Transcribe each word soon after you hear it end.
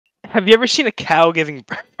Have you ever seen a cow giving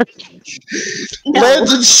birth? No.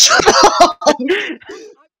 Landon, shut up!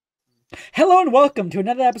 Hello and welcome to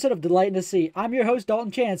another episode of Delight Deceit. I'm your host,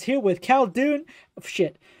 Dalton Chance, here with Landon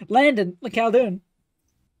Caldoon.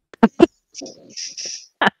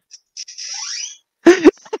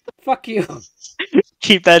 Fuck you.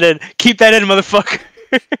 Keep that in, motherfucker.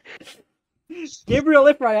 Gabriel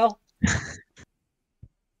Ifrael.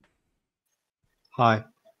 Hi.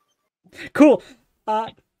 Cool.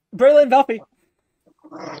 Berlin Valpy.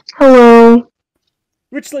 Hello.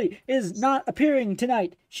 Richley is not appearing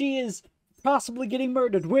tonight. She is possibly getting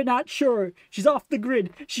murdered. We're not sure. She's off the grid.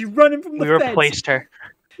 She's running from the We feds. replaced her.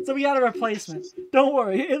 So we got a replacement. Don't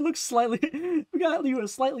worry. It looks slightly... We got you a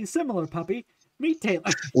slightly similar puppy. Meet Taylor.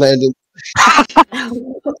 Landon.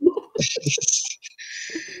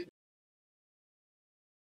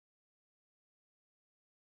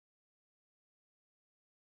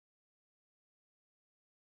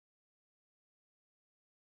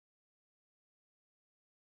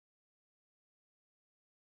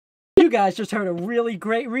 You guys just heard a really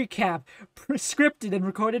great recap, scripted and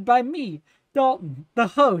recorded by me, Dalton, the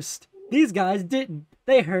host. These guys didn't.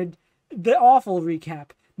 They heard the awful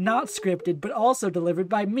recap, not scripted, but also delivered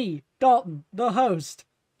by me, Dalton, the host,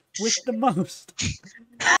 with the most.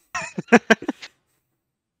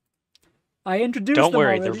 I introduced Don't them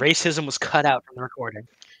worry, already. the racism was cut out from the recording.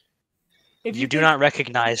 If You do not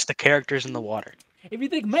recognize the characters in the water. If you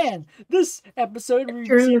think, man, this episode Turn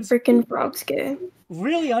the seems freaking frogs gay.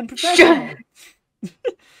 really unprofessional.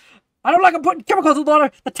 I don't like them putting chemicals in the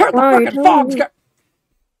water that turn the Right. freaking frogs gay.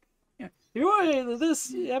 Yeah.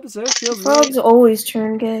 This episode feels Frogs really always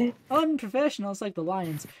turn gay. unprofessional. It's like the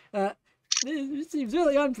lions. It seems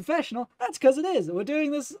really unprofessional. That's because it is. We're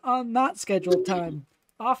doing this on not scheduled time,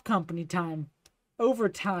 off company time,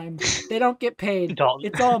 overtime. They don't get paid. Dalton.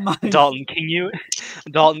 It's all mine. Dalton,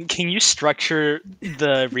 can you structure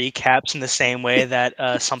the recaps in the same way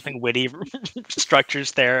that Something Witty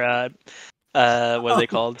structures their what are they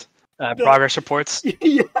called? Progress reports?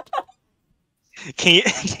 Yeah. Can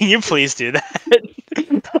you please do that?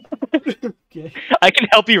 Okay. I can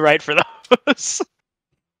help you write for those.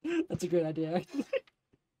 That's a great idea. I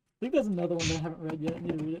think there's another one that I haven't read yet. I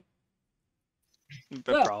need to read it.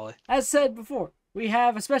 But Well, probably. As said before, we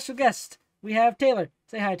have a special guest. We have Taylor.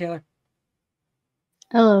 Say hi, Taylor.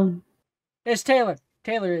 Hello. It's Taylor.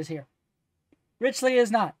 Taylor is here. Richley is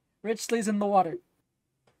not. Richley's in the water.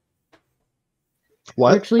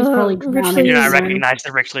 What? Richley's probably drowning. I do not in recognize the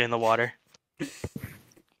Richley in the water.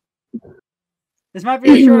 This might be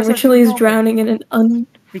a short session Richley's moment, drowning in an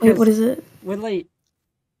because Wait, what is it? we're late.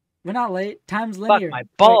 We're not late. Time's linear. my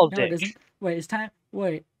ball Wait, no, it dick. isn't. Wait, is time?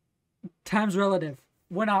 Wait. Time's relative.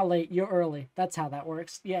 We're not late. You're early. That's how that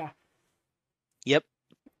works. Yeah. Yep.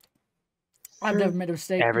 I've never made a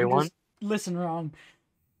mistake. You Everyone. just listen wrong.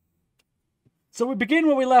 So we begin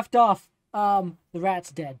where we left off. The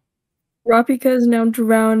rat's dead. Rapika is now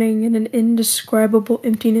drowning in an indescribable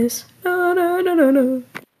emptiness. No, no, no, no, no.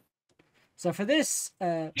 So for this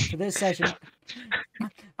session,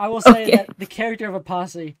 I will say Okay. that the character of a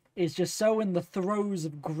posse is just so in the throes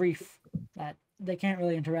of grief that they can't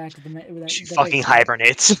really interact with the She fucking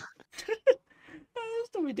hibernates. I'll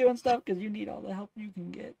still be doing stuff because you need all the help you can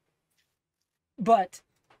get. But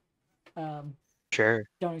Sure.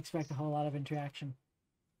 don't expect a whole lot of interaction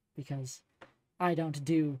because I don't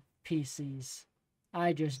do PCs.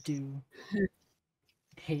 I just do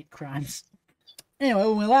hate crimes. Anyway,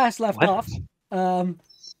 when we last left What? off,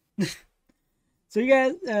 so you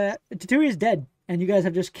guys, Tatui is dead, and you guys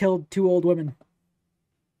have just killed 2 old women.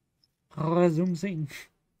 Resume scene.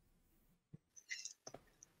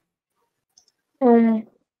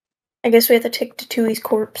 I guess we have to take Tatui's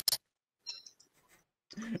corpse.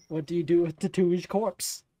 What do you do with Tatui's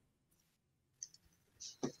corpse?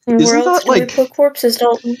 And Isn't where else that, do we like- put corpses,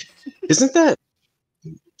 Dalton? Isn't that...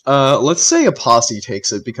 let's say a posse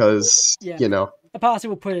takes it because, Yeah. you know... A posse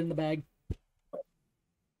will put it in the bag.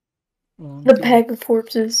 The bag of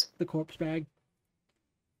corpses. The corpse bag.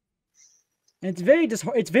 And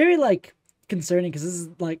it's very like concerning because this is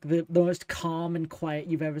like the most calm and quiet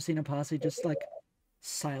you've ever seen a posse just like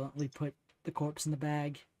silently put the corpse in the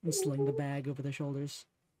bag and sling the bag over their shoulders.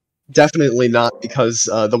 Definitely not because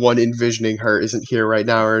the one envisioning her isn't here right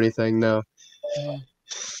now or anything, no. Yeah.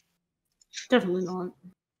 Definitely not.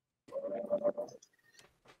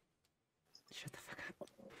 Shut the fuck up.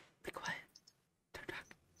 Be quiet. Don't talk.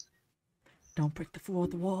 Don't break the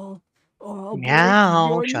fourth wall, or I'll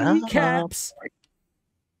Meow, break shut your up. kneecaps.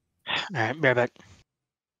 Alright, be right back.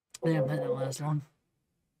 Damn, that didn't last long.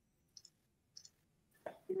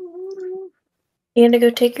 You had to go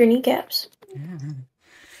take your kneecaps. Yeah.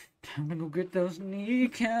 I'm gonna go get those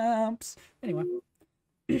kneecaps. Anyway.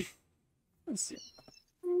 Let's see.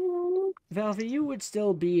 Velvy, you would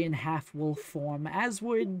still be in half-wolf form, as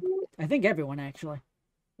would, I think, everyone, actually.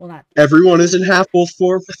 Well, not... Everyone is in half-wolf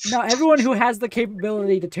form? No, everyone who has the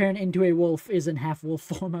capability to turn into a wolf is in half-wolf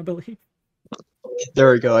form, I believe.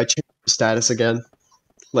 There we go, I changed the status again.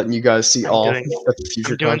 Letting you guys see all the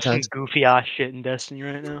future I'm doing content. some goofy ass shit in Destiny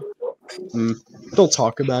right now. Don't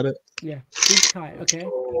talk about it. Yeah, keep quiet, okay?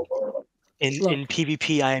 In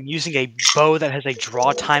PvP, I am using a bow that has a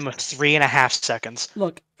draw time of 3.5 seconds.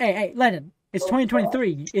 Look, hey, Lennon, it's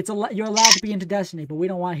 2023. You're allowed to be into Destiny, but we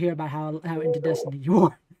don't want to hear about how into Destiny you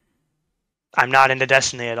are. I'm not into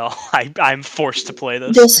Destiny at all. I'm forced to play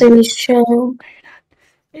this. Destiny's Child.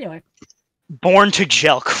 Anyway. Born to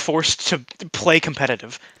Jelk, forced to play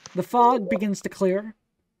competitive. The fog begins to clear.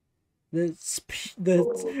 I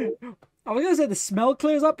was gonna say the smell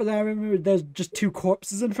clears up, but then I remember there's just 2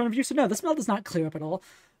 corpses in front of you, so no, the smell does not clear up at all.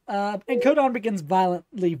 And Kodon begins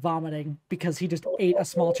violently vomiting because he just ate a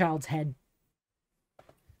small child's head.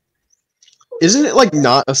 Isn't it like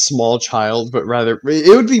not a small child, but rather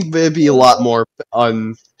it'd be a lot more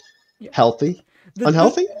unhealthy?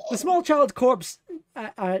 Unhealthy? The small child's corpse,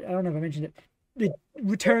 I don't know if I mentioned it, it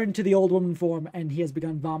returned to the old woman form, and he has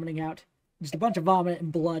begun vomiting out just a bunch of vomit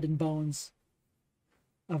and blood and bones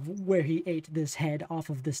of where he ate this head off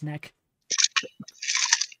of this neck.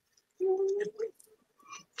 You're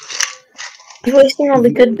wasting all the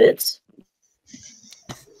good bits.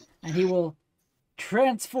 And he will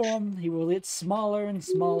transform, he will get smaller and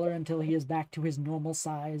smaller until he is back to his normal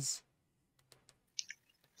size.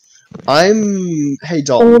 Hey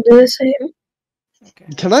Dalton. I'll do the same. Okay.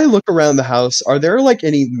 Can I look around the house? Are there like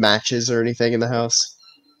any matches or anything in the house?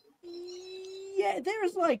 Yeah,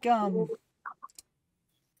 there's like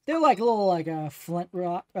they're like little like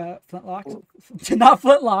flintlocks. Not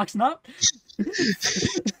flintlocks, not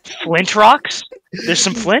Flint rocks? There's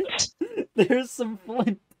some flint? There's some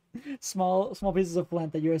flint. Small pieces of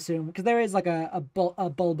flint that you assume, because there is like a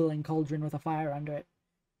bubbling cauldron with a fire under it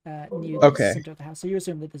near the center of the house. So you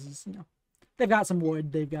assume that this is, they've got some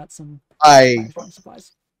wood, they've got some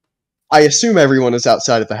supplies. I assume everyone is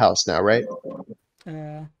outside of the house now, right?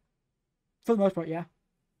 For the most part, yeah.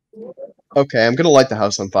 Okay, I'm gonna light the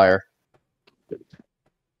house on fire.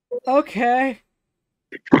 Okay.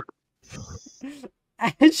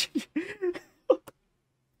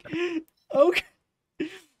 Okay.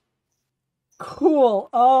 Cool.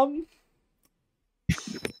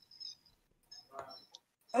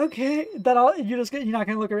 Okay. That all? You're not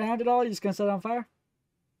gonna look around at all? You're just gonna set it on fire?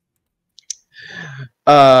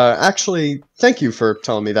 Actually, thank you for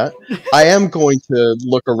telling me that. I am going to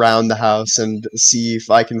look around the house and see if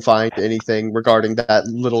I can find anything regarding that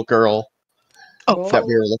little girl that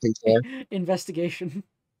we were looking for. Investigation.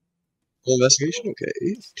 Investigation?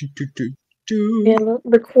 Okay. Yeah,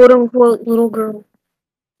 the quote-unquote little girl.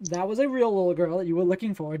 That was a real little girl that you were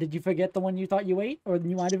looking for. Did you forget the one you thought you ate, or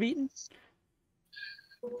you might have eaten?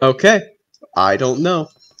 Okay. I don't know.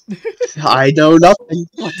 I know nothing.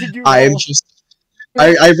 What did you roll? I am just...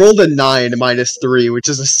 I rolled a 9 minus 3, which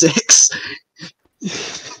is a 6.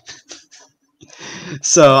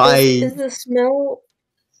 So Is the smell...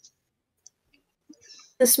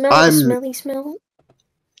 The smell a smelly smell?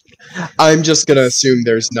 I'm just gonna assume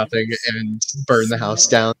there's nothing and burn the house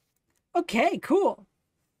down. Okay, cool.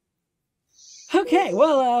 Okay,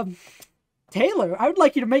 well, Taylor, I would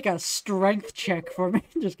like you to make a strength check for me.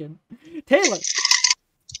 Just kidding. Taylor,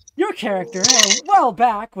 your character, a while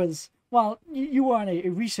back was, well, you were on a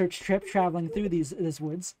research trip traveling through this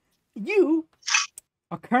woods. You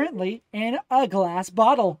are currently in a glass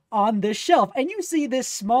bottle on this shelf, and you see this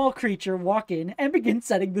small creature walk in and begin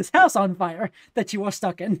setting this house on fire that you are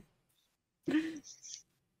stuck in. What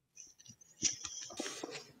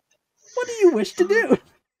do you wish to do?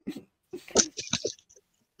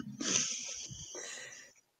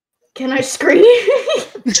 Can I scream?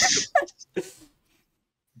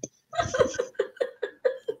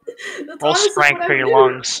 Roll strength for your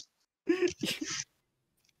lungs.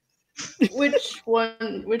 Which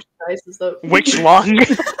dice is that? Which lung?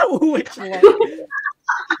 Which lung?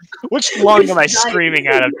 Which lung am I screaming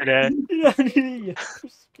out of today?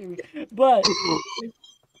 But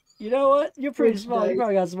you know what? You're pretty small. You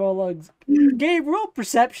probably got small lungs. Gabe, roll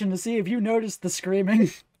perception to see if you noticed the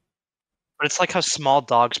screaming. But it's like how small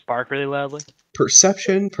dogs bark really loudly.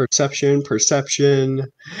 Perception.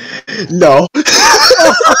 No.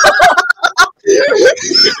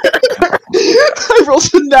 I rolled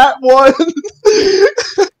a nat 1.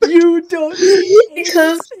 You don't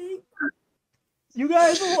because you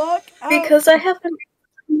guys walk out. Because I haven't.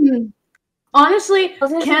 Honestly,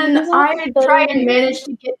 Doesn't- can doesn't I it try better- and manage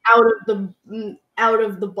to get out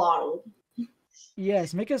of the bottle?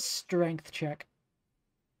 Yes, make a strength check.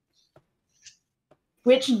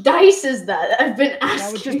 Which dice is that? I've been asking.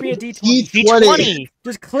 That would just be a d20. D20.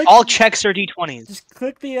 Just click. All checks are D20s. Just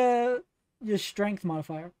click the your strength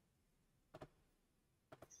modifier.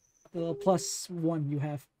 The little +1 you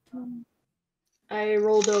have. I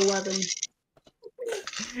rolled 11.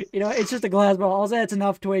 You know, it's just a glass bottle. Also, it's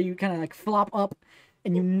enough to where you kind of like flop up,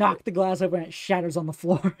 and you knock the glass over, and it shatters on the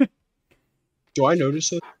floor. Do I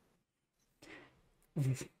notice it?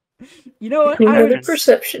 You know what? Another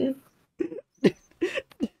perception.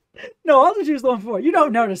 No, I'll just use the one before. You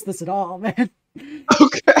don't notice this at all, man.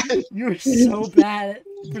 Okay. You're so bad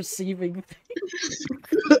at perceiving things.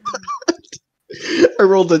 I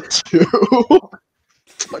rolled a 2.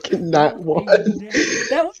 Fucking not one.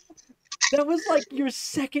 That was like your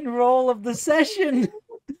second roll of the session.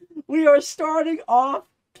 We are starting off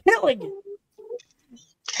killing it.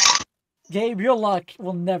 Gabe, your luck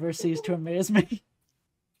will never cease to amaze me.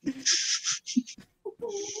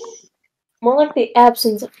 More like the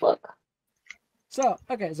absence of luck. So,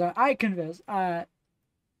 okay, so I confess,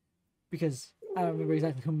 because I don't remember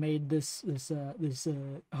exactly who made this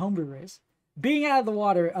homebrew race. Being out of the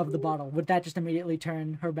water of the bottle, would that just immediately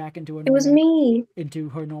turn her back into a It was me. into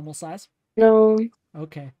her normal size? No.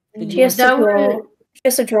 Okay. Then She you, has to dry. She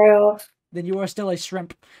has to dry off. then you are still a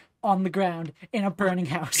shrimp on the ground in a burning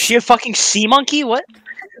house. Is she a fucking sea monkey? What?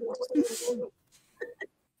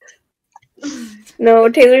 No,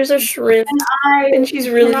 Taylor's a shrimp, I and she's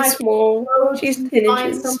really I small. go She's to 10 find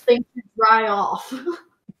inches. something to dry off.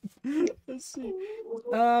 Let's see.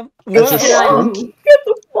 That's a Well, shrimp? Get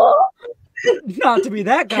the fuck? not to be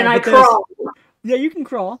that guy. Can I but there's- crawl? Yeah, you can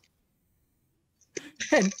crawl.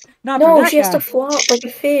 And not to No, be that she has guy. to flop like a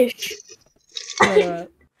fish. Not to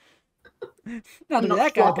I'm be not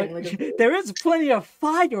that guy, flopping but like there is plenty of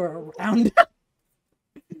fire around. I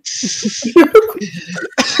think she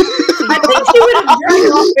would have dried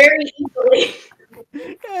off very easily.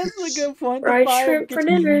 That's a good point. The Fried fire shrimp for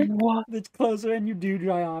gets dinner. It's closer, and you do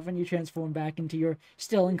dry off, and you transform back into your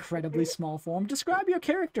still incredibly small form. Describe your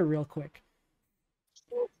character real quick.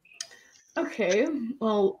 Okay,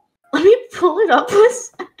 well, let me pull it up.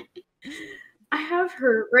 I have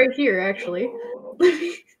her right here, actually.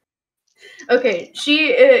 Okay,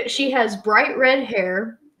 she has bright red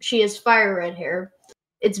hair. She has fire red hair.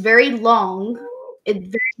 It's very long. It's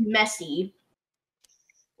very messy.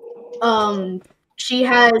 She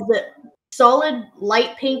has solid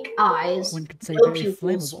light pink eyes. One could say No very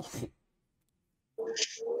pupils. flammable.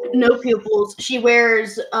 No pupils. She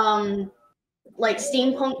wears like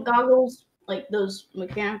steampunk goggles, like those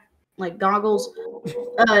mechanic like goggles.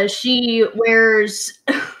 She wears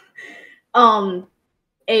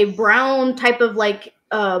a brown type of like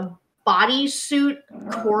bodysuit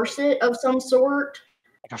corset of some sort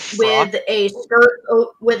Like a frock?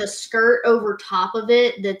 with a skirt over top of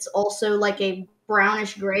it that's also like a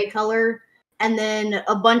brownish gray color, and then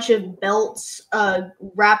a bunch of belts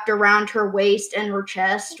wrapped around her waist and her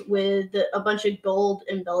chest with a bunch of gold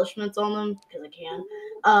embellishments on them because I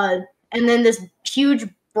can. And then this huge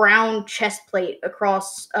brown chest plate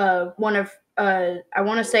across one of I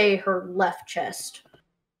want to say her left chest.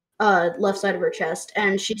 Left side of her chest,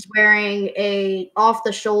 and she's wearing a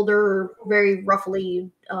off-the-shoulder, very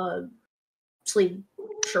roughly sleeve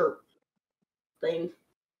shirt thing,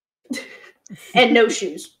 and no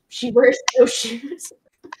shoes. She wears no shoes.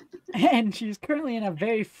 And she's currently in a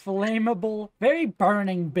very flammable, very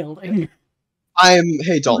burning building.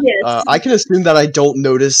 Hey Dalton. Yes. I can assume that I don't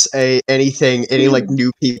notice any like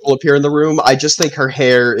new people appear in the room. I just think her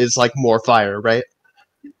hair is like more fire, right?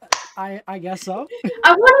 I guess so.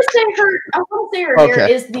 I want to say her hair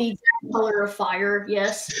Okay. is the exact color of fire.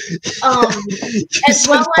 Yes. You As said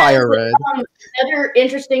well fire as red. another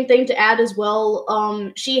interesting thing to add as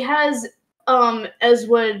well. She has as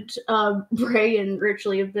what Bray and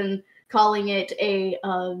Richley have been calling it, a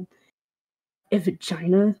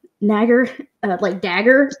vagina nagger, like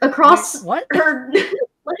dagger across What? her.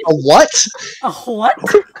 A what? A what?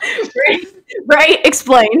 Right?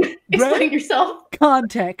 Explain yourself.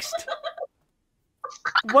 Context.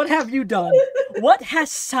 What have you done? What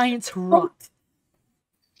has science wrought?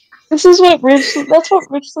 This is what that's what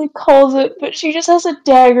Richley calls it, but she just has a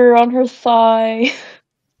dagger on her thigh.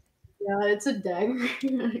 Yeah, it's a dagger.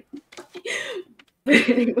 But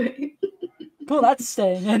anyway. Cool, that's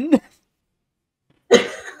staying in.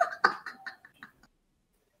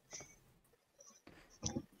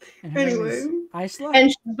 And her name Anyway. is Isla?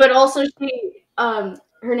 But also she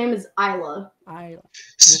her name is Isla. I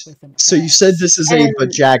So you said this is a And-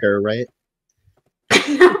 bajagger, right?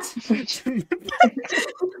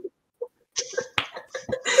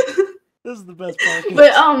 This is the best part.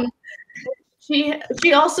 But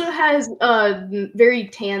she also has very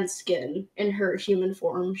tan skin in her human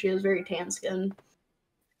form. She has very tan skin.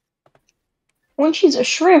 When she's a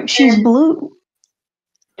shrimp, she's blue.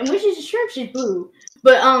 And when she's a shrimp, she's blue.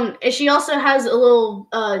 But and she also has a little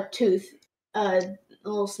tooth, a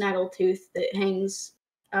little snaggle tooth that hangs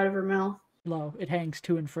out of her mouth. Low, it hangs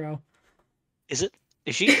to and fro. Is it?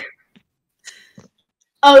 Is she?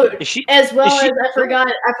 Oh, Is she? as well she- as I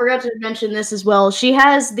forgot to mention this as well. She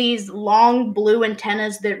has these long blue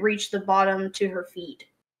antennas that reach the bottom to her feet.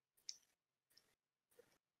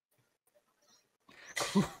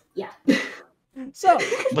 Yeah. So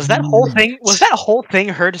Was that whole thing? Was that whole thing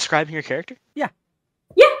her describing your character? Yeah.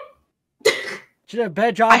 she did a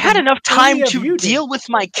better job. I had than enough time any of to you did. deal with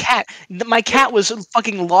my cat. My cat was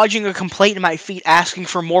fucking lodging a complaint in my feet, asking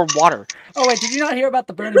for more water. Oh wait, did you not hear about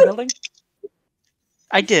the burning building?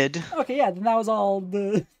 I did. Okay, yeah, then that was all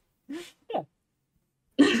the. Yeah.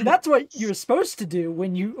 See, that's what you're supposed to do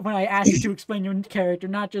when I ask you to explain your character,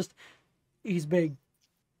 not just he's big,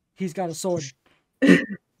 he's got a sword.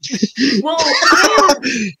 Well,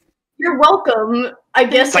 you're welcome. I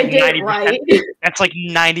guess It's like I did it 90%. right. That's like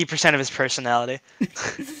 90% of his personality.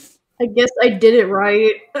 I guess I did it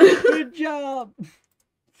right. Good job.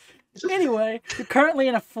 Anyway, you're currently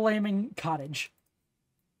in a flaming cottage.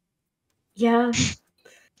 Yeah.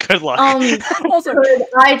 Good luck. Also, Could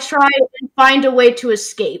I try and find a way to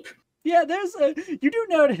escape? yeah, you do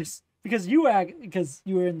notice because you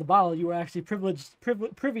were in the bottle, you were actually privy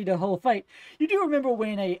to the whole fight. You do remember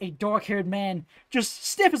when a dark-haired man just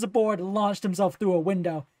stiff as a board launched himself through a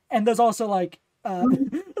window, and there's also like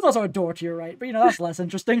there's also a door to your right, but that's less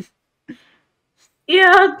interesting.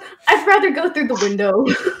 Yeah, I'd rather go through the window.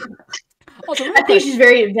 Also, real I think quick, she's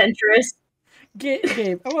very adventurous. Gabe,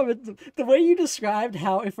 the way you described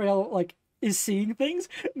how Ifrael is seeing things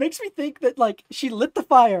makes me think that she lit the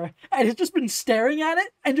fire and has just been staring at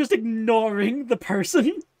it and just ignoring the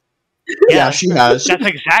person. Yeah, she has. That's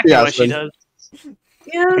exactly Yeah, what she so- does.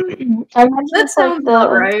 Yeah, I imagine that it's like sounds about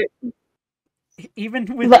the right. Even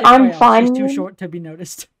with But I'm Ifrael, fine she's too with- short to be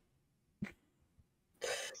noticed.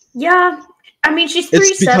 Yeah, I mean she's 3'7".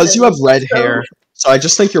 It's because you have red so- hair, so I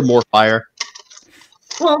just think you're more fire.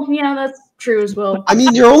 Well, yeah, that's true as well. I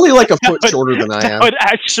mean, you're only like a foot would- shorter than I That am. would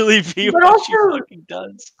actually be But what she also- fucking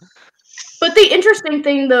does. But the interesting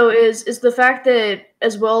thing, though, is the fact that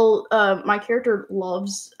as well, my character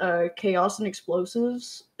loves chaos and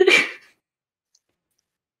explosives.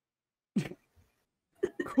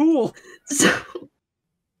 Cool. So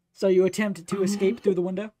So you attempted to escape through the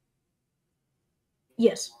window?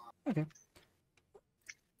 yes,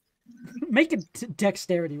 Make a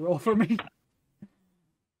dexterity roll for me.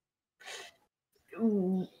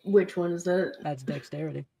 which one is that? That's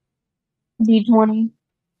dexterity. D20.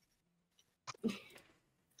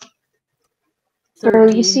 Girl,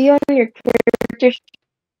 13. you see on your character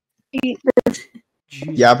sheet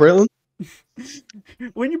Jeez. Yeah, Braylon?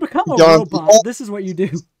 When you become a Don't- robot, this is what you do.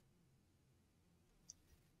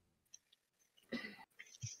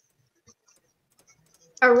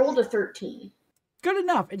 I rolled a 13. Good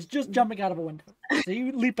enough. It's just jumping out of a window. So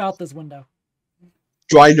you leap out this window.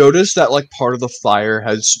 Do I notice that like part of the fire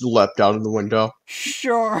has leapt out of the window?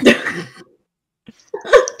 Sure.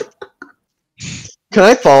 Can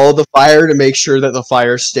I follow the fire to make sure that the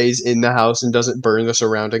fire stays in the house and doesn't burn the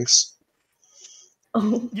surroundings?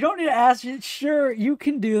 Oh, You don't need to ask. Sure, you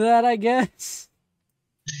can do that, I guess.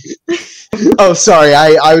 Oh, sorry,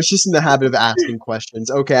 I was just in the habit of asking questions.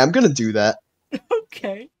 Okay, I'm gonna do that.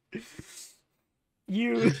 Okay.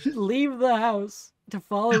 You leave the house to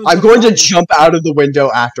follow. I'm the going to fire. jump out of the window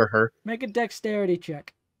after her. Make a dexterity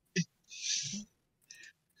check.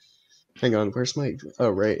 Hang on, where's my...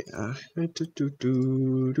 Oh, right.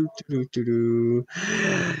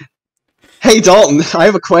 Hey, Dalton, I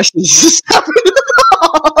have a question.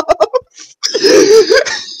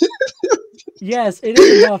 Yes, it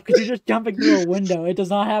is enough because you're just jumping through a window. It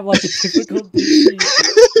does not have a typical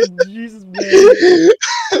DC. Jesus, man.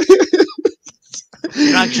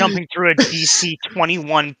 You're not jumping through a DC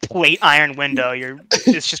 21 plate iron window.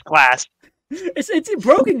 It's just glass. It's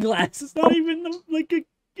broken glass. It's not even a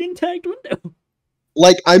intact window.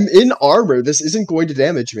 Like, I'm in armor. This isn't going to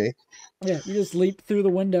damage me. Yeah, you just leap through the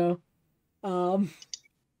window. Do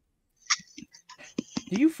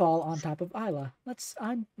you fall on top of Isla?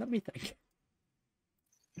 Let me think.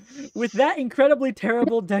 With that incredibly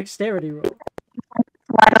terrible dexterity roll.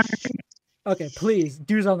 Okay, please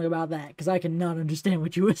do something about that, because I cannot understand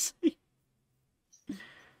what you were saying.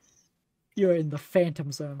 You're in the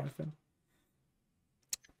phantom zone, my friend.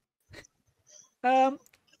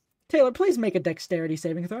 Taylor, please make a dexterity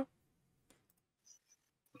saving throw.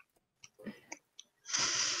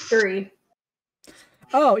 3.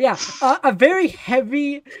 Oh, yeah. A very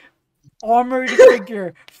heavy, armored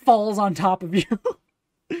figure falls on top of you.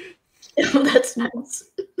 That's nice.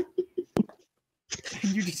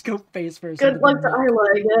 And you just go face first. Good luck to Isla,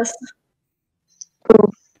 I guess.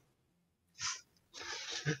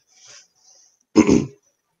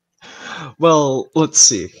 Well, let's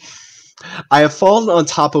see. I have fallen on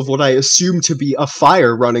top of what I assume to be a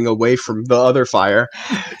fire running away from the other fire.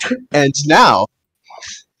 And now,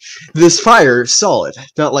 this fire is solid,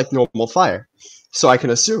 not like normal fire. So I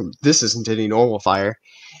can assume this isn't any normal fire.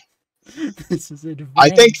 This is advanced. I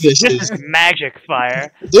think this This is is magic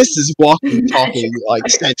fire. this is walking, talking, like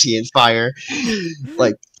sentient fire.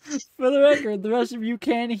 Like, For the record, the rest of you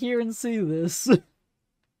can hear and see this.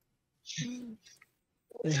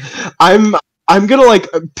 I'm gonna like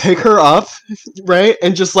pick her up, right,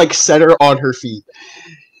 and just like set her on her feet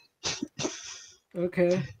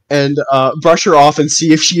Okay. and brush her off and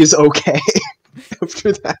see if she is okay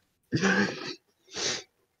after that.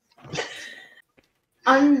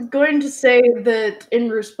 I'm going to say that in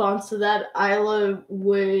response to that, Isla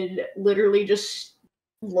would literally just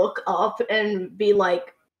look up and be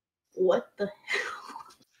like, "What the hell?"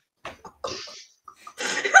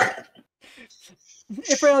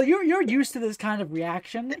 Ifrael, you're used to this kind of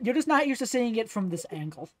reaction. You're just not used to seeing it from this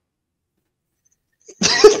angle.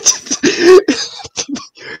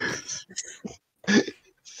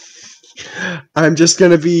 I'm just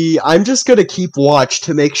gonna keep watch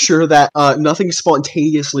to make sure that nothing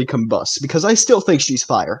spontaneously combusts, because I still think she's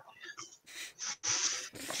fire.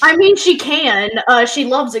 I mean, she can. She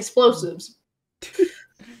loves explosives.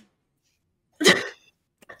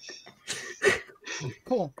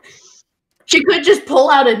 Cool. She could just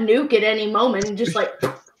pull out a nuke at any moment and just like.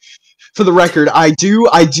 For the record, I do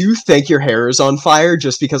think your hair is on fire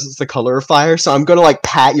just because it's the color of fire, so I'm gonna like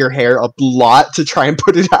pat your hair a lot to try and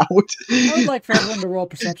put it out. I would like for everyone to roll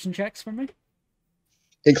perception checks for me.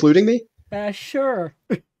 Including me? Sure.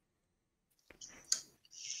 Because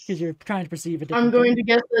you're trying to perceive it. I'm going to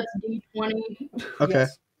guess that's D20. Okay.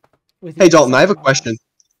 Yes. With Hey your Dalton, I have a perception question.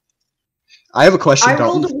 I have a question, I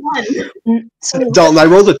Dalton. rolled a 1. Dalton, I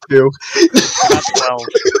rolled a 2. I got 12.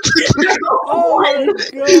 Oh my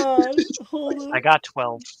god! Hold on. I got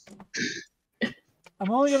 12.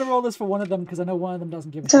 I'm only gonna roll this for one of them because I know one of them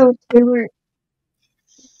doesn't give a shit. So, Taylor,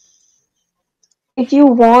 if you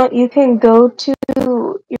want, you can go to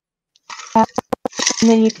your app and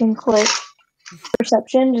then you can click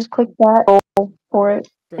perception. Just click that roll for it,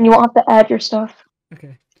 and you won't have to add your stuff.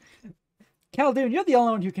 Okay. Caldoon, you're the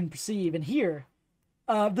only one who can perceive and hear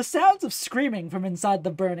the sounds of screaming from inside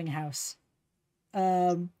the burning house.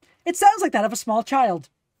 It sounds like that of a small child,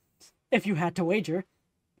 if you had to wager.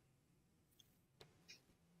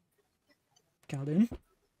 Caldoon?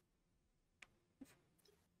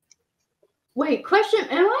 Wait, question.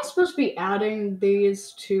 Am I supposed to be adding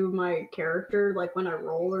these to my character, like when I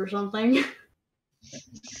roll or something?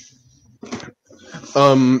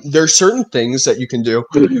 There's certain things that you can do.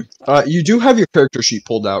 You do have your character sheet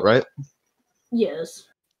pulled out, right? Yes.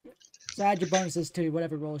 So add your bonuses to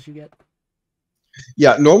whatever rolls you get.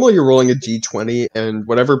 Yeah, normally you're rolling a d20, and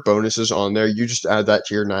whatever bonus is on there, you just add that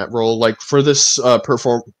to your nat roll. Like, for this, I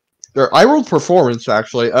rolled performance,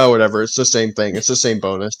 actually. Oh, whatever, it's the same thing. It's the same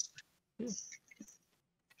bonus.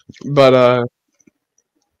 But,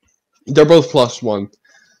 they're both +1.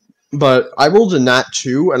 But I rolled a nat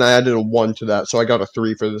 2, and I added a 1 to that, so I got a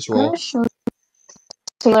 3 for this I'm roll. gonna show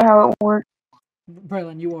Taylor how it works.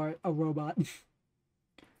 Braylon, you are a robot.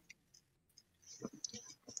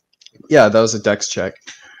 Yeah, that was a dex check.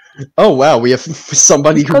 Oh, wow, we have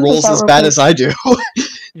somebody who Cut this rolls out as real bad quick. as I do.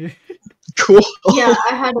 Cool. Yeah,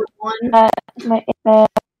 I had a 1. My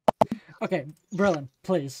Okay, Braylon,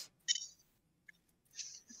 please.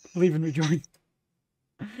 Leave and rejoin.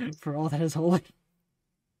 For all that is holy.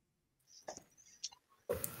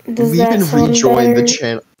 Does Leave that and sound rejoin the better?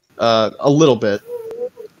 channel. A little bit.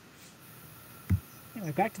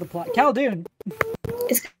 Anyway, back to the plot. Caldoon,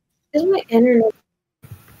 Is my internet?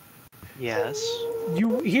 Yes.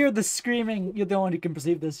 you hear the screaming. You're the one who can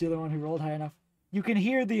perceive this. You're the one who rolled high enough. You can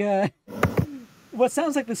hear the, what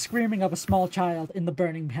sounds like the screaming of a small child in the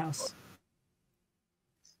burning house.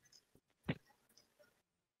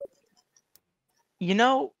 You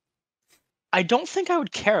know, I don't think I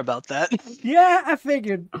would care about that. Yeah, I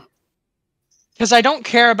figured. Because I don't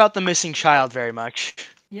care about the missing child very much.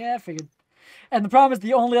 Yeah, I figured. And the problem is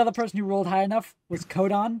the only other person who rolled high enough was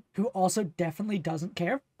Kodon, who also definitely doesn't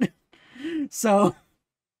care. So,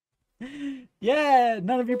 yeah,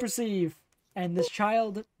 none of you perceive. and this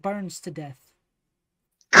child burns to death.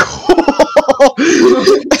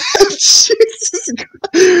 Jesus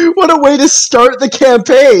Christ. What a way to start the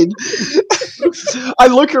campaign! I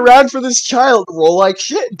look around for this child, roll like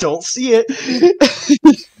shit, don't see it.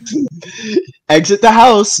 Exit the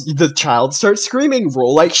house, the child starts screaming,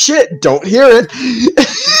 roll like shit, don't hear it.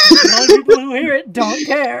 The only people who hear it don't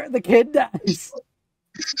care. The kid dies.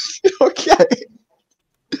 Okay.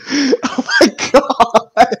 Oh my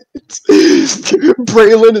god.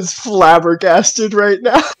 Braylon is flabbergasted right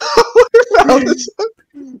now.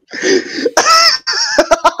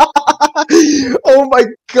 Oh my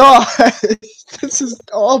god. This is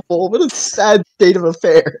awful. What a sad state of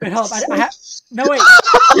affairs. Wait, hold up. No, wait.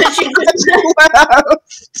 For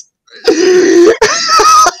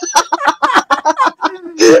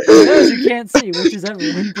those who can't see, which is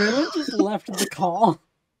everyone, Braylon just left the call.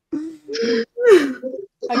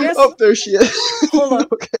 I guess. Oh, there she is. Hold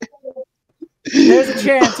up. Okay. There's a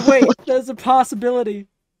chance. Wait, there's a possibility.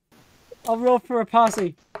 I'll roll for a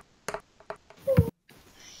posse.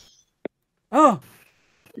 Oh.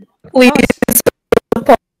 Please,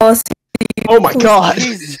 policy. Oh my god.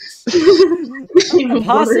 Jesus. A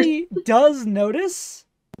posse does notice,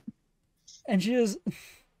 and she does,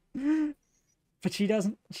 but she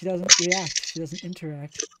doesn't react. She doesn't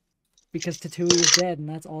interact because Tattoo is dead, and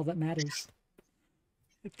that's all that matters.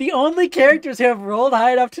 The only characters who have rolled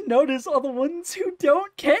high enough to notice are the ones who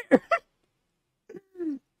don't care.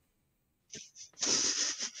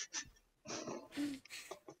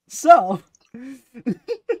 So,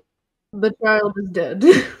 The child is dead.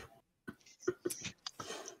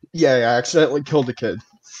 Yeah, I accidentally killed a kid.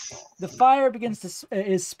 the fire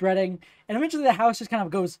is spreading, and eventually the house just kind of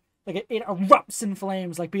goes, like, it erupts in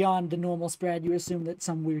flames, like, beyond the normal spread. You assume that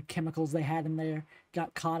some weird chemicals they had in there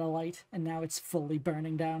got caught alight, and now it's fully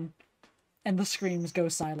burning down. And the screams go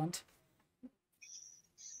silent.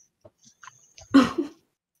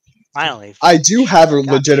 Finally. I do have a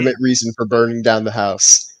legitimate reason for burning down the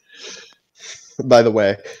house. By the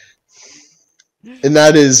way. And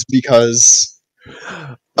that is because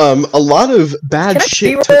a lot of bad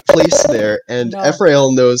shit took place there, and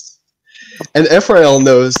Ephrael knows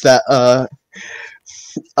that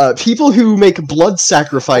people who make blood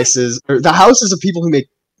sacrifices, or the houses of people who make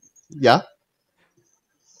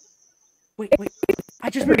Wait. I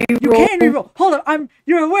just you can reroll. Hold on,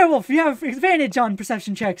 you're a werewolf. You have advantage on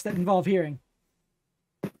perception checks that involve hearing.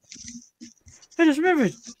 I just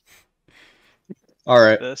remembered.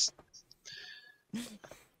 Alright.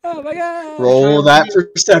 Oh my god! Roll that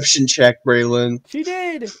perception check, Braylon. She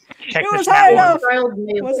did! Check It was this high out. enough!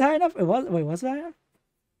 It was high enough? It was? Wait, was it high enough?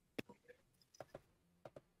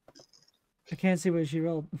 I can't see what she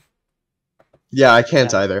rolled. Yeah, I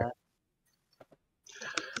can't either.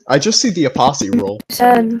 I just see the Apostle roll.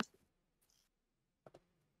 Sad.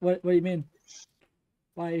 What do you mean?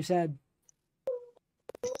 Why are you sad?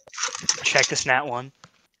 Check the snat one.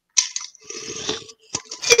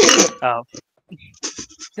 Oh.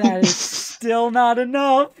 That is still not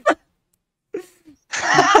enough!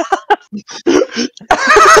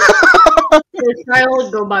 The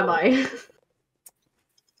child go bye-bye.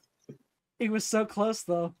 It was so close,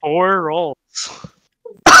 though. 4 rolls.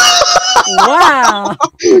 Wow!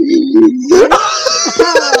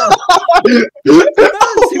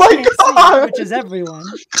 Oh my god! Which is everyone.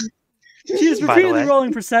 She is repeatedly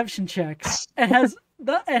rolling perception checks and has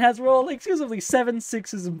rolled exclusively 7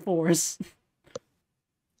 6s and 4s.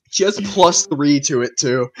 She has +3 to it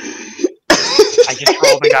too. I just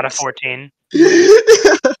rolled and got a 14.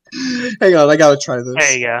 Hang on, I gotta try this.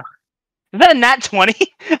 There you go. Is that a nat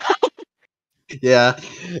 20? Yeah.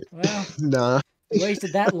 Well, Nah.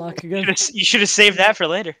 wasted that luck. You should have saved that for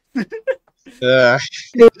later.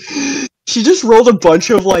 She just rolled a bunch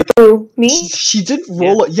of like. Oh, me? She did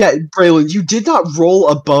roll. Yeah, Braylon, you did not roll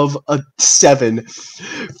above a 7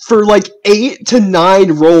 for like 8 to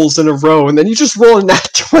 9 rolls in a row, and then you just roll a nat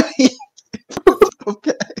 20.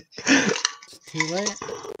 Okay. It's too late.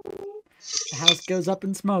 The house goes up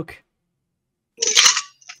in smoke.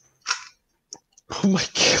 Oh my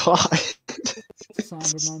god.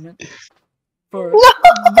 Somber moment. For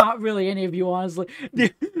not really any of you, honestly.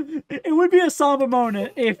 It would be a somber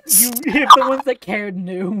moment if the ones that cared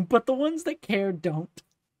knew, but the ones that cared don't.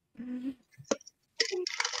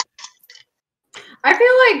 I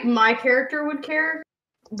feel like my character would care,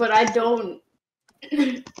 but I don't.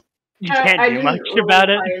 You can't do much about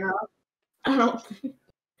it. I don't.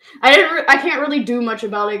 I can't really do much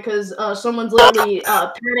about it because someone's literally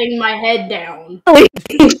patting my head down.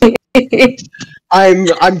 I'm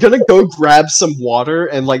gonna go grab some water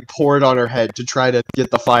and like pour it on her head to try to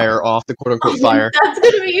get the fire off, the quote unquote fire. That's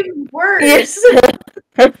gonna be even worse. worse. Yes.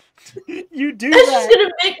 You do That's that, just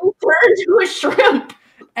gonna make me turn into a shrimp.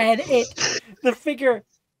 and the figure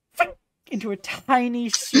into a tiny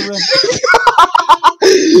shrimp.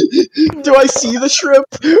 Do I see the shrimp,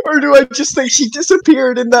 or do I just think she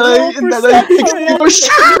disappeared and that Roll I extinguished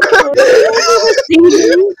her?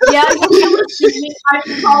 Yeah, you'll be able to see me.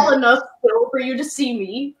 I'm tall enough still for you to see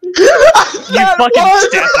me. You fucking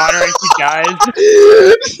step on her and she dies.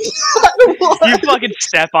 You fucking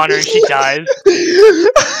step on her and she dies.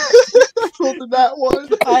 I rolled in that one.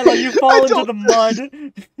 Isla, you fall into the mud.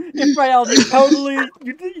 Ifrael, you totally...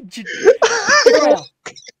 Ifrael,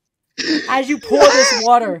 as you pour this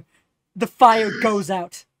water, the fire goes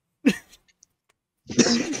out.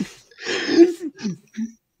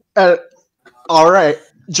 Alright,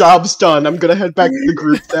 job's done. I'm gonna head back to the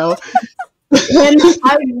group now. Then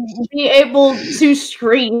I'd be able to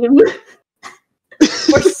scream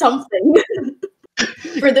or something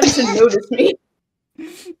for them to notice me.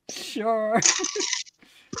 Sure.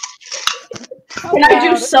 Can I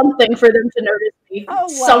do something for them to notice me? How loud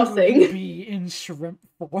Something. would you be in shrimp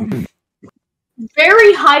form?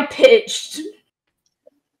 Very high pitched.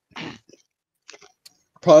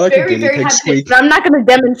 Probably like a Very, guinea very pig high squeak. pitched, but I'm not gonna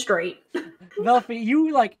demonstrate. Velfie,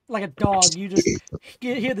 you like a dog. You just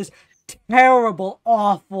hear this terrible,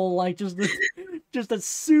 awful, like just a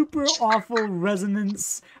super awful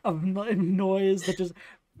resonance of noise that just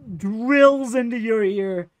drills into your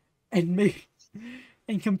ear and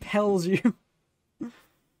compels you.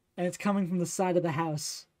 And it's coming from the side of the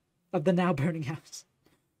house, of the now burning house.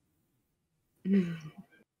 And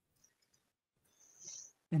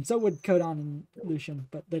so would Kodon and Lucian,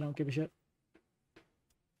 but they don't give a shit.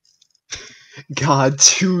 God,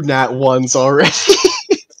 2 nat 1s already.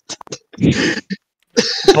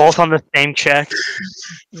 Both on the same check.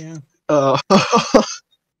 Yeah.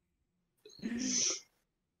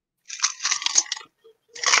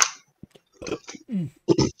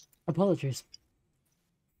 Apologies.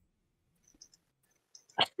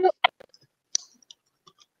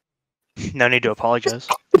 No need to apologize.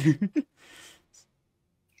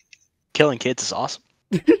 Killing kids is awesome.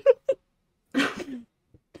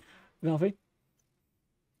 Velfie?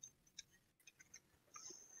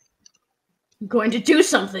 I'm going to do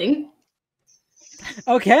something.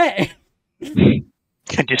 Okay.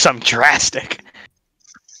 Can do something drastic.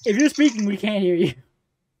 If you're speaking, we can't hear you.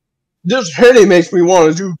 This Henny makes me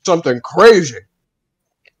want to do something crazy.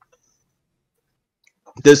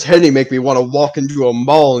 This Henny make me want to walk into a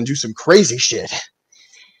mall and do some crazy shit.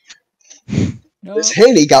 No. This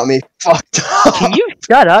Henny got me fucked up. Can you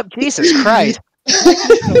shut up? Jesus Christ.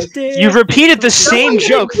 You've repeated the same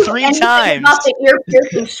joke 3 Anything times. about the ear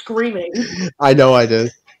piercing screaming. I know I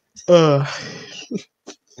did.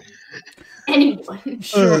 Anyone.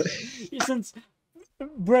 Sure. Since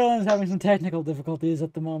Braylon's having some technical difficulties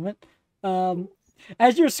at the moment,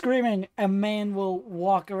 as you're screaming, a man will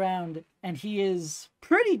walk around, and he is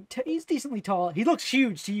he's decently tall. He looks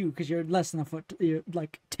huge to you because you're less than a foot. You're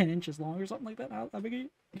like 10 inches long or something like that. How big are you?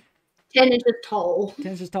 10 inches tall.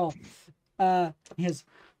 10 inches tall. He has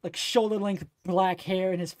like shoulder-length black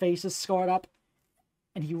hair, and his face is scarred up.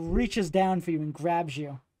 And he reaches down for you and grabs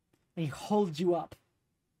you, and he holds you up.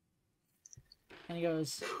 And he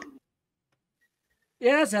goes,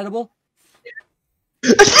 "Yeah, that's edible."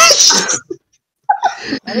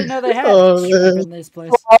 I didn't know they had shrimp in this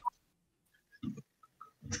place.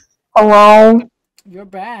 Hello. You're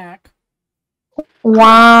back.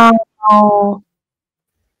 Wow.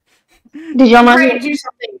 Did y'all not hear Braylon, do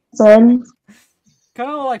something. what I said?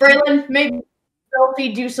 Kind of like Braylon, maybe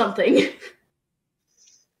Selfie do something.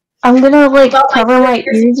 I'm gonna like About my cover my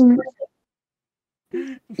ear ears. piercing.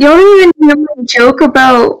 You don't even hear my joke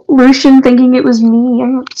about Lucian thinking it was me.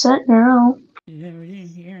 I'm upset now. Yeah, we didn't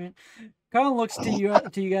hear it. Colin looks to you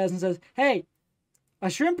guys and says, "Hey, a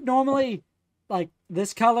shrimp normally like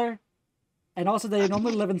this color, and also they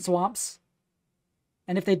normally live in swamps.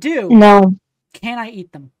 And if they do, No. can I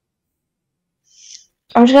eat them?"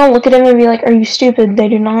 I'm just gonna look at him and be like, "Are you stupid? They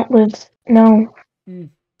do not live." No.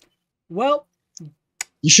 Well,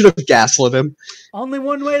 You should have gaslit him. only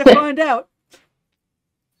one way to find out.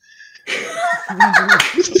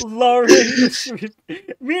 Lowering the shrimp.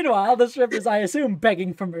 Meanwhile, the shrimp is, I assume,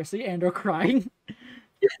 begging for mercy and or crying.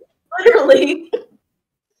 Literally.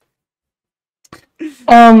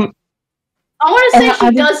 I want to say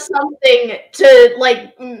she does something to,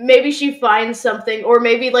 like, maybe she finds something, or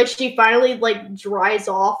maybe, like, she finally, like, dries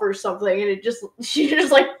off or something, and she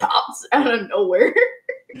just, like, pops out of nowhere.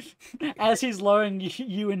 As he's lowering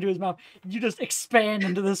you into his mouth, you just expand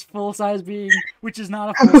into this full-size being, which is not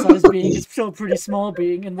a full-size being, it's still a pretty small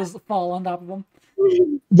being, and this fall on top of him.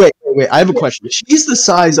 Wait, Wait, I have a question. She's the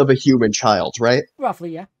size of a human child, right?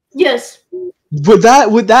 Roughly, yeah. Yes. Would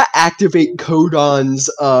that activate Codon's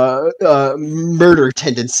murder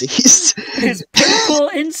tendencies? His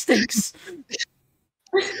pitbull instincts.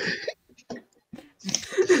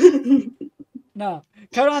 No,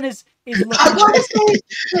 Codon is looking.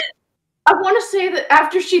 I want to say that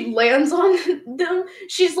after she lands on them,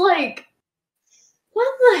 she's like, "What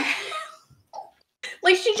the hell?"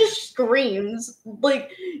 Like she just screams,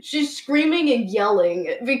 like she's screaming and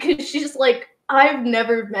yelling because she's like, "I've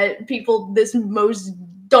never met people this most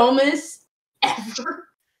dumbest ever."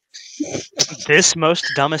 This most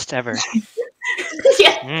dumbest ever.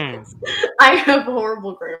 Yeah, I have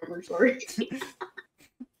horrible grammar. Sorry.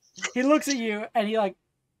 He looks at you and he like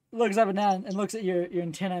looks up and down and looks at your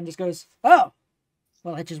antenna and just goes, "Oh,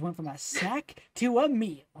 well, I just went from a snack to a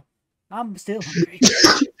meal. I'm still hungry."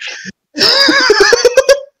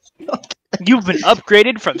 You've been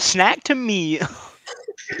upgraded from snack to meal.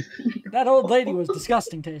 That old lady was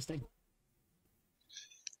disgusting tasting.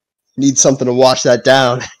 Need something to wash that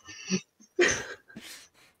down.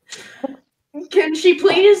 Can she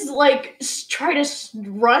please like try to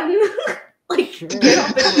run? Like Sure. get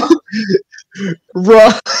up and run.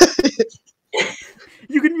 Run.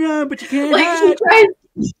 You can run, but you can't Like hide.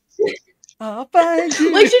 I'll find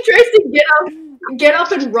you. Like she tries to get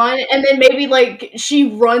up and run, and then maybe like she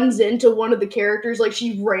runs into one of the characters, like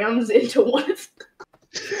she rams into one of them.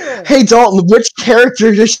 Sure. Hey Dalton, which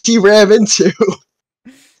character does she ram into?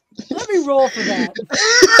 Let me roll for that.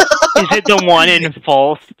 Is it the one in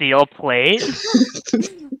full steel plate?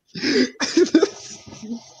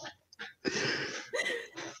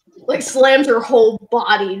 Like slams her whole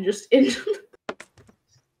body just into.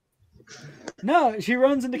 No, she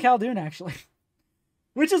runs into Khaldun actually,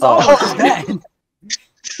 which is almost as bad.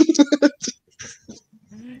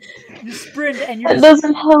 You sprint and you That just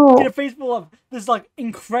doesn't help. get a face full of this like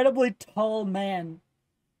incredibly tall man.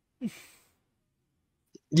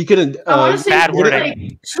 You could I want to say bad she, wording.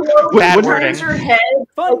 like slowly Bad turns wording. her head.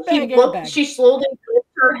 Fun Like, bag, she slowly lifts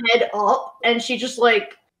her head up, and she just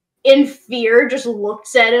like in fear just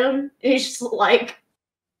looks at him, and he's just like,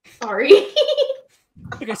 "Sorry."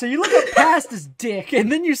 Okay, so you look up past his dick,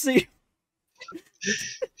 and then you see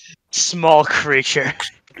Small creature.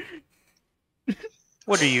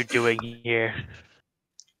 What are you doing here?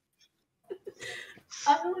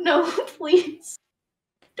 I don't know. Please,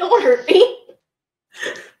 don't hurt me.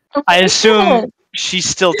 I assume she's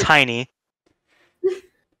still tiny.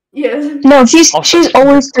 Yeah. No, she's Also,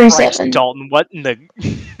 always Christ, 3'7". Dalton, what in the...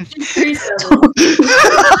 She's 3'7".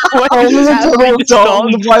 What Oh, is my happening to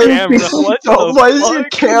Dalton, Dalton's why, camera? What Dalton, the why is your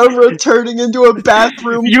fuck? camera turning into a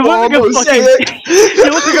bathroom You ball look like a mosaic? fucking... You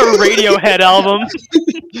look like a Radiohead album.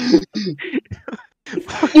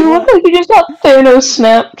 You look like you just got Thanos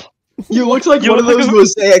snapped. You look like You one of look like those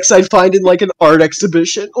a- mosaics I'd find in like an art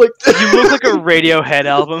exhibition. Like, You look like a Radiohead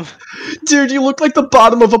album. dude, you look like the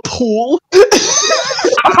bottom of a pool.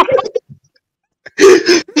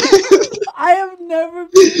 I have never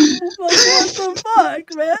been like, what the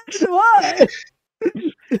fuck, man? Why?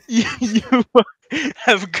 You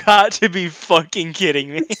have got to be fucking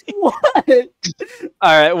kidding me. What?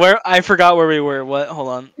 Alright, where I forgot where we were. What? Hold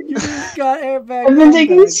on. You just got airbag. I've been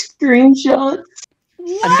taking airbag. screenshots.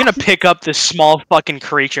 I'm gonna pick up this small fucking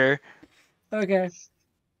creature. Okay.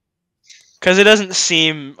 Because it doesn't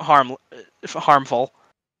seem harmful.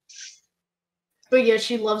 But yeah,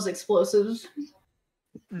 she loves explosives.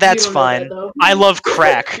 That's You don't know that, fine. though. I love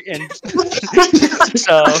crack. And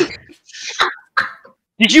so...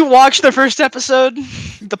 Did you watch the first episode?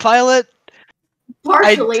 The pilot?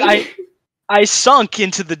 Partially. I sunk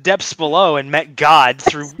into the depths below and met God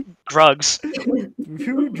through drugs.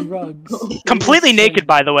 Through drugs. Completely naked,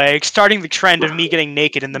 by the way, starting the trend of me getting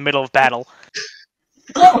naked in the middle of battle.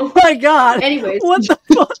 Oh my god! Anyways. What the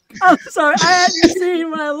fuck? I'm sorry, I hadn't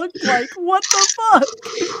seen what I looked like. What the fuck?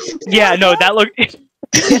 Yeah, no, that looked...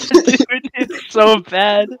 Dude, it's so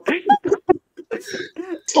bad. I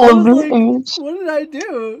Love was this like, image. what did I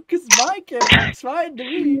do? Because my camera's fine to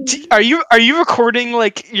me. Are you recording,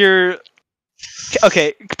 like, your...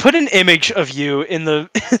 Okay, put an image of you in the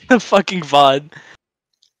fucking VOD.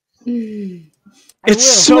 Mm. I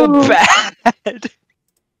It's will. so No. bad.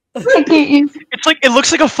 I can't use. It's like, it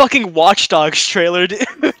looks like a fucking Watch Dogs trailer, dude.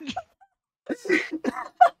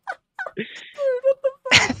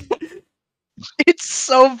 It's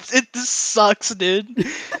so... It sucks, dude.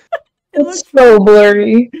 It's so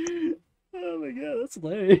blurry. Oh my god, that's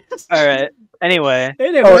hilarious. Alright, anyway.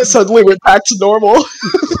 Anyway, Oh, it suddenly went back to normal.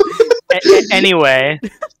 Anyway.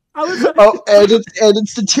 I was Oh, and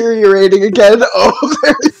it's deteriorating again. Oh,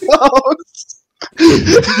 there it goes.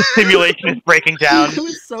 The simulation is breaking down. I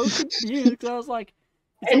was so confused because I was like,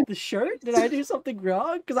 "Is it the shirt? Did I do something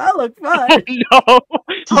wrong? Because I look fine." No!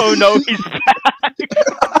 Oh no, he's back!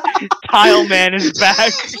 Tile Man is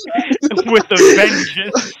back with a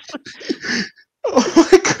vengeance. Oh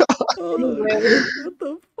my god. What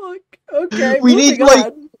the fuck? Okay, We need, moving like,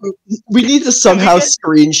 on. We need to somehow get-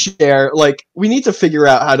 screen share. Like, we need to figure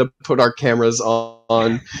out how to put our cameras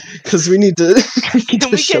on, because we need to.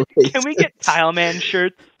 Can we get Tile Man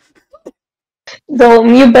shirts?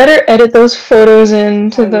 Dalton, you better edit those photos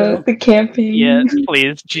into I will. the campaign. Yeah,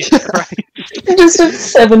 please, Jesus Christ. Just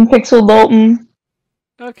a 7-pixel Dalton.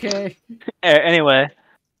 Okay. Anyway,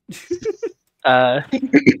 I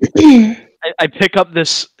pick up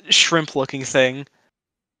this shrimp-looking thing.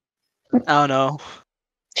 I don't know.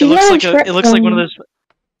 It looks like one of those.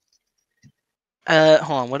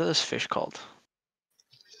 Hold on. What are those fish called?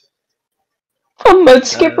 A mud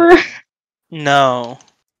skipper. No,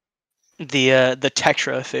 the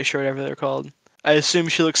tetra fish or whatever they're called. I assume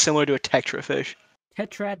she looks similar to a tetra fish.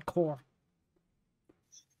 Tetrad core.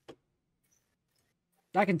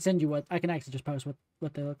 I can send you what I can actually just post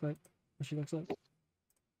what they look like. What she looks like.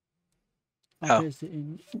 I'll post it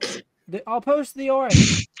in. I'll post the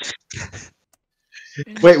orange.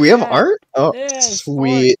 Wait, we have art? Oh, Yeah,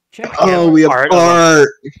 sweet. Check Oh, it we have Art of art.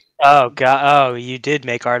 Oh god! Oh, you did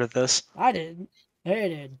make art of this. I did. They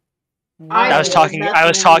did. I I was did, talking. that's I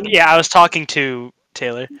was me. talking. Yeah, I was talking to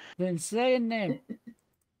Taylor. Then say a name.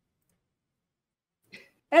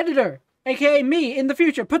 Editor, aka me in the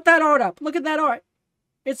future, put that art up. Look at that art.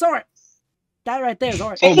 It's art. That right there is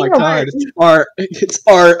art. Oh my god, it's art. It's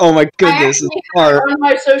art. Oh my goodness, it's art. On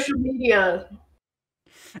my social media,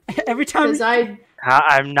 Every time, because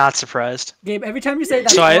I'm not surprised. Gabe, every time you say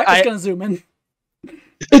that, So art, I- it's gonna zoom in.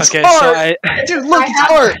 It's Okay, art. so I Dude, look, I it's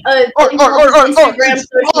have art. a Art, thing art, called art, art, Instagram it's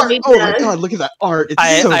social art. media. Oh my god, look at that art. It's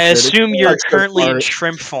I so good. It's assume you're such good currently in art.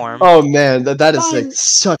 shrimp form. Oh man, that is like Fine.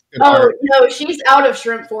 such good Oh art. no, she's out of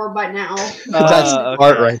shrimp form by now. That's okay.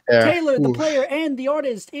 art right there. Taylor, the Oof. player, and the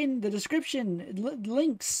artist in the description.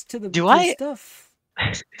 Links to the Do to I- stuff.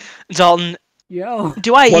 Dalton, Yo.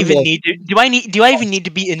 do I One even more. need to? Do I even need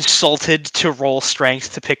to be insulted to roll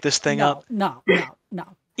strength to pick this thing up? No.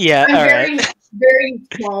 Yeah. I'm All very, right. very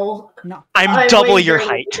small. No. I'm I double weigh your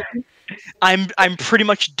barely height. anything. I'm pretty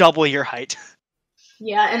much double your height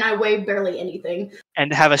Yeah, and I weigh barely anything.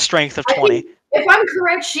 and have a strength of I 20. think, if I'm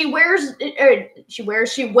correct, she weighs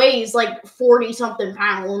like 40 something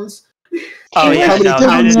pounds. Oh She yeah, How many no,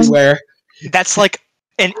 pounds do you wear? that's like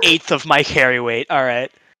an eighth of my carry weight. All right,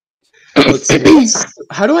 Let's see.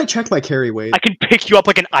 How do I check my carry weight? I can pick you up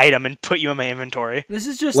like an item and put you in my inventory. This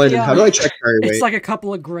is just Landon, the, how do I check carry weight? it's like a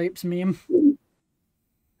couple of grapes meme.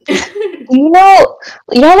 You know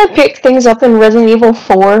how to pick things up in Resident Evil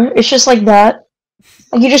 4? It's just like that.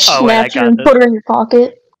 Like you just Oh, wait, I snatch it got and this. put it in your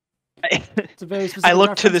pocket. It's a very specific I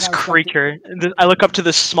look to reference, this and I respect it. creature. I look up to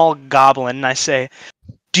this small goblin and I say,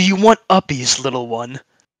 "Do you want uppies, little one?"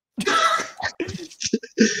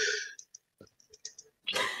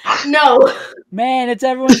 No. Man, it's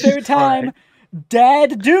everyone's favorite time.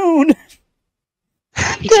 Dad Dune.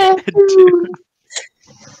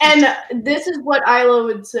 And this is what Isla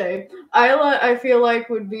would say. Isla, I feel like,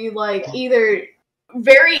 would be like either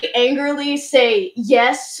very angrily say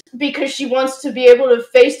yes because she wants to be able to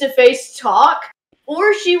face talk,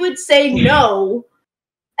 or she would say no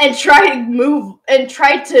and try to move and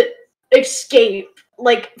try to escape,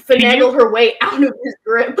 like finagle her way out of his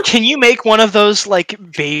grip. Can you make one of those like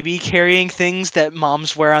baby carrying things that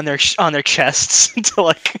moms wear on their chests to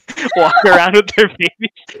like walk around with their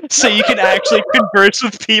babies, so you can actually converse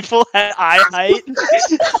with people at eye height?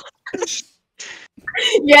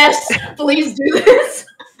 Yes, please do this.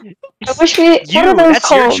 I wish we. What are those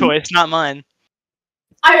That's your called? choice, not mine.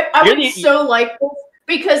 I You're would the- so like this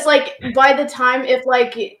because like by the time if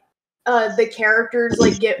like the characters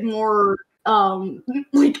like get more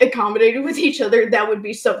like accommodated with each other, that would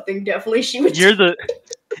be something definitely she would You're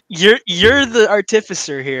the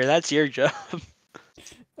artificer here. That's your job.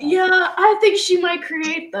 Yeah, I think she might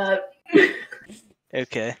create that.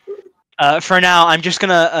 Okay. For now, I'm just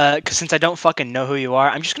gonna, cause since I don't fucking know who you are,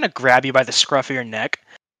 I'm just gonna grab you by the scruff of your neck.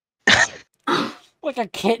 Like a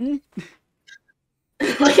kitten.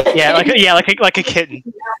 Yeah, like a kitten.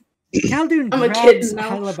 Khaldun I'm a grabs kitten now.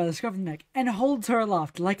 Hyla by the scruff of the neck and holds her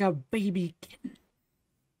aloft like a baby kitten.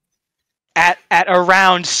 At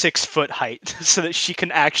around 6 foot height, so that she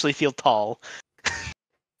can actually feel tall.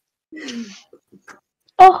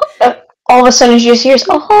 Oh, all of a sudden she just hears,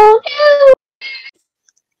 "Oh no!"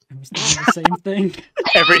 I'm still the same thing.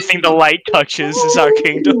 Everything the light touches is our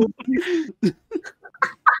kingdom.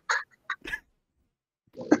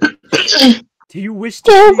 Do you wish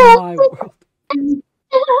to see my world?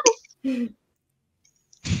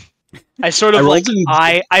 I sort of I like rolled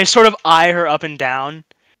in- I sort of eye her up and down,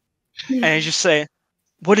 and I just say,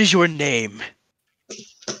 "What is your name?"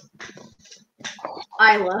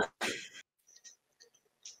 Isla.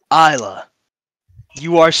 Isla.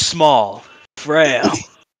 You are small, frail.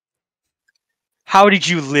 How did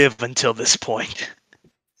you live until this point?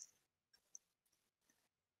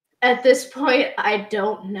 At this point, I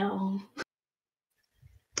don't know.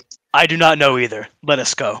 I do not know either. Let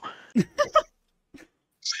us go.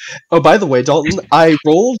 Oh, by the way, Dalton, I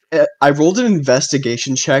rolled an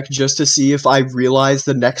investigation check just to see if I realize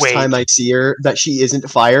the next Wait. time I see her that she isn't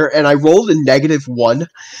fire, and I rolled a -1.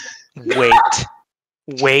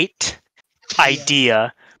 Wait.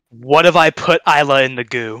 Idea. What if I put Isla in the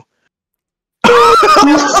goo?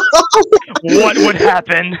 What would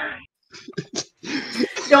happen?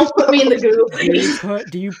 Don't put me in the goo.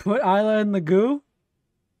 Do you put Isla in the goo?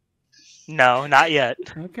 No, not yet.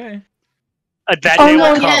 Okay. That Oh, day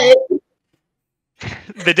no, will come. Yeah,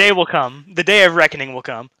 The day will come. The day of reckoning will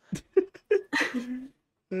come.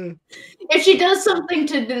 if she does something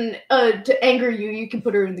to anger you, you can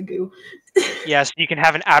put her in the goo. Yes, you can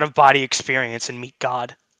have an out-of-body experience and meet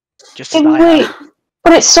God. Just as And I wait, have.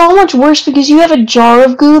 but it's so much worse because you have a jar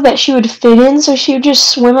of goo that she would fit in, so she would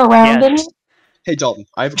just swim around in Yes. it. Hey, Dalton,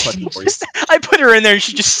 I have a question for you. I put her in there and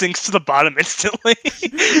she just sinks to the bottom instantly.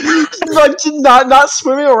 Like, not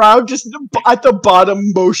swimming around, just at the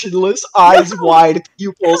bottom, motionless, eyes wide,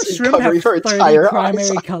 pupils Shrimp have covering her 30 entire primary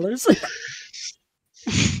eyes. colors.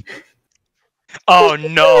 Oh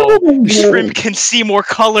no! Shrimp can see more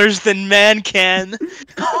colors than man can.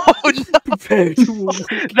 Oh no! Prepare to awaken.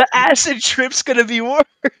 The acid trip's gonna be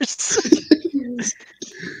worse.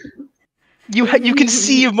 You can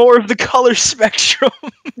see more of the color spectrum.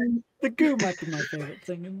 The goo might be my favorite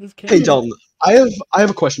thing in this case. Hey, Dalton, I have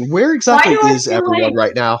a question. Where exactly Why do I is feel everyone like-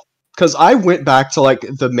 right now? Because I went back to, like,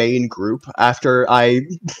 the main group after I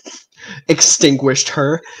extinguished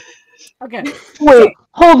her. Okay. Wait,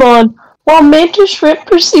 hold on. While mantis shrimp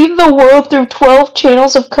perceive the world through 12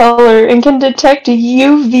 channels of color and can detect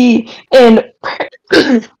UV and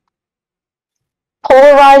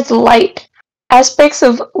polarized light, aspects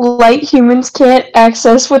of light humans can't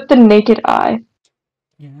access with the naked eye.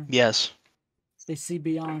 Yeah. Yes. They see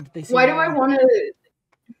beyond. They see Why do I beyond.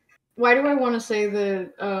 want to say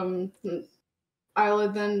that Isla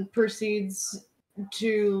then proceeds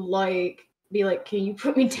to like be like, "Can you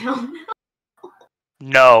put me down?"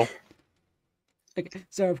 No. Okay,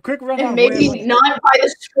 so quick rundown. And maybe not by the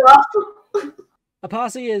scruff. A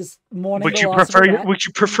posse is mourning Would the you loss of a rat.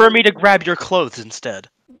 prefer me to grab your clothes instead?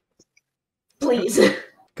 Please.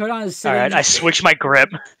 Kodon is All sitting. right, I switch my grip.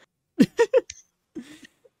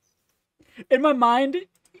 In my mind,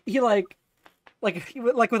 he like with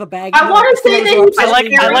a bag. I want to say that he I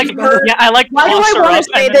like Why do toss I her want up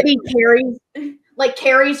to say and that he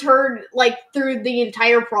carries her like through the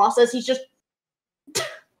entire process? He's just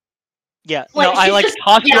yeah. like, No, I she's like just-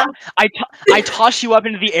 toss yeah. you. I toss you up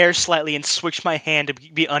into the air slightly and switch my hand to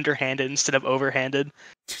be underhanded instead of overhanded,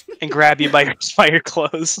 and grab you by your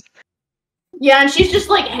clothes. Yeah, and she's just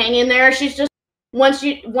like hanging there. She's just once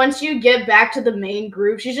you get back to the main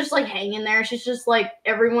group, she's just like hanging there. She's just like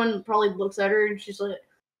everyone probably looks at her and she's like,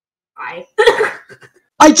 "Hi."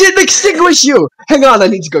 I didn't extinguish you! Hang on, I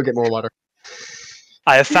need to go get more water.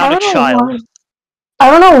 I have found I a don't know child. why. I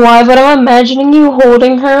don't know why, but I'm imagining you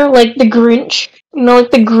holding her like the Grinch. You know,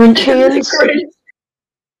 like the Grinch hands.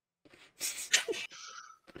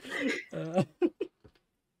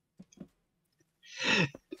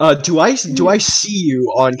 Do I see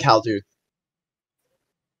you on Khaldun?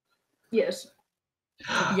 Yes.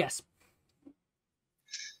 Yes.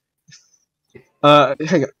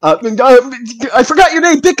 Hang on. I forgot your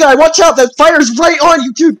name, big guy. Watch out! That fire's right on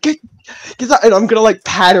you, dude. Get that, and I'm gonna like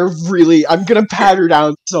pat her really. I'm gonna pat her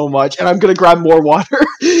down so much, and I'm gonna grab more water.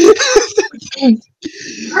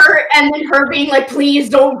 Her being like, "Please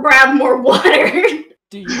don't grab more water."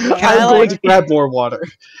 Do you? I'm going to grab more water.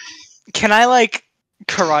 Can I like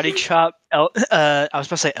karate chop? I was about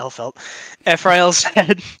to say Elfelt, Ephrail's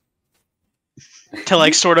head to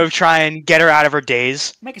like sort of try and get her out of her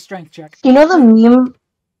daze. Make a strength check. You know the meme?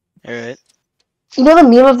 All right. You know the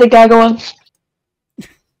meme of the guy going, Oh,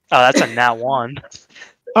 that's a nat one.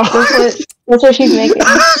 that's what she's making.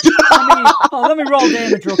 Let me roll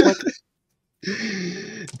damage real quick.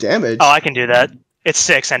 Damage. Oh, I can do that. It's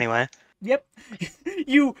 6 anyway. Yep.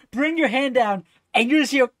 You bring your hand down, and you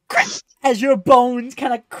just hear crack as your bones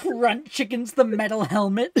kind of crunch against the metal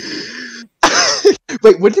helmet.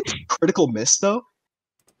 Wait, wouldn't it be critical miss though?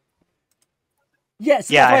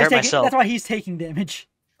 Yes, Yeah, I hurt that's myself. why he's taking damage.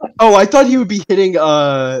 Oh, I thought he would be hitting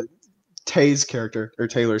Tay's character or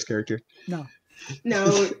Taylor's character. No.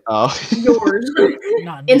 No, Oh. yours.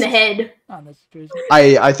 Not In the head. Not in this situation.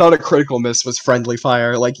 I thought a critical miss was friendly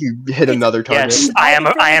fire, like you hit another target. Yes, It's I either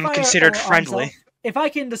am friendly fire considered or arm friendly. self. If I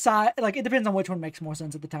can decide, like, it depends on which one makes more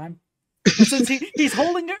sense at the time. But since he's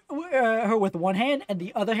holding her with one hand and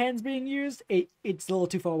the other hand's being used, it's a little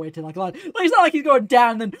too far away to like line. Like, it's not like he's going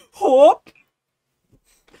down and then hop,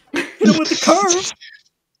 hit him with the curve.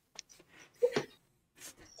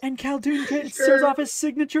 And Khaldun shows off his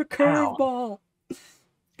signature curveball,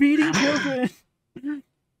 beating children.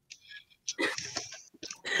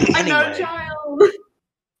 I'm not a Anyway. child.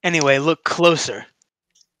 Anyway, look closer.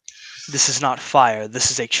 This is not fire. This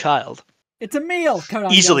is a child. It's a meal.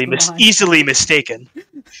 Easily mistaken.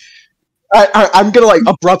 I'm gonna like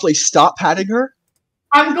abruptly stop patting her.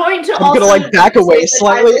 I'm going to. I'm gonna like back away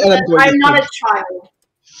slightly, and I'm going. I'm not a child.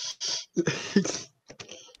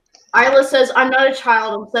 Isla says, "I'm not a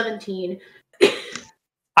child. I'm 17."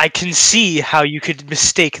 I can see how you could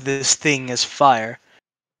mistake this thing as fire.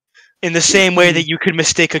 In the same way that you could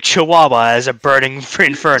mistake a chihuahua as a burning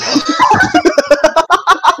inferno.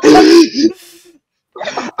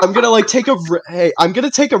 I'm gonna like take a I'm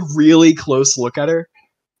gonna take a really close look at her.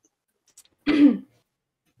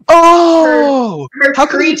 Oh! Her How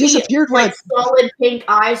come he creepy, disappeared when like, solid pink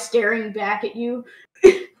eyes staring back at you.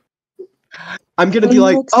 I'm gonna be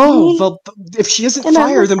like, oh, well, if she isn't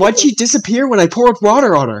fire, then why'd she disappear when I poured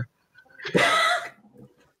water on her?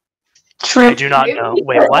 I do not know.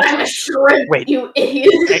 Wait, what? I'm a shrimp, Wait. you idiot.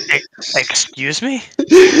 Excuse me? Do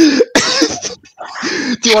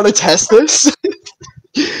you want to test this?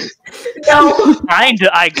 No.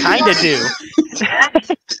 I kinda do.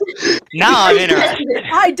 Now I'm interested.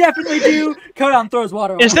 I definitely do. Kodan throws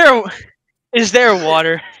water on. Is there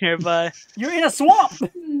water nearby? You're in a swamp.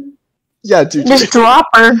 Yeah, dude. Just drop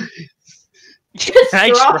her. Can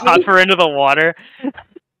I drop her into the water?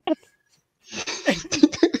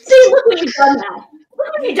 See, look what you've done now.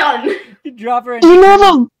 Look what you've done. You drop her in. Do you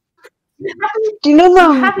know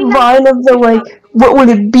the line of the like? What would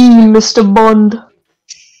it be, Mr. Bond?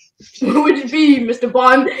 What would it be, Mr.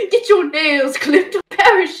 Bond? Get your nails clipped or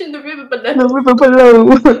perish in the river below. The river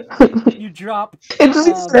below. You drop. It's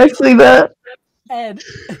exactly that. And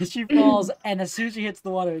she falls, and as soon as she hits the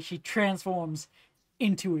water, she transforms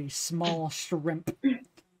into a small shrimp.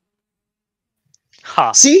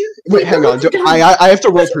 Huh. See? Wait, hang on. I have to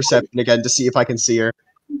roll perception again to see if I can see her.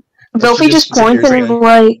 Sophie just points and is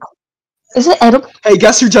like, "Is it edible?" Hey,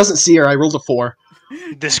 guess who doesn't see her? I rolled a 4.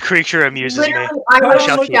 This creature amuses me. Literally, I would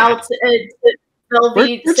shall look keep out at Velveet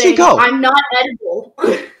Where'd she saying, go? I'm not edible.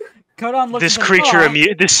 Kodan looks This at creature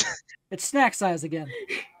the It's snack size again.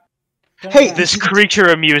 Hey, this creature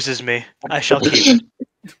amuses me. I shall keep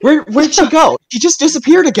it. Where'd she go? She just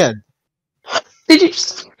disappeared again. Did you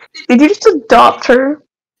just adopt her?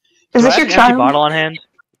 Is Do this I your have an empty child? bottle on hand?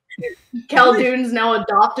 Khaldun's now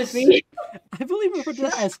adopted me. I believe we refer to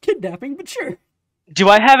that as kidnapping, but sure. Do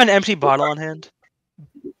I have an empty bottle on hand?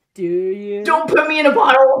 Do you? Don't put me in a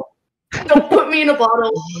bottle. Don't put me in a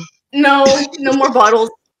bottle. No, no more bottles.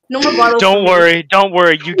 No more bottles. Don't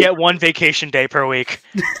worry. You get 1 vacation day per week.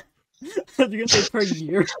 You're gonna say per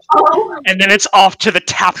year. Oh, And then it's off to the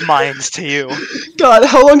tap mines to you. God,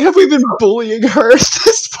 how long have we been bullying her at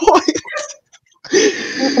this point?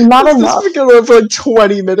 Not This enough. has been going on for like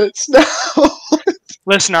 20 minutes now.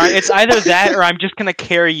 Listener, it's either that or I'm just gonna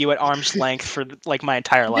carry you at arm's length for like my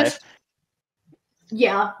entire life.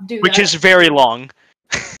 yeah, do Which that. is very long.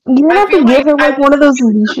 You have to feel give her like like one of those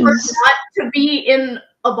leashes. not to be in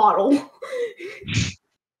a bottle.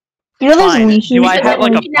 You know those Fine. leashes? Do I that, have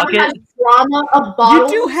like a like- She now bucket? has drama of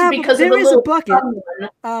bottles You do have. because There of the is a little bucket. fun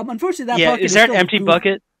one. Unfortunately, that Yeah, bucket is there an filled with empty goo.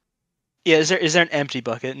 bucket? Yeah, is there an empty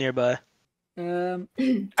bucket nearby? Yeah,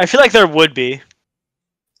 I feel like there would be.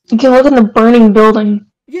 You can look in the burning building.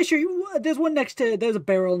 sure. There's one next to. There's a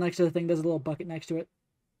barrel next to the thing. There's a little bucket next to it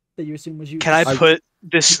that you assume was used. Can I put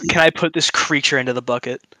this creature into the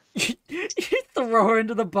bucket? You throw her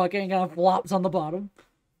into the bucket and kind of flops on the bottom.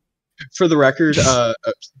 For the record, damn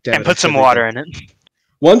And it, put some water in it.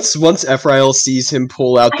 Once Ephrail sees him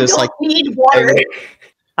pull out I this don't like need water.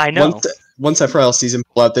 I know. once Ephrail sees him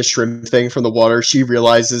pull out this shrimp thing from the water, she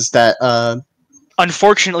realizes that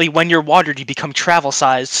Unfortunately, when you're watered, you become travel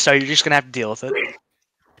sized, so you're just gonna have to deal with it.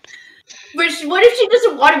 But what if she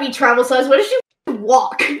doesn't want to be travel size? What if she wants to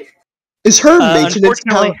walk? is her maintenance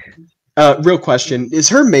Unfortunately, real question, is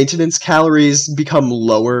her maintenance calories become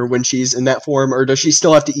lower when she's in that form, or does she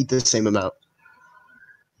still have to eat the same amount?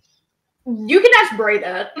 You can ask Bray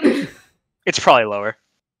that. it's probably lower.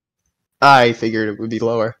 I figured it would be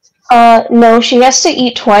lower. No, she has to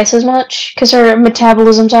eat twice as much because her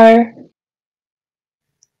metabolism's higher.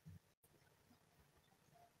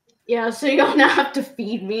 Yeah, so you're gonna have to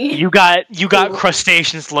feed me. You got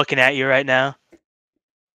crustaceans looking at you right now.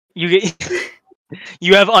 You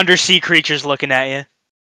have undersea creatures looking at you.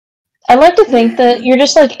 I like to think that you're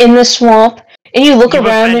just like in the swamp and you look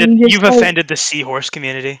around and you've offended the seahorse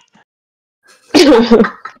community.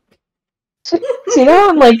 So you know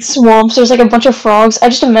in like swamps there's like a bunch of frogs? I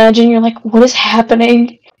just imagine you're like, what is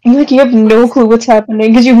happening? And like you have no clue what's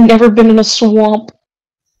happening because you've never been in a swamp.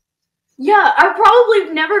 Yeah, I probably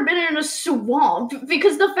have never been in a swamp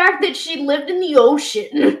because the fact that she lived in the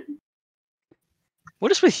ocean.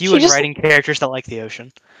 What is with you and writing characters that like the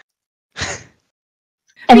ocean? Because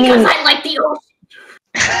I like the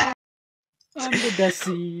ocean. Under the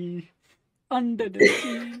sea. Under the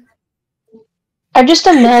sea. I just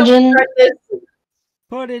imagine.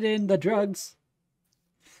 Put it in the drugs.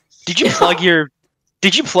 Did you plug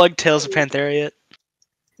Tales of Panthera yet?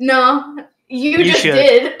 No, you just should.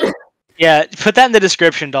 did. Yeah, put that in the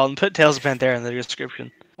description, Dalton. Put Tales of Panthera in the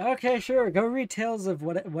description. Okay, sure. Go read Tales of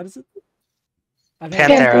what is it?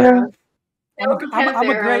 Panthera. I'm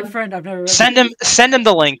a great friend. I've never read it. Send him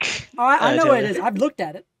the link. Oh, I know what it is. I've looked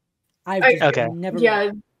at it. I've never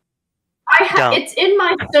read it. It's in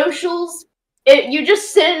my socials. You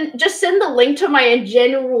just send the link to my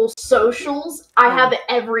general socials. I have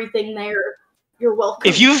everything there. You're welcome.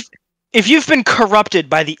 If you've been corrupted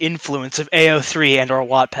by the influence of AO3 and or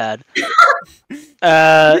Wattpad,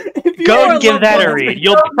 go and give that a read.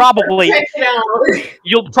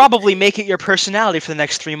 You'll probably make it your personality for the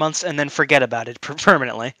next 3 months and then forget about it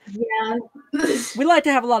permanently. Yeah. We like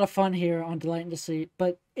to have a lot of fun here on Delight Deceit,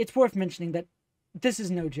 but it's worth mentioning that this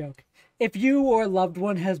is no joke. If you or a loved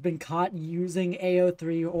one has been caught using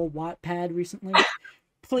AO3 or Wattpad recently,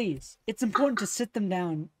 please, it's important to sit them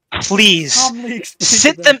down. Please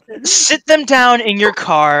sit them down in your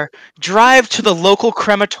car, drive to the local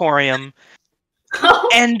crematorium,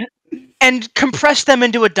 and compress them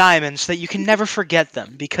into a diamond so that you can never forget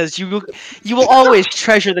them, because you will always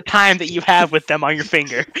treasure the time that you have with them on your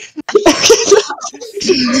finger. What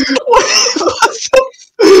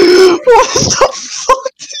the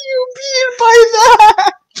fuck do you mean by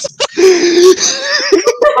that?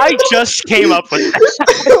 I just came up with that.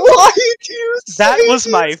 Why do you say that was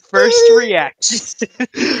my first reaction.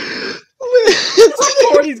 This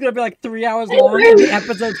recording's gonna be like 3 hours long, and the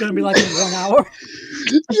episode's gonna be like 1 hour.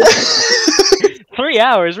 3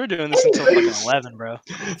 hours? We're doing this until fucking 11, bro.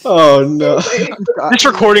 Oh no! This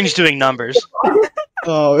recording's doing numbers.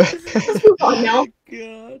 Oh. No.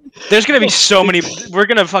 God. There's gonna be so many. We're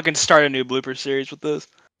gonna fucking start a new blooper series with this.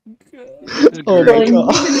 Oh my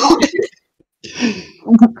god.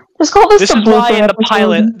 Just call this This the is why in the episode.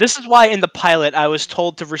 pilot. This is why in the pilot I was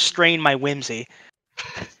told to restrain my whimsy.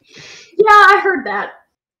 Yeah, I heard that.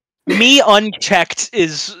 Me unchecked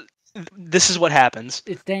is. This is what happens.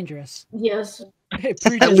 It's dangerous. Yes.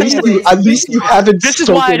 At least you haven't This is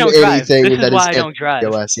why I don't drive. anything This is that why I is don't drive.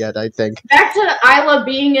 POS yet, I think. Back to Isla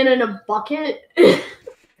being in a bucket.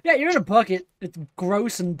 Yeah, you're in a bucket. It's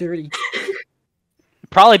gross and dirty.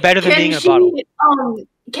 Probably better than being in a bottle.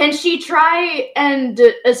 Can she try and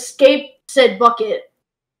escape said bucket?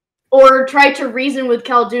 Or try to reason with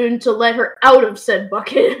Khaldun to let her out of said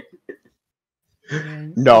bucket?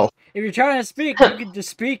 No. If you're trying to speak, you can just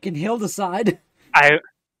speak and he'll decide.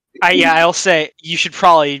 I'll say you should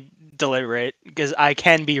probably deliberate, because I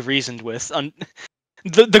can be reasoned with.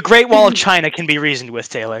 The Great Wall of China can be reasoned with,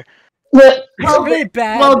 Taylor. It's really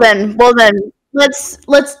bad. Well then, let's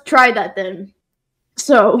try that then.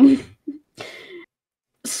 So,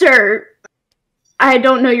 sir, I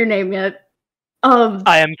don't know your name yet.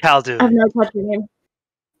 I am Khaldun. I've never touched your name.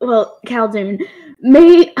 Well, Khaldun,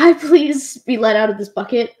 may I please be let out of this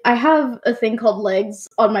bucket? I have a thing called legs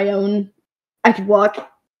on my own. I could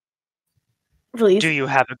walk. Please. Do you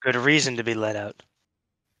have a good reason to be let out?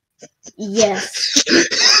 Yes.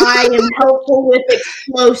 I am helpful with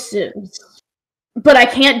explosives. But I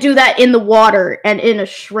can't do that in the water and in a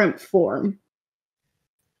shrimp form.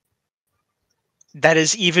 That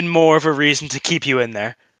is even more of a reason to keep you in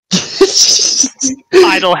there.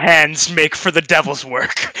 Idle hands make for the devil's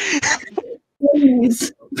work.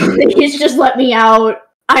 Please just let me out.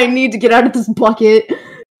 I need to get out of this bucket.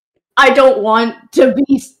 I don't want to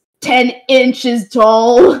be 10 inches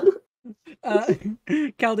tall.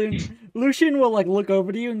 Khaldun, Lucian will look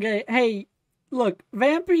over to you and go, "Hey, look,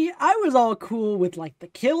 Vampy, I was all cool with the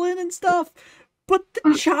killing and stuff, but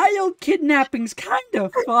the child kidnapping's kind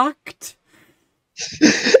of fucked."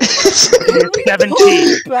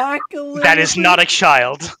 17. Back a That is not a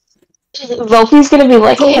child. Loki's gonna be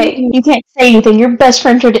like, hey, you can't say anything. Your best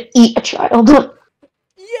friend tried to eat a child.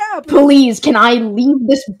 Yeah, Please, can I leave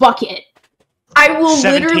this bucket? I will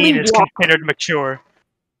 17 literally is walk. considered mature.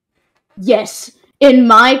 Yes. In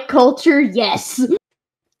my culture, yes.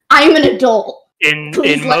 I'm an adult. In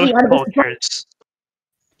Please let most me out of this bucket. cultures,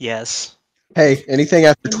 yes. Hey, anything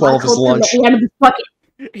after In my 12 is culture, lunch. let me out of this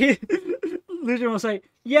bucket. Lucian will say,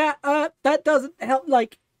 yeah, that doesn't help,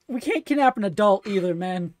 like, we can't kidnap an adult either,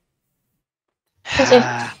 man.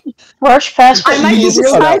 Rush past I might be Please the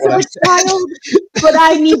cut size out of what a child, but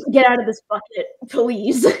I need to get out of this bucket,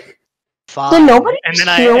 please. Fine. nobody And just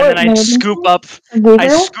then hear what I Landon scoop said? up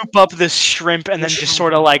Gabriel? this shrimp and then Just just hide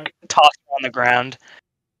sort of it. like toss it on the ground.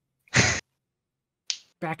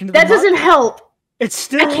 Back into the That mud. there't help. It's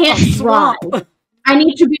still I can't a swamp. dry. I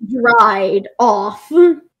need to be dried off.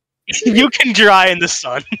 You can dry in the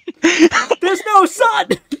sun. There's no sun!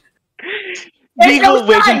 There's We no will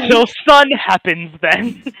wait sun! until sun happens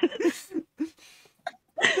then.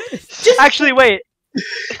 Just Actually, wait.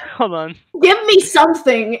 Hold on. give me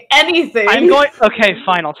something, anything. I'm going. Okay,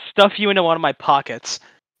 fine. I'll stuff you into one of my pockets.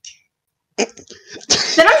 Then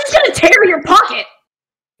I'm just gonna tear your pocket.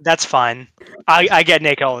 That's fine. I get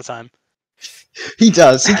naked all the time. He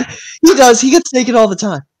does. He does. He gets naked all the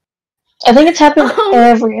time. I think it's happened Oh.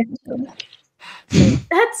 every episode.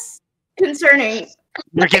 That's concerning.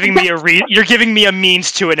 You're giving me You're giving me a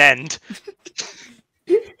means to an end.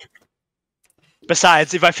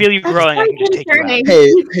 Besides, if I feel you That's growing, I quite can just take you out. concerning.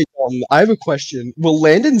 Hey, I have a question. Will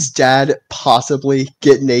Landon's dad possibly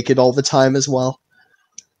get naked all the time as well?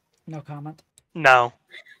 No comment. No.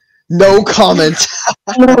 No comment.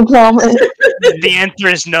 No comment. The answer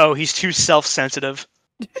is no. He's too self-sensitive.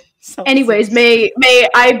 Anyways, may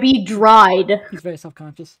I be dried? He's very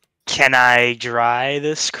self-conscious. Can I dry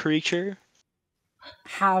this creature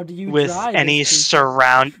How do you with dry any this creature?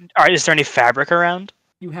 surround? Is there any fabric around?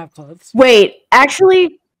 You have clothes. Wait,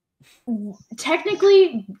 actually,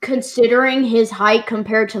 technically, considering his height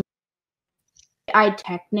compared to I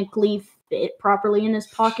technically fit properly in his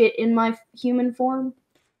pocket in my human form.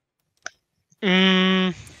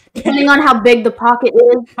 Depending on how big the pocket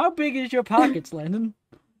is. How big is your pockets, Landon?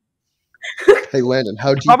 Hey, Landon,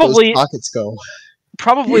 how deep Probably- those pockets go?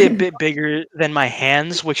 Probably a bit bigger than my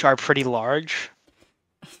hands, which are pretty large.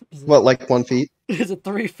 What, like 1 feet? Is it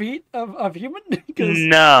 3 feet of human? 'Cause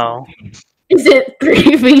No. Is it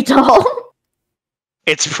 3 feet tall?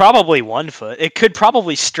 It's probably 1 foot. It could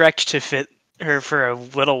probably stretch to fit her for a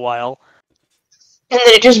little while. And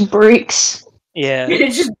then it just breaks. Yeah.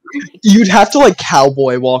 It's just You'd have to, like,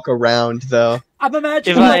 cowboy walk around, though. I'm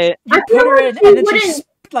imagining If like, I- you I feel put her like in, you and then wouldn't- she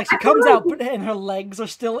I comes feel out, like- but and her legs are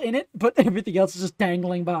still in it, but everything else is just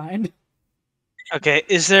dangling behind. Okay.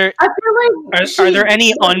 Is there I feel like are there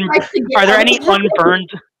any likes to get are there out any of the pocket. unburned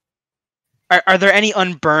are there any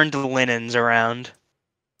unburned linens around?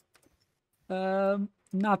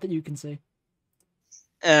 Not that you can see.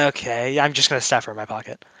 Okay, I'm just gonna stuff her in my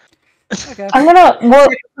pocket. Okay. I'm gonna. Well,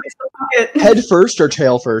 Head first or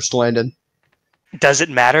tail first, Landon? Does it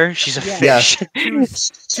matter? She's a Yeah. fish.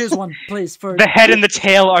 Choose one, please. For The head and the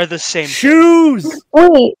tail are the same. shoes.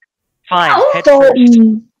 wait. Fine. Head So,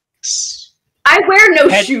 first. I wear no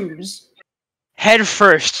Head- shoes. Head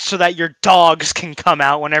first, so that your dogs can come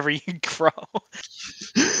out whenever you grow.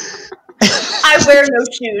 I wear no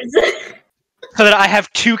shoes. So that I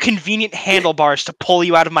have 2 convenient handlebars to pull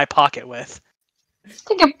you out of my pocket with. it's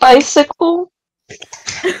like a bicycle.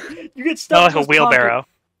 You get Not stuck like in a his wheelbarrow. pocket,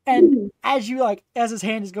 and as his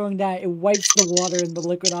hand is going down, it wipes the water and the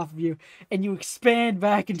liquid off of you, and you expand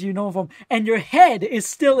back into your normal form, and your head is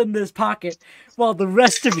still in this pocket, while the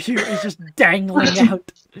rest of you is just dangling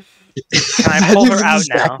out. Can I pull That her is out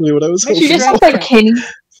exactly what I was Make She hoping just sure- for. looks like Kenny.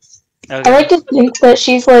 Okay. I like to think that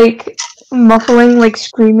she's like muffling, like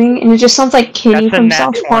screaming, and it just sounds like Kenny That's a from nat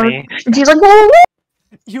South Park. 20. And she's like, "Oh,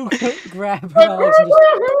 You grab her legs and just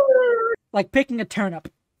like picking a turnip.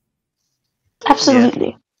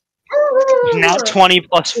 absolutely." Now 20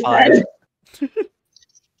 plus 5.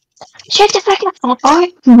 Shut the fuck up,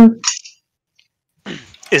 okay?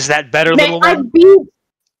 Is that better, May little I one? be?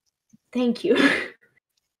 Thank you.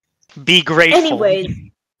 Be grateful. Anyways,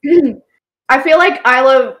 I feel like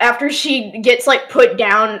Isla, after she gets like put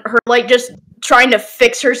down, her like just trying to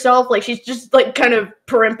fix herself, like she's just like kind of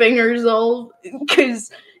primping herself, because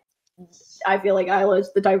I feel like Isla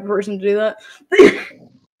is the type of person to do that.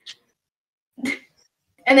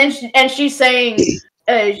 And then she's saying,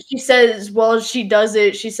 she says, while she does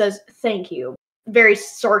it, she says, "Thank you," very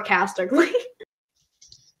sarcastically.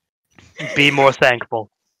 Be more thankful.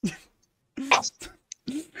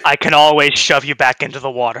 I can always shove you back into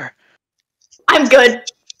the water. I'm good.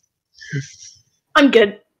 I'm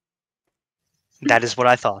good. That is what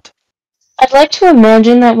I thought. I'd like to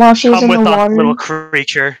imagine that while she was Come in with the us, water. little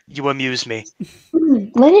creature. You amuse me.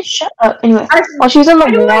 Let it shut up. Anyway, I- while she was in why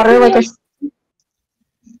the do I water, feel like a.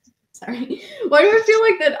 Sorry. Why do I feel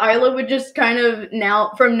like that Isla would just kind of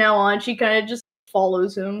from now on, she kind of just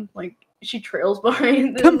follows him, like she trails behind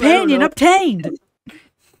him. Companion obtained.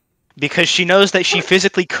 Because she knows that she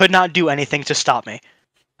physically could not do anything to stop me.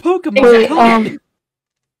 Pokemon Wait, card.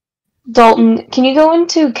 Dalton, can you go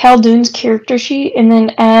into Caldoon's character sheet and then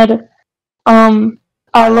add Isla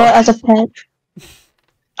as a pet?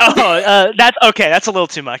 Oh, that's okay. That's a little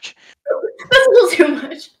too much. That's a little too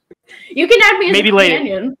much. You can add me as Maybe a later.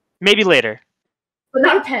 companion, Maybe later. but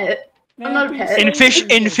not a pet. I'm not a pet.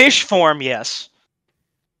 In fish form, yes.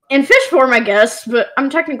 In fish form, I guess, but I'm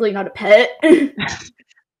technically not a pet. I'm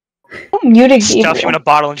muted Stuff you in Gabriel. a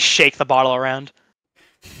bottle and shake the bottle around.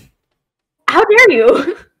 How dare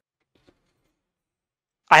you?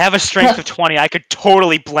 I have a strength of 20. I could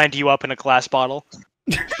totally blend you up in a glass bottle.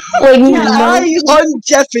 Like, Yeah, no. I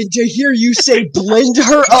undeafened to hear you say blend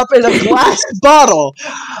her up in a glass bottle.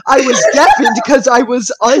 I was deafened because I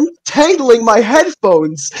was untangling my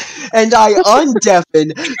headphones, and I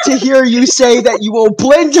undeafened to hear you say that you will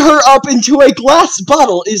blend her up into a glass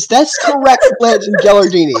bottle. Is that correct, Landon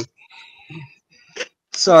Gallardini?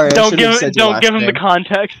 Sorry, I Don't should give have said your don't last give him the name.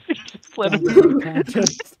 context. Just let Don't him. give me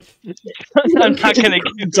context. I'm not gonna.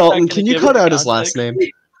 Give, Dalton, not can gonna you give cut him out the his last context. name?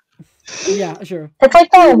 Yeah, sure. It's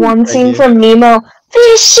like that one Thank scene you. from Nemo.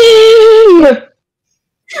 Fishing!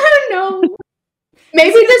 Oh no.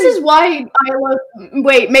 Maybe this is why Isla.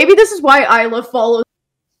 Wait, maybe this is why Isla follows.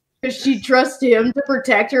 Because she trusts him to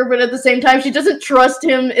protect her, but at the same time, she doesn't trust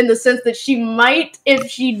him in the sense that she might, if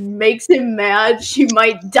she makes him mad, she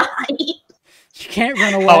might die. She can't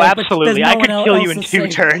run away. Oh, but there's absolutely! no I one could kill you else in to 2 save.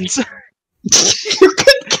 turns. You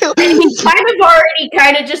could kill. And he kind of already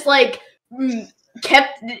kind of just like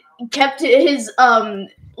kept his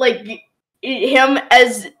like him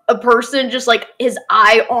as a person, just like his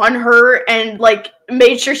eye on her, and like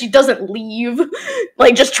made sure she doesn't leave,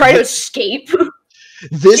 like just try to escape.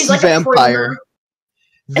 This She's like a vampire. at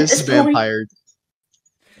This this point. vampire.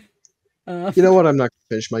 You know what? I'm not gonna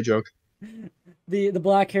finish my joke. The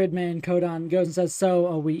black-haired man, Kodan, goes and says, "So,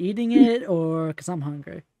 are we eating it, or because I'm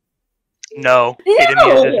hungry?" No, it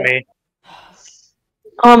amuses me.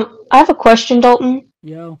 I have a question, Dalton.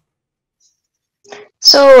 Yo.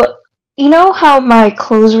 So, you know how my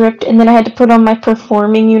clothes ripped and then I had to put on my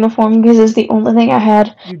performing uniform because it's the only thing I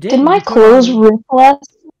had? You Did didn't. my You put clothes on- rip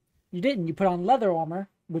last? You didn't. You put on leather armor,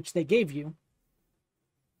 which they gave you.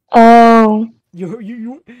 Oh.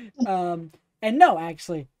 And no,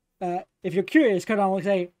 actually, if you're curious, Kodan will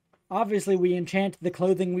say, obviously we enchant the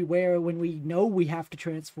clothing we wear when we know we have to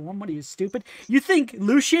transform. What are you, stupid? You think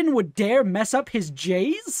Lucian would dare mess up his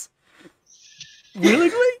J's?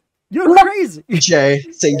 Willingly? You're crazy. J,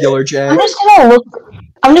 singular J. I'm just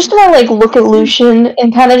gonna like look at Lucian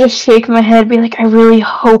and kind of just shake my head, be like, I really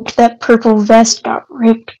hoped that purple vest got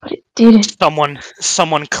ripped, but it didn't.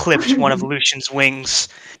 Someone clipped one of Lucian's wings.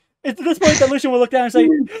 It's at this point that Lucian will look down and say,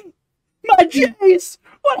 my J's!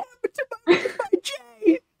 What happened to my J?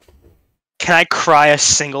 Can I cry a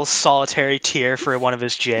single solitary tear for one of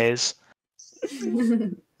his J's?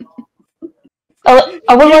 I would He like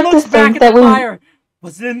to looks back think at that the we. fire.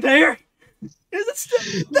 Was it in there? Is it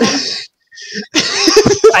still there?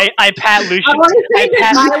 I pat Lucian. I want to say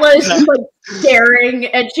pat- that Isla is just like staring,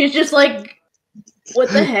 and she's just like, "What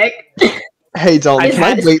the heck?" Hey, Dalton, can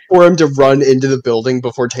I Yes. wait for him to run into the building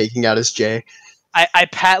before taking out his J? I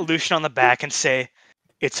pat Lucian on the back and say,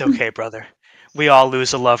 "It's okay, brother. We all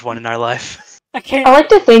lose a loved one in our life." I can't. I like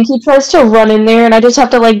to think he tries to run in there, and I just have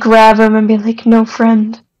to like grab him and be like, "No,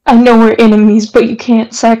 friend. I know we're enemies, but you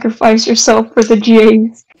can't sacrifice yourself for the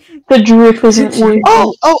Jays. The drip isn't worth it."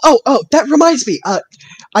 Oh! That reminds me.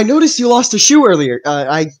 I noticed you lost a shoe earlier.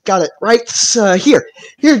 I got it right here.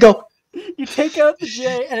 Here you go. You take out the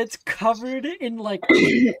J and it's covered in like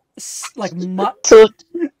muck So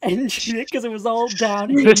and shit because it was all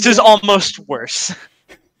down. This is almost worse.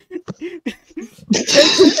 He looks at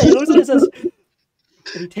it and says, and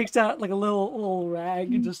he takes out like a little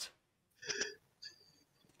rag and just.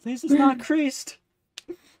 At least it's not creased.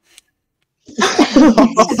 Oh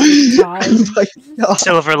my God.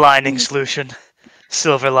 Silver linings, Lucian.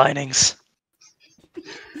 Silver linings.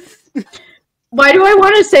 Why do I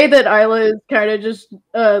want to say that Isla is kind of just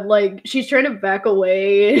like she's trying to back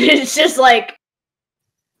away? It's just like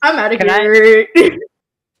I'm out of Can I- here.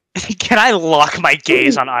 Can I lock my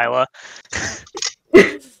gaze on Isla?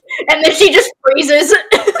 And then she just freezes.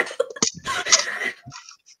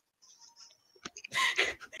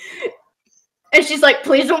 And she's like,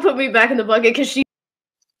 please don't put me back in the bucket because she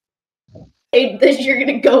that you're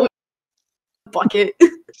gonna go in the bucket.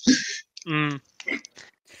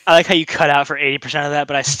 I like how you cut out for 80% of that,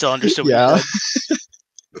 but I still understood what you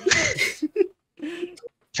said.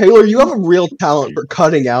 Taylor, you have a real talent for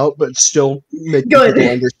cutting out, but still making people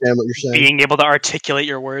understand what you're saying. Being able to articulate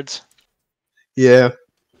your words. Yeah.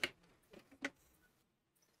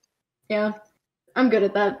 Yeah, I'm good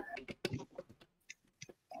at that.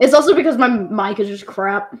 It's also because my mic is just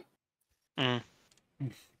crap. Okay.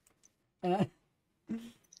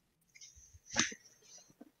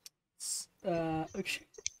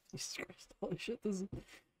 Jesus Christ, holy shit,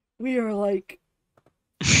 we are like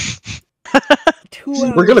 2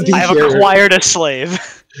 hours. We're gonna be I have acquired a slave.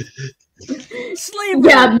 Slave.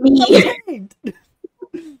 Yeah, me. Obtained.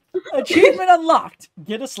 Achievement unlocked.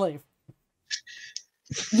 Get a slave.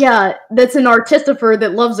 Yeah, that's an artistifer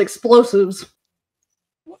that loves explosives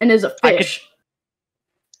and is a fish.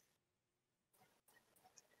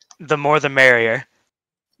 The more the merrier.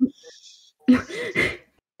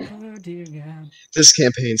 Oh dear God. This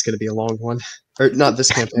campaign's gonna be a long one. Or not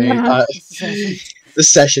this campaign. Yeah. This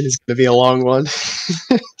session is gonna be a long one.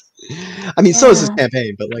 I mean, so is this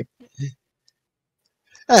campaign, but like,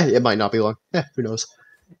 it might not be long. Who knows?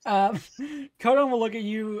 Kodon will look at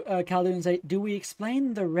you, Khaldun, and say, "Do we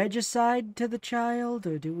explain the regicide to the child,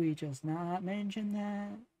 or do we just not mention that?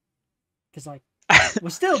 Because like, we're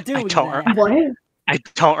still doing that." What? I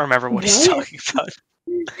don't remember what he's talking about.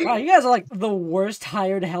 Wow, you guys are like the worst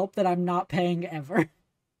hired help that I'm not paying ever.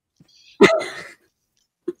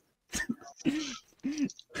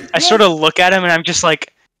 I sort of look at him and I'm just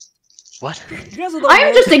like, what? You guys are the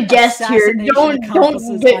I'm worst just a guest here. assassination Don't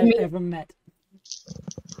accomplices get I've me. ever met.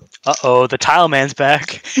 Uh-oh, the tile man's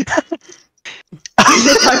back.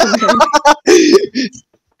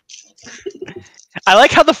 I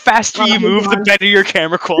like how the faster you move, the better your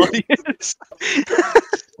camera quality is.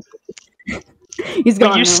 He's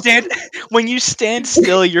gone. When you stand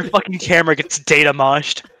still, your fucking camera gets data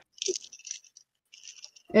moshed.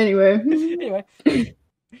 Anyway,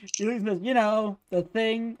 you know, the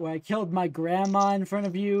thing where I killed my grandma in front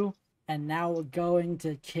of you, and now we're going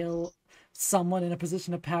to kill someone in a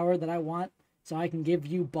position of power that I want, so I can give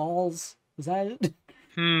you balls. Is that it?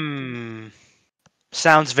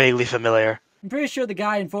 Sounds vaguely familiar. I'm pretty sure the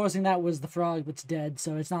guy enforcing that was the frog that's dead,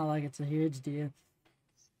 so it's not like it's a huge deal.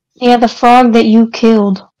 Yeah, the frog that you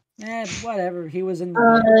killed. Whatever. He was in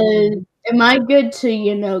the am I good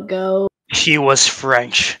to, go? He was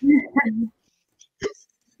French.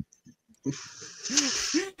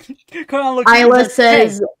 Isla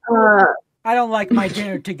says, hey, I don't like my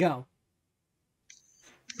dinner to go.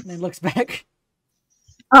 And then looks back.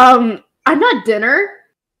 I'm not dinner.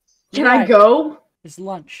 Can I go? It's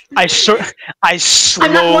lunch. I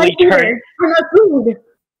slowly turn. I'm not food.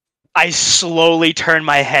 I slowly turn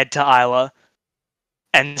my head to Isla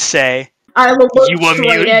and say, Isla looks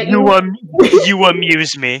straight at you. You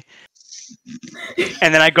amuse me.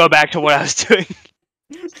 And then I go back to what I was doing.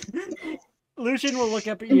 Lucian will look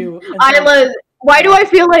up at you. Isla, why do I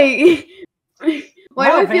feel like? Why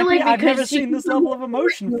do I feel like I've never seen this level of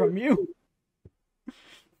emotion from you.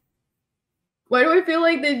 Why do I feel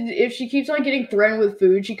like that if she keeps on getting threatened with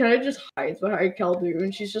food, she kind of just hides behind Khaldun,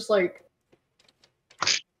 and she's just like,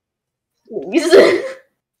 please,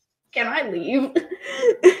 can I leave?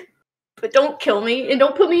 But don't kill me, and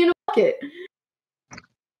don't put me in a bucket.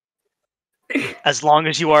 As long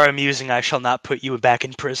as you are amusing, I shall not put you back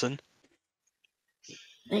in prison.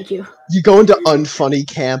 Thank you. You go into unfunny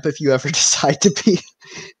camp if you ever decide to be.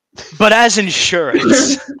 But as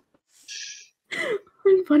insurance.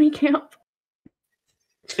 Unfunny camp.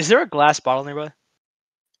 Is there a glass bottle nearby?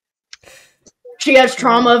 She has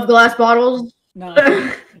trauma of glass bottles. No.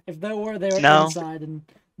 If there were, they were inside and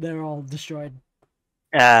they're all destroyed.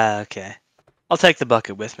 Okay. I'll take the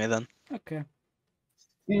bucket with me then. Okay.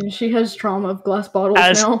 And she has trauma of glass bottles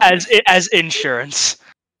now. As insurance.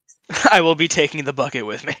 I will be taking the bucket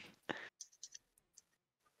with me.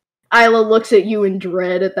 Isla looks at you in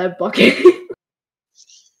dread at that bucket.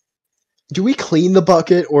 Do we clean the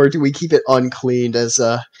bucket, or do we keep it uncleaned as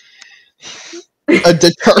a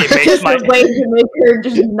deterrent? Just a way to make her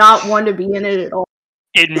just not want to be in it at all.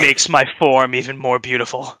 It makes my form even more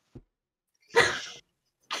beautiful.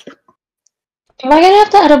 Am I gonna have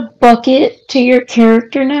to add a bucket to your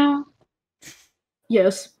character now?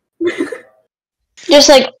 Yes. Just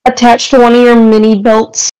like attached to one of your mini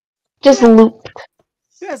belts. Just looped.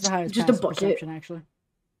 Who has the highest Just a passive bucket. perception, actually?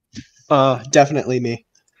 Definitely me.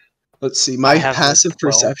 Let's see. My passive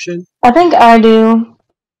perception. I think I do.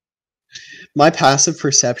 My passive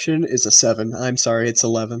perception is a 7. I'm sorry, it's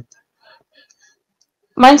 11.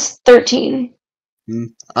 Mine's 13.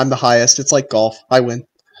 I'm the highest. It's like golf. I win.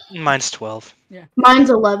 Mine's 12. Mine's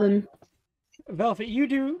 11. Velvet, you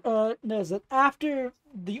do notice that after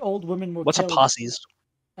the old women were What's a killed, posse's?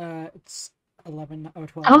 it's 11 or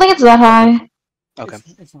 12. I don't think it's that high. Okay.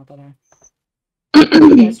 It's not that high.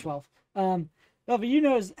 Yeah, it's 12. Velvet, you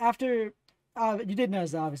notice after you did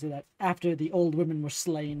notice obviously that after the old women were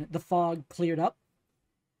slain, the fog cleared up.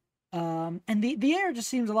 And the air just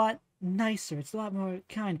seems a lot nicer. It's a lot more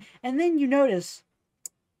kind. And then you notice,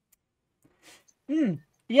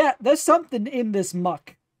 yeah, there's something in this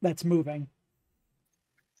muck that's moving.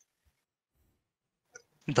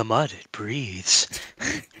 The mud, it breathes.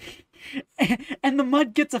 And the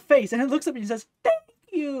mud gets a face, and it looks up and says, "Thank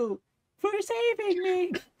you for saving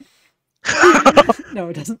me." No,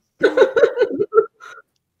 it doesn't.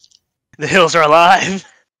 The hills are alive.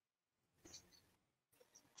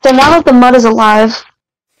 So now that the mud is alive,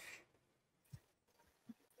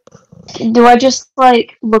 do I just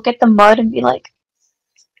like look at the mud and be like,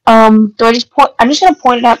 do I just point? I'm just gonna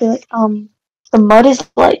point it out and be like, the mud is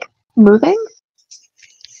like moving.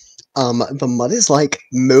 The mud is like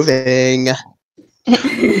moving.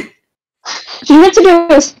 She went to do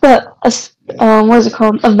what is it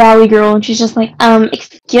called? A valley girl, and she's just like,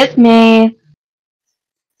 excuse me.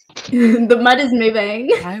 The mud is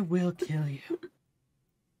moving. I will kill you.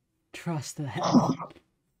 Trust that.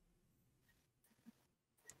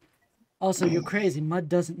 Also, you're crazy. Mud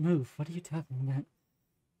doesn't move. What are you talking about?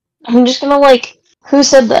 I'm just gonna like, who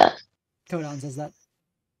said that? Codon says that.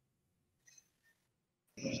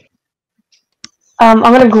 I'm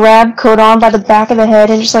gonna grab Codon by the back of the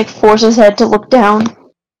head and just like force his head to look down.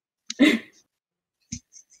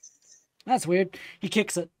 That's weird. He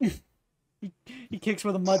kicks it. He kicks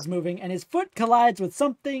where the mud's moving, and his foot collides with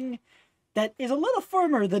something that is a little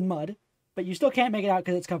firmer than mud, but you still can't make it out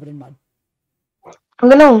because it's covered in mud. I'm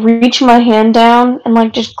gonna reach my hand down and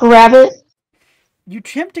like just grab it. You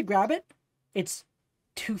attempt to grab it. It's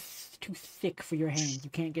too thick for your hand. You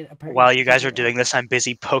can't get a perfect. While you guys are doing this, I'm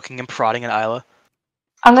busy poking and prodding at Isla.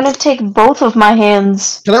 I'm gonna take both of my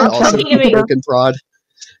hands. Can I and try also to go pick it up. poke and prod?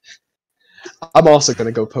 I'm also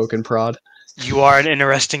gonna go poke and prod. You are an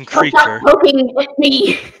interesting Stop creature. poking at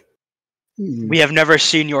me. We have never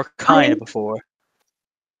seen your kind before.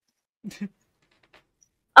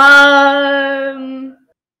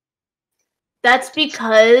 That's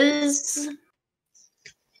because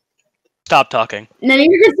Stop talking. none of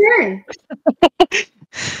your concern.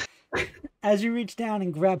 As you reach down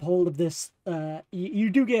and grab hold of this, you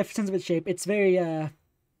do get a sense of its shape. It's very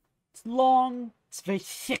it's long. It's very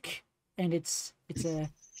thick, and it's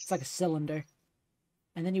like a cylinder.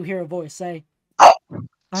 And then you hear a voice say, "Are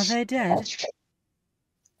they dead?"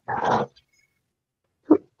 Can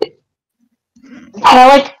I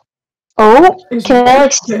like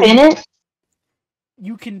spin it?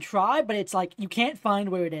 You can try, but it's like you can't find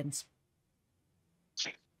where it ends.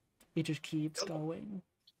 It just keeps going.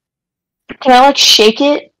 Can I like shake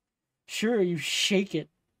it? Sure, you shake it.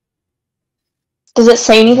 Does it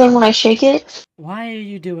say anything when I shake it? Why are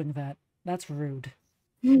you doing that? That's rude.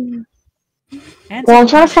 Well, I'm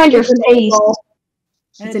trying to find your face.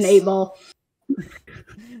 It's an 8-ball.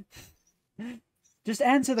 Just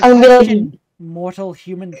answer the I'm gonna- question, mortal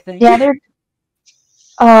human thing. Yeah, they're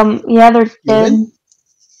dead.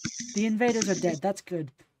 The invaders are dead. That's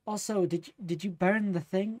good. Also, did you burn the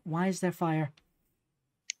thing? Why is there fire?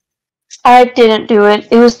 I didn't do it.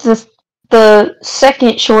 It was the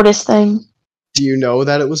second shortest thing. Do you know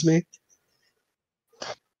that it was me?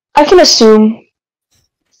 I can assume.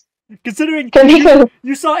 Considering Because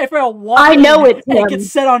you saw Ephraim walk I know in it's and him. get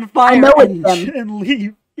set on fire I know and, it's him. and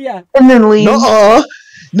leave. Yeah. and then leave. Nuh-uh!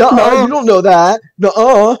 Nuh-uh, you don't know that!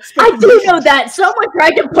 Nuh-uh! I do know that. Someone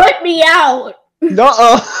tried to put me out.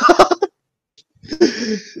 Nuh-uh!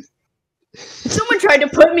 Someone tried to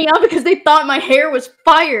put me out because they thought my hair was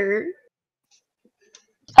fire.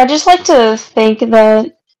 I just like to think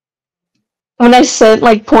that when I said,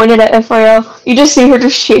 like, pointed at Ephraim, you just see her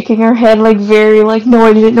just shaking her head, like, very, like, no,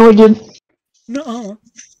 I didn't, no, I didn't. No.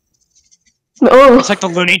 No. It's like the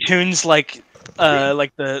Looney Tunes, like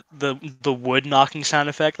the wood knocking sound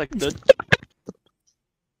effect, like the.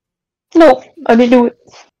 No, I didn't do it.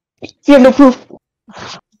 You have no proof.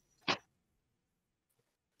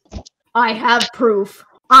 I have proof.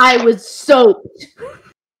 I was soaked.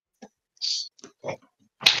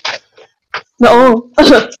 No.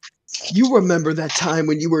 You remember that time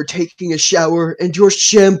when you were taking a shower and your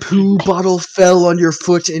shampoo bottle fell on your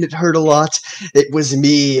foot and it hurt a lot? It was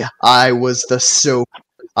me. I was the soap.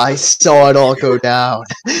 I saw it all go down.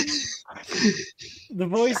 The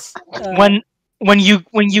voice. When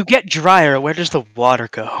you get drier, where does the water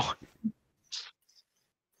go?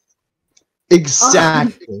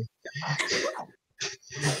 Exactly.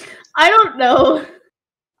 I don't know.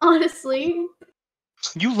 Honestly,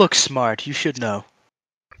 You look smart. You should know.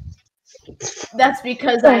 that's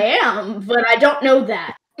because I am, but I don't know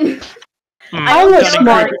that. I look Dunning-Kruger.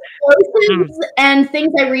 smart. Explosives and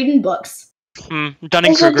things I read in books. Dunning-Kruger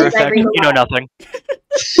There's a effect. difference. You know nothing.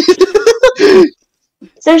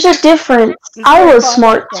 There's a difference. This I very was fun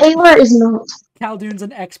smart. fact. Taylor is not. Caldoon's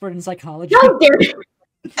an expert in psychology. How dare you?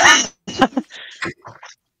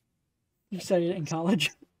 You studied it in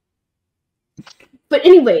college. But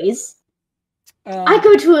anyways, I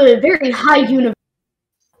go to a very high university.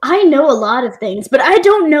 I know a lot of things, but I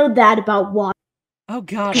don't know that about water. Oh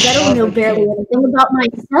god. Because I don't know barely anything about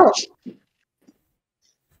myself.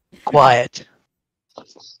 Quiet.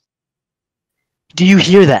 Do you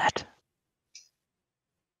hear that?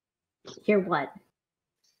 Hear what?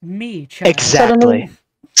 Me, child. Exactly.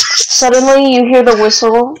 Suddenly, you hear the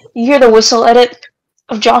whistle. You hear the whistle edit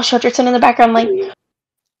of Josh Hutcherson in the background, like.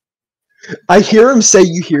 I hear him say,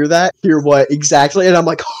 "You hear that? Hear what exactly?" And I'm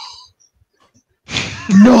like,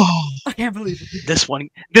 "No." I can't believe it. This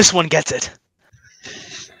one gets it.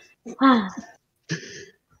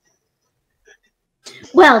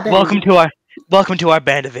 Well then. Welcome to our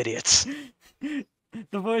band of idiots.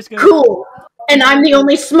 The voice goes. Cool. And I'm the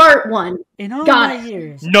only smart one. In all Got my it.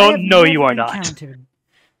 years, No, I have no, you never are not. encountered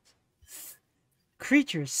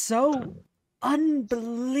creatures so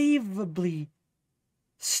unbelievably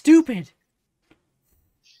stupid.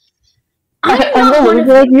 I'm not I'm one gonna of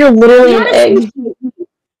be like, you're literally an not egg.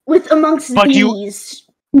 with amongst But you- these.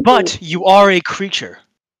 But you are a creature.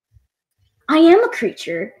 I am a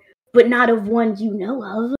creature, but not of one you know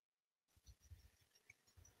of.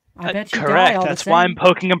 I bet you die Correct. all That's the why same. I'm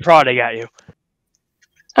poking and prodding at you.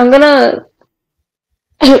 I'm gonna.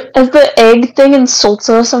 If the egg thing insults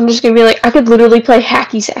us, I'm just gonna be like, I could literally play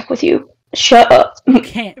hacky sack with you. Shut up. You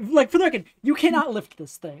can't. Like, for the record, you cannot lift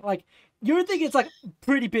this thing. Like, your thing is, like,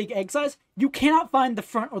 pretty big egg size. You cannot find the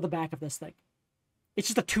front or the back of this thing. It's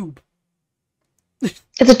just a tube. It's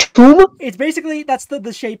a tube? It's basically, that's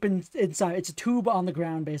the shape inside. It's a tube on the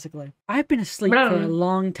ground, basically. I've been asleep for a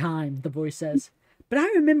long time, the voice says. But I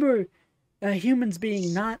remember humans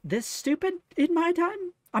being not this stupid in my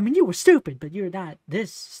time. I mean, you were stupid, but you're not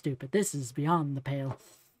this stupid. This is beyond the pale.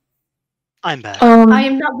 I'm back. I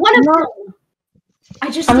am not one of them.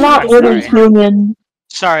 I'm not really human.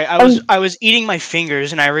 Sorry, I was eating my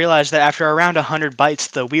fingers and I realized that after around 100 bites,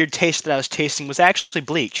 the weird taste that I was tasting was actually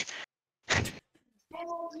bleach.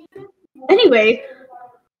 Anyway,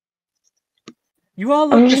 You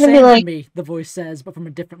all I'm look the just gonna same be to like- me, the voice says, but from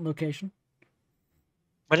a different location.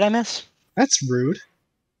 What did I miss? That's rude.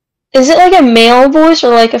 Is it like a male voice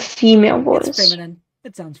or like a female voice? It's feminine.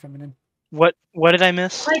 It sounds feminine. What did I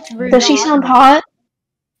miss? quite rude. Does she sound hot?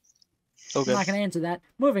 I'm Okay. not going to answer that.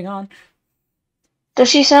 Moving on. Does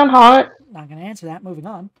she sound hot? Not going to answer that. Moving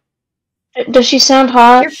on. Does she sound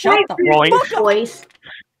hot? You're Shut quite the rude, fuck up. voice.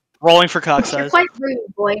 Rolling for cock You're size. quite rude,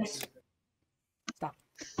 voice. Stop.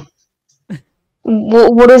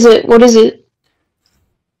 What is it? What is it?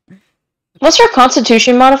 What's her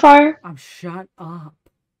constitution modifier? Shut up.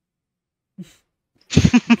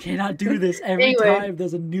 You cannot do this every Anyway. time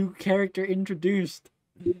there's a new character introduced.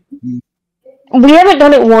 We haven't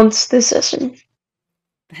done it once this session.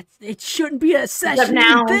 It shouldn't be a session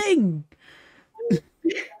now. thing.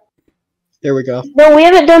 There we go. No, we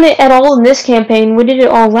haven't done it at all in this campaign. We did it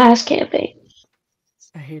all last campaign.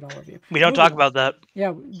 I hate all of you. We don't Moving talk on. about that.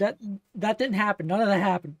 Yeah, that didn't happen. None of that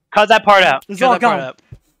happened. Cut that part out. It's Cut all that part gone.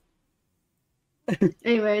 out.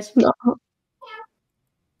 Anyways, No.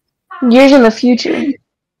 Years in the future. Years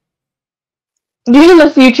in the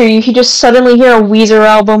future, you could just suddenly hear a Weezer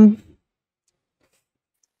album.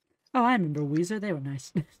 Oh, I remember Weezer. They were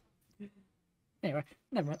nice. Anyway,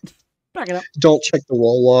 never mind. Back it up. Don't check the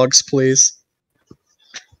roll logs, please.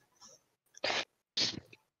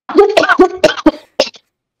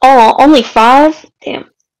 Oh, only 5? Damn.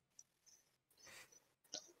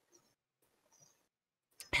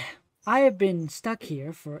 I have been stuck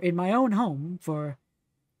here in my own home for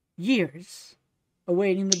years,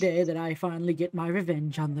 awaiting the day that I finally get my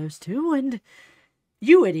revenge on those two, and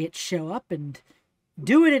you idiots show up and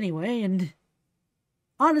do it anyway, and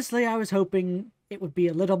honestly, I was hoping it would be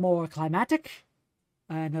a little more climatic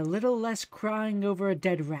and a little less crying over a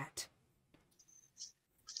dead rat.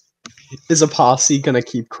 Is a posse gonna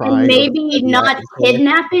keep crying? and maybe not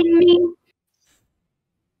kidnapping me.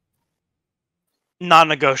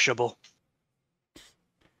 Non-negotiable.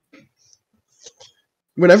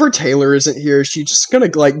 Whenever Taylor isn't here, she's just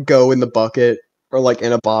gonna like go in the bucket Or like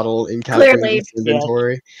in a bottle in Clearly. Calculator's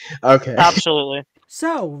inventory? Okay. Absolutely.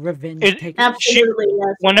 So, revenge It- takers. Absolutely,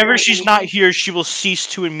 yes. Whenever she's not here, she will cease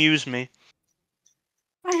to amuse me.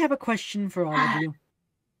 I have a question for all of you.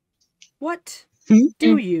 What Hmm?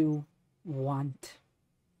 do you want?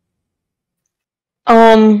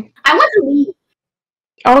 I want to leave.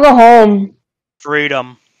 I wanna go home.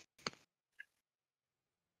 Freedom.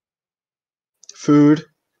 Food.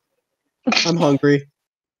 I'm hungry.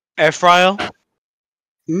 Ephraim,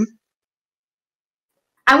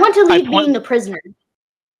 I want to leave point- being a prisoner.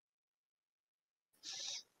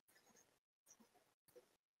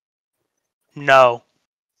 no.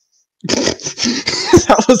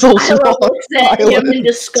 That was a Isla long looks at him in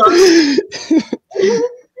disgust.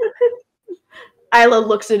 Isla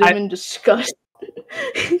looks at him in disgust.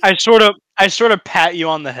 I sort of pat you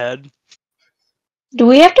on the head. Do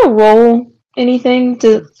we have to roll anything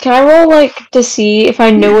to? Can I roll like to see if I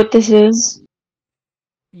know what this is?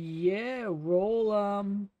 Yeah, roll, what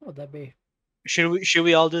would that be? Should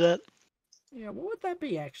we all do that? Yeah, what would that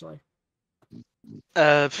be, actually?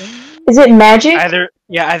 Is it magic?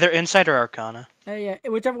 either insight or arcana. Yeah,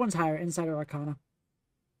 whichever one's higher, Insight or Arcana.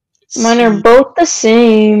 Mine are both the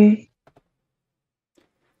same.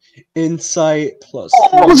 Insight plus.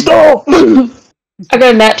 Let's go! I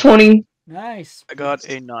got a nat 20. Nice. I got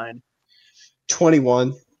a 9.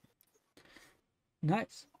 21.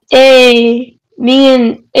 Nice. Hey, me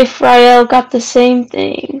and Ephraim got the same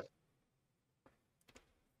thing.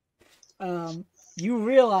 You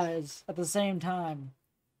realize at the same time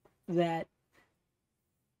that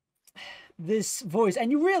this voice,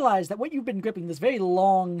 and you realize that what you've been gripping, this very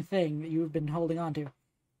long thing that you've been holding on to,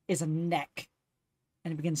 is a neck.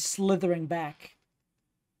 And it begins slithering back.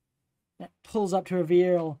 And it pulls up to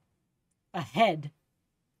reveal a head,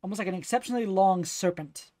 almost like an exceptionally long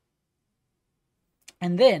serpent.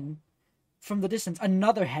 And then, from the distance,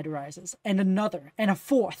 another head rises, and another, and a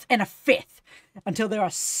fourth, and a fifth, until there are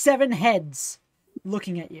 7 heads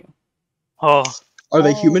looking at you. Oh, Are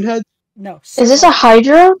they human heads? No. Is this a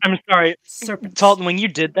Hydra? I'm sorry. Serpents. Dalton, when you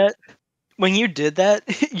did that,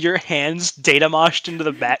 your hands data moshed into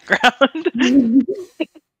the background.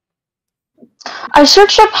 I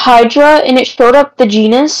searched up Hydra and it showed up the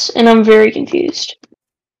genus, and I'm very confused.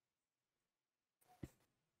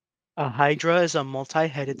 A hydra is a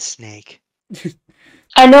multi-headed snake.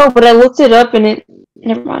 I know, but I looked it up and it.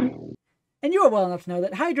 Never mind. And you are well enough to know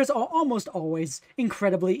that hydras are almost always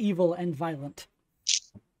incredibly evil and violent.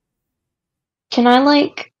 Can I,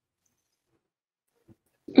 like.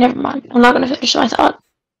 Never mind. I'm not gonna finish my thought.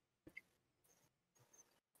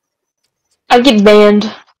 I get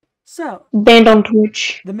banned. So, Banned on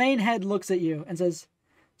Twitch. the main head looks at you and says,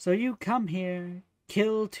 "So you come here,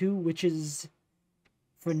 kill 2 witches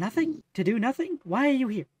for nothing? To do nothing? Why are you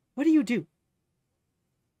here? What do you do?"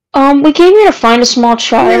 We came here to find a small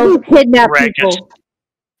child. Kidnap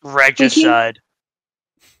Regicide.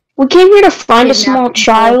 We came here to find a Kidnap small people.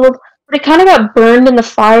 child, but it kind of got burned in the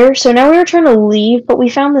fire, so now we were trying to leave, but we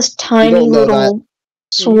found this tiny don't know little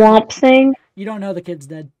swamp thing. You don't know the kid's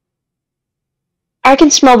dead. I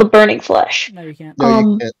can smell the burning flesh. No, you can't. No,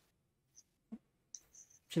 you can't.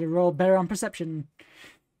 Should have rolled better on perception.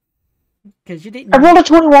 Because you didn't. I rolled a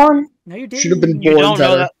 21. No, you didn't. Should have been You born don't know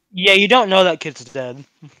better. that. Yeah, you don't know that kid's dead.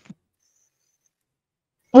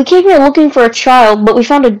 We came here looking for a child, but we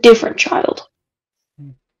found a different child.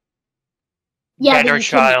 Yeah, Better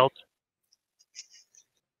child.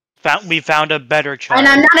 We found a better child. And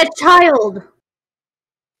I'm not a child.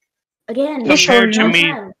 Again, Yes, Compared to I'm me.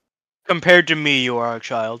 child. Compared to me, you are a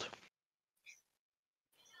child.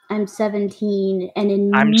 I'm 17, and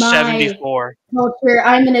in I'm my 74. culture,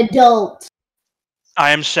 I'm an adult.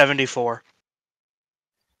 I am 74.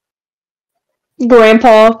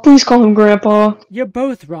 Grandpa. Please call him Grandpa. You're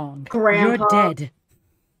both wrong. Grandpa. You're dead.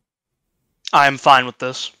 I am fine with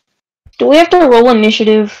this. Do we have to roll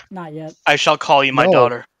initiative? Not yet. I shall call you my No.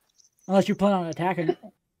 daughter. Unless you plan on attacking.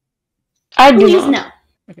 I do Please not.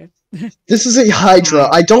 no. This is a Hydra.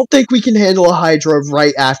 I don't think we can handle a Hydra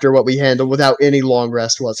right after what we handled without any long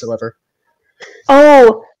rest whatsoever.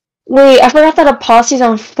 Oh, wait, I forgot that a posse's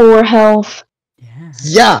on 4 health. Yeah.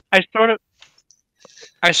 Yeah!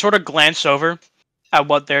 I sort of glance over at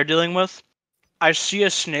what they're dealing with. I see a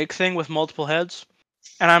snake thing with multiple heads,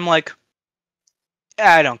 and I'm like,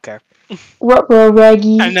 I don't care. Ruh-roh,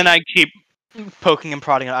 Raggy. And then I keep poking and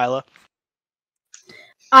prodding at Isla.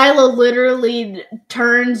 Isla literally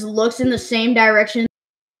turns, looks in the same direction,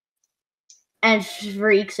 and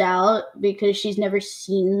freaks out because she's never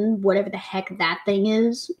seen whatever the heck that thing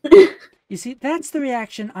is. You see, that's the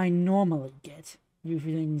reaction I normally get. You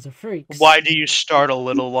things are freaks. Why do you startle,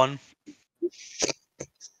 little one?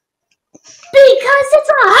 it's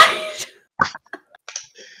a Hydra.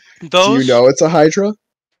 Those, Do you know it's a Hydra?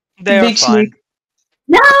 they're Big fine. snake.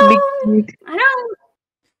 No, Big snake. I don't.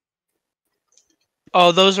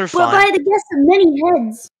 Oh, those are But fine. by the guess of many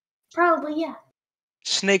heads, probably yeah.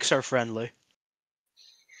 Snakes are friendly.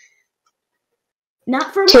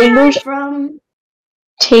 Not from Tigers? from.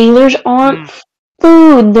 Tailors aren't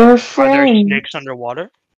food. They're Are there friends. snakes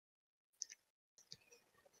underwater?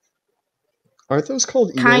 Aren't those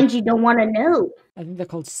called eels? Kind you don't want to know. I think they're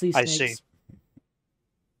called sea I snakes. see.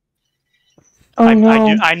 Oh no.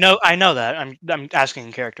 I know that. I'm asking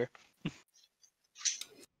in character.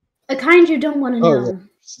 A kind you don't want to Oh, know. yeah.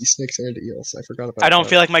 Sea snakes and eels. I forgot about I don't that.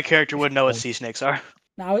 feel like my character would know what sea snakes are.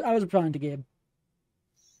 No, I was replying to Gabe.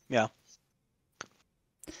 Yeah.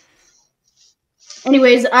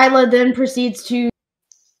 Anyways, Isla then proceeds to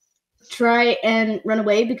try and run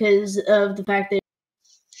away because of the fact that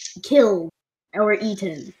killed or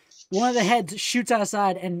eaten. One of the heads shoots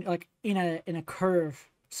outside and, like, in a curve,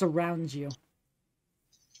 surrounds you.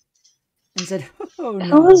 And said, "Oh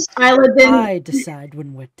How no, is Isla then I decide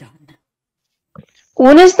when we're done."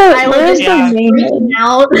 what is the Isla where's then the main head? freaking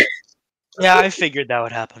out. Yeah, I figured that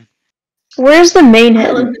would happen. Where's the main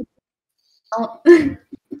head? Isla out.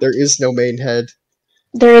 There is no main head.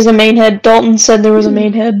 There is a main head. Dalton said there was a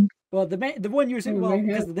main head. Well, the one you were saying, well,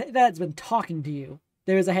 because that's been talking to you.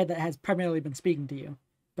 There is a head that has primarily been speaking to you,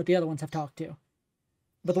 but the other ones have talked to.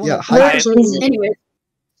 But the one Yeah, that Hydras are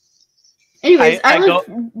Anyways, I Isla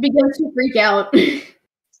begins to freak out.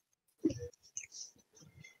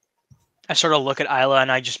 I sort of look at Isla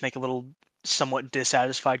and I just make a little somewhat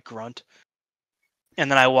dissatisfied grunt. And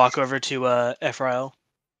then I walk over to Ephrael.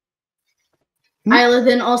 Isla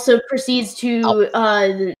then also proceeds to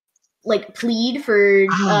like plead for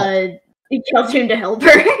Calhoun to help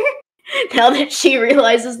her. Now that she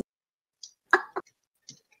realizes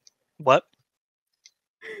What?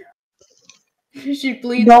 she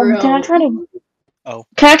pleads for Dalton, can I help. try to? Oh.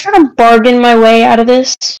 Can I try to bargain my way out of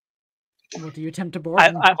this? What do you attempt to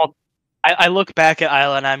bargain? I look back at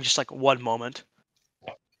Isla and I'm just like, one moment.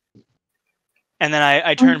 And then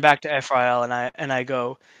I turn back to Ephrael and I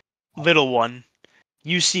go, little one,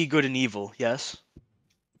 you see good and evil, yes?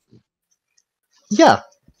 Yeah.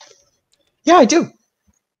 Yeah, I do.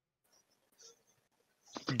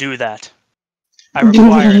 Do that. I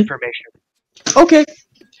require information. Okay.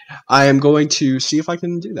 I am going to see if I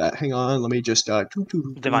can do that. Hang on, let me just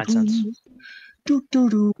Divine sense.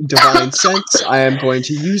 Divine sense. I am going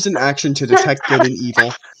to use an action to detect good and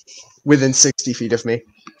evil within 60 feet of me.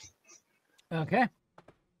 Okay.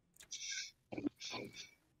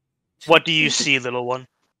 What do you see, little one?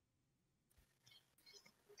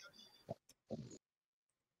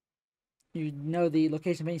 You know the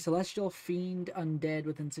location of any celestial, fiend, undead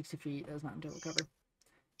within 60 feet. That's not until recover.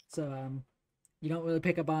 So, you don't really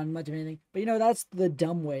pick up on much of anything. But, you know, that's the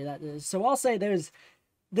dumb way that is. So I'll say there's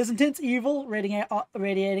intense evil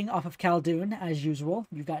radiating off of Khaldun, as usual.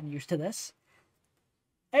 You've gotten used to this.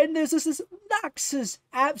 And there's this Noxus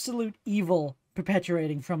absolute evil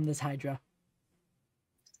perpetuating from this Hydra.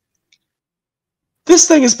 This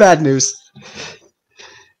thing is bad news.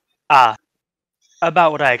 Ah.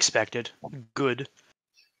 About what I expected. Good.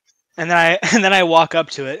 And then I walk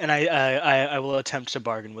up to it and I will attempt to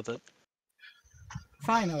bargain with it.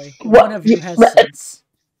 Finally, What? one of you has What? sense.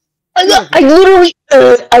 I literally,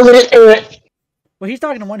 Well, he's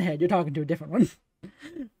talking to one head. You're talking to a different one.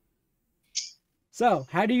 So,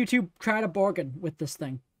 how do you two try to bargain with this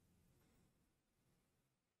thing?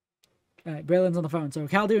 All right, Braylon's on the phone. So,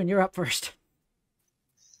 Khaldun, you're up first.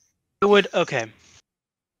 Okay.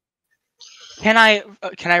 Can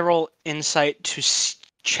I roll insight to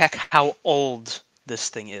check how old this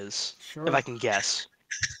thing is? Sure. If I can guess.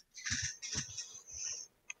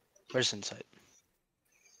 Where's insight?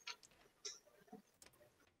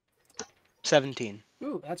 17.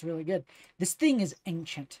 Ooh, that's really good. This thing is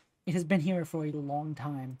ancient. It has been here for a long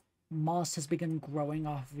time. Moss has begun growing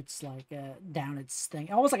off of its, like, down its thing.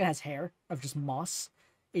 Almost like it has hair of just moss.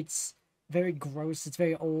 It's very gross. It's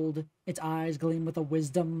very old. Its eyes gleam with the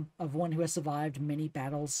wisdom of one who has survived many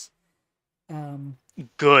battles.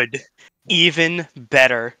 Good. Even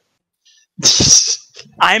better.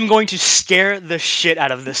 I'm going to scare the shit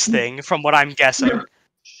out of this thing from what I'm guessing.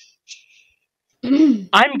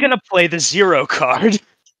 I'm gonna play the 0 card.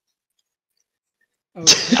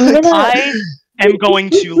 Okay. I am going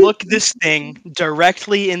to look this thing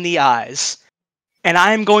directly in the eyes, and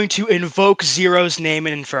I'm going to invoke Zero's name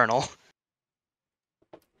in Infernal.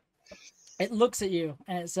 It looks at you,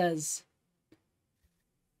 and it says,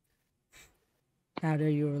 "How are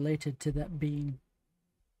you related to that being?"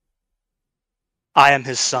 I am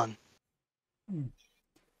his son. Hmm.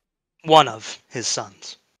 One of his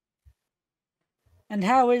sons. And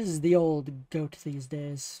how is the old goat these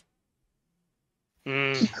days?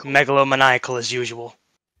 Megalomaniacal as usual.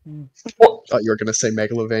 Thought you were gonna say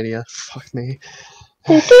Megalovania. Fuck me.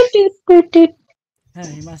 He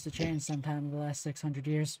must have changed sometime in the last 600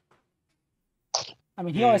 years. I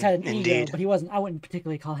mean, he always had an ego, Indeed. but he wasn't. I wouldn't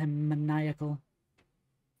particularly call him maniacal.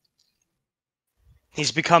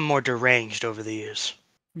 He's become more deranged over the years.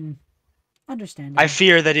 Understandable. I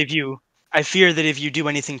fear that if you do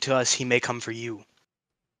anything to us, he may come for you.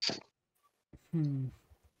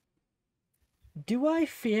 Do I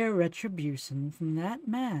fear retribution from that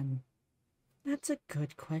man? That's a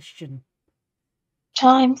good question.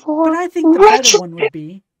 Time for But I think the better one would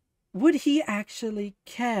be, would he actually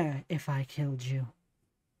care if I killed you?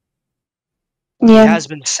 He Yeah. has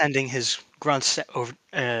been sending his grunts over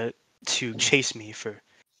to chase me for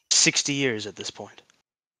 60 years at this point.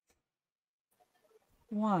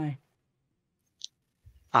 Why?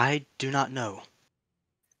 I do not know.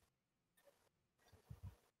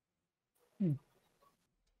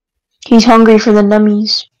 He's hungry for the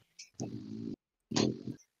nummies.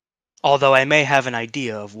 Although I may have an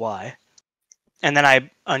idea of why. And then I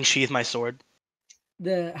unsheath my sword.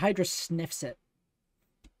 The Hydra sniffs it.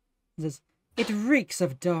 Says, it reeks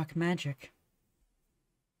of dark magic.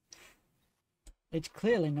 It's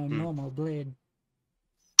clearly no normal blade.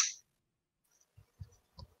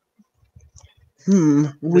 This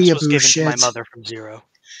Weeaboo was given shit. to my mother from Zero.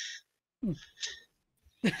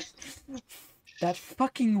 That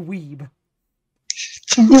fucking weeb.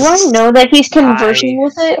 Do I know that he's conversing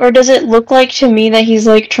with it, or does it look like to me that he's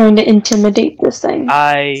like trying to intimidate this thing?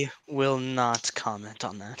 I will not comment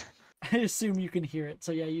on that. I assume you can hear it,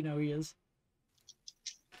 so yeah, you know he is.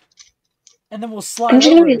 And then we'll slide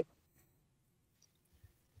over it.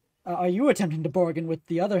 Are you attempting to bargain with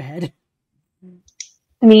the other head?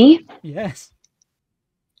 Me? Yes.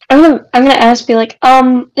 I'm gonna ask, be like,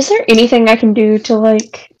 is there anything I can do to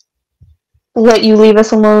like let you leave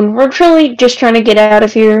us alone? We're truly just trying to get out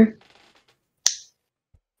of here.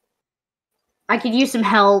 I could use some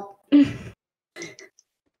help.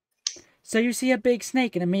 So you see a big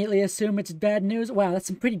snake and immediately assume it's bad news? Wow, that's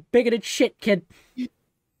some pretty bigoted shit, kid.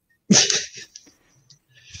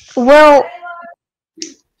 Well,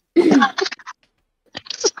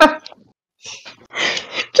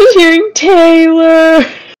 just hearing Taylor.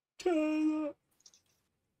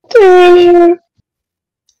 Taylor.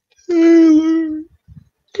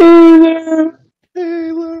 Taylor.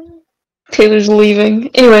 Taylor's leaving.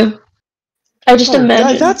 Anyway, I just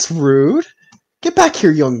imagine. That's rude. Get back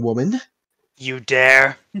here, young woman. You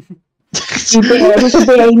dare? You dare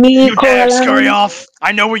disobey me, You dare scurry off?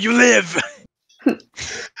 I know where you live!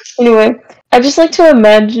 Anyway, I just like to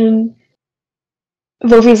imagine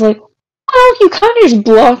Vofi's like, well, you kind of just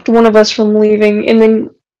blocked one of us from leaving, and then,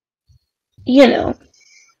 you know.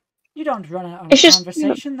 You don't run out of It's just-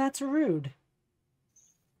 conversation, that's rude.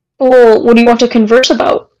 Well, what do you want to converse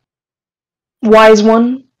about? Wise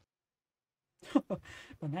one?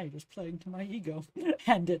 Well, now you're just playing to my ego.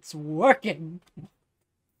 And it's working!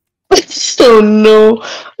 Oh no.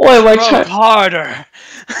 Why am I Stroke harder!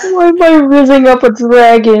 Why am I rizzing up a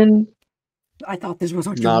dragon? I thought this was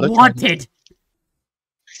what Not you a wanted!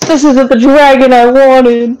 This isn't the dragon I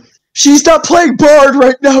wanted. She's not playing Bard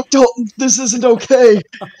right now, Dalton. This isn't okay.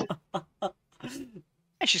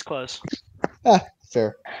 She's close.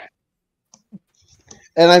 Fair.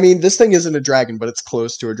 And I mean, this thing isn't a dragon, but it's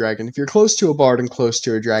close to a dragon. If you're close to a bard and close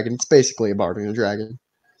to a dragon, it's basically a bard and a dragon.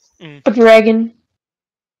 A dragon.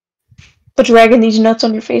 A dragon, these nuts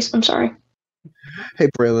on your face. I'm sorry. Hey,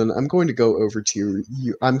 Braylon, I'm going to go over to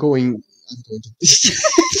you. I'm going to...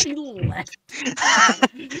 She left.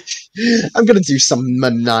 I'm going to do some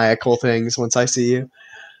maniacal things once I see you.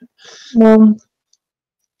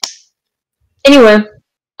 Anyway,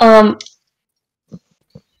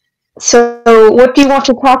 so what do you want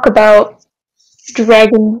to talk about,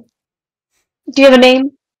 dragon? Do you have a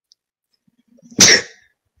name?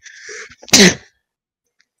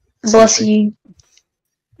 Bless you.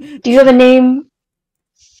 Do you have a name?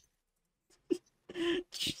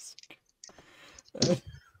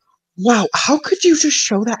 Wow, how could you just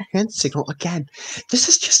show that hand signal again? This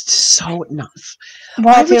is just so enough.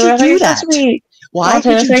 Why would Taylor, you do that? Why would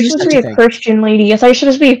you I thought do you were supposed such to a be a thing? Christian lady. I thought you were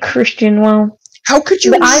supposed to be a Christian. Wow. How could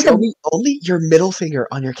you The eyes show of- me only your middle finger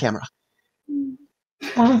on your camera?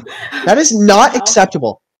 Wow. That is not Wow.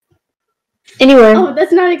 acceptable. Anyway, Oh,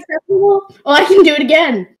 that's not acceptable. Oh, I can do it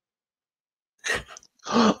again.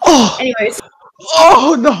 Oh, Anyways,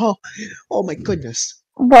 oh no! Oh my goodness!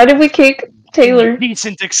 why did we kick Taylor?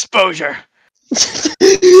 Decent exposure.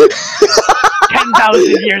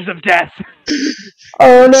 10,000 years of death.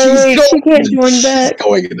 Oh no, She's she can't join She's back.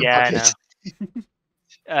 going in the Yeah, bucket.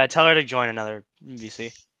 I know. Tell her to join another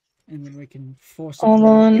VC. And then we can Hold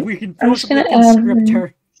on. We can I'm just forcibly gonna add conscript her.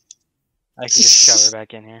 her. I can just shove her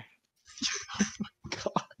back in here.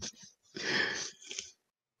 God.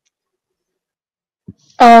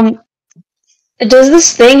 Does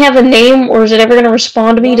this thing have a name, or is it ever gonna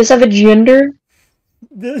respond to me? What? Does it have a gender?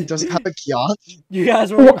 Does it have a yacht? You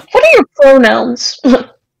guys were. What are your pronouns?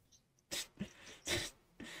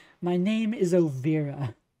 My name is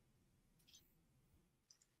Ovira.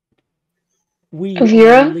 We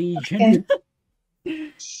Ovira? are Legion.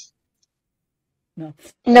 No.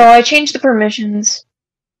 No, I changed the permissions.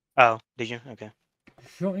 Oh, did you? Okay.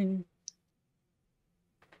 Join.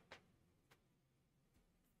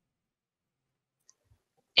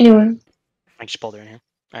 Anyway, I just pulled her in here.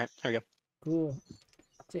 Alright, there we go. Cool.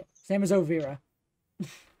 So, same as Ovira.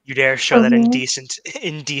 You dare show that Mhm.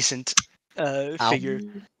 indecent Ow. figure.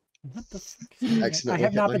 What the fuck? I Accidentally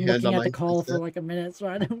have hit not my been hand looking on at my the call for headset. like a minute, so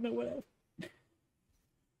I don't know what.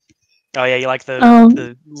 Oh yeah, you like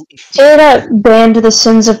the say that banned the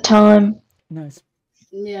sins of time. Nice.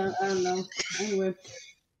 Yeah, I don't know. Anyway.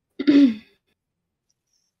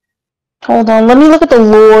 Hold on, let me look at the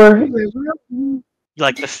lore. you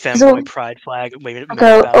like the femboy pride flag waving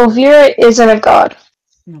Okay, about. Ovira isn't a god.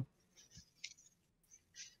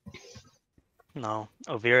 No,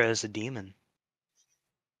 Ovira is a demon.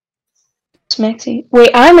 Smexy. Wait,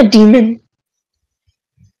 I'm a demon.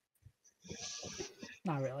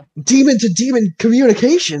 Not really. Demon to demon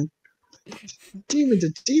communication. Demon to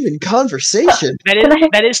demon conversation.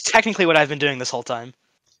 That is technically what I've been doing this whole time.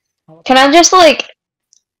 Can I just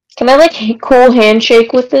cool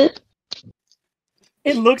handshake with it?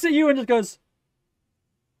 It looks at you and just goes,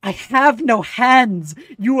 I have no hands,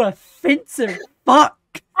 you offensive fuck.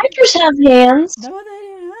 I just have hands. No,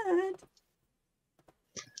 they don't.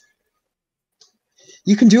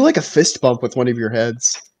 You can do like a fist bump with one of your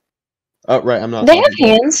heads. Oh, right, I'm not. They have talking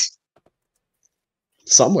about- hands.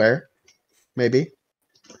 Somewhere. Maybe.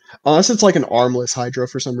 Unless it's like an armless Hydra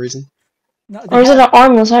for some reason. No, Or is it an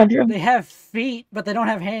armless Hydra? They have feet, but they don't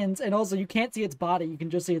have hands, and also you can't see its body. You can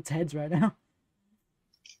just see its heads right now.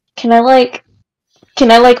 Can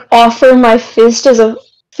I offer my fist as a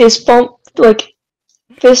fist bump, like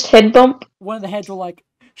fist head bump? One of the heads will like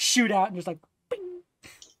shoot out and just like.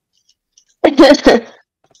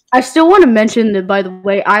 I still want to mention that, by the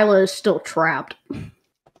way, Isla is still trapped.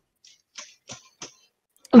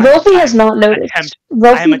 Wolfie has not noticed. I am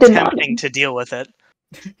Wolfie did not. attempting to deal with it.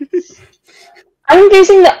 I'm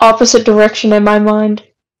facing the opposite direction in my mind.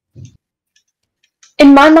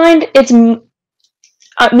 In my mind, it's me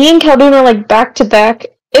and Khaldun are like back to back.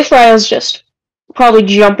 Ifraya's just probably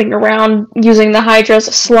jumping around using the Hydra as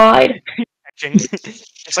a slide.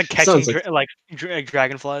 It's like catching Sounds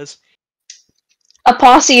dragonflies. A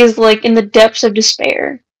posse is like in the depths of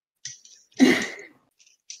despair.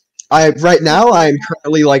 Right now I'm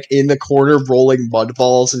currently like in the corner rolling mud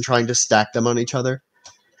balls and trying to stack them on each other.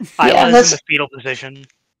 Isla is that's- in the fetal position.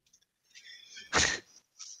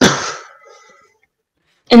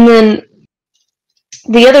 And then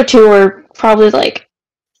the other two are probably like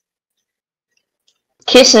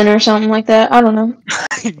kissing or something like that. I don't know.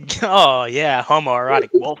 Oh yeah, homoerotic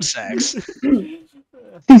wolf sex.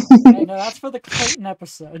 Hey, no, that's for the Clayton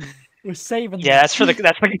episode. We're saving. Yeah,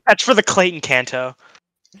 that. that's for the Clayton Canto.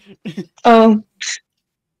 Oh,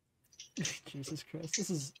 Jesus Christ, this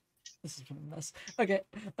is a mess. Okay,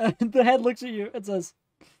 the head looks at you and says,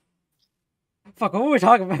 "Fuck, what were we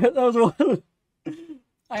talking about?" That was one.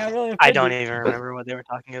 I got really. I don't offended. even remember what they were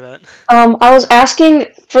talking about. I was asking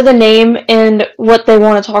for the name and what they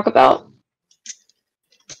want to talk about.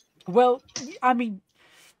 Well, I mean,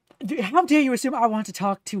 how dare you assume I want to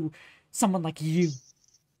talk to someone like you?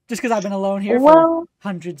 Just because I've been alone here for Well,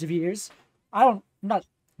 hundreds of years. I'm not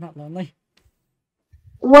lonely.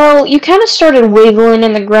 well, you kind of started wiggling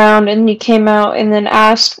in the ground, and you came out and then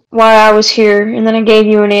asked why I was here, and then I gave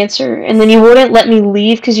you an answer, and then you wouldn't let me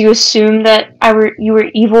leave because you assumed that you were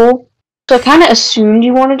evil. So I kind of assumed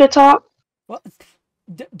you wanted to talk. Well,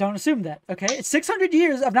 don't assume that, okay? 600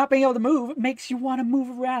 years of not being able to move makes you want to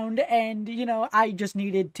move around, and, you know, I just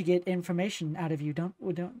needed to get information out of you. Don't,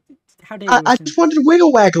 how dare you I assume? just wanted to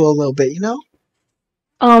wiggle waggle a little bit, you know?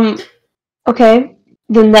 Okay,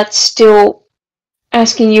 then that's still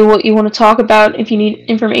asking you what you want to talk about if you need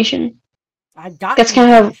information. I got That's the kind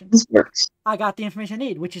of how information. this works. I got the information I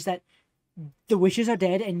need, which is that the witches are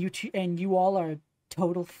dead, and you all are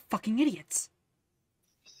total fucking idiots.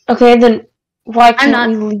 Okay, then why I'm can't not-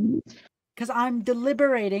 we leave? because I'm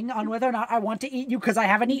deliberating on whether or not I want to eat you because I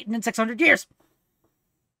haven't eaten in 600 years.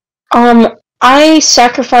 I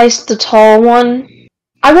sacrificed the tall one.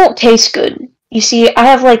 I won't taste good. You see, I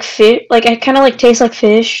have like fish. Like I kind of like taste like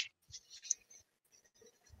fish.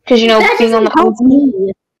 Because That being on doesn't the help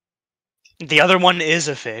me. The other one is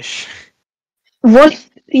a fish. What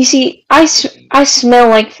you see, I smell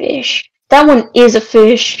like fish. That one is a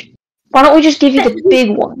fish. Why don't we just give you the big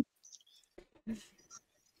one?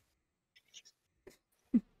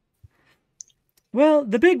 Well,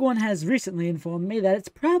 the big one has recently informed me that it's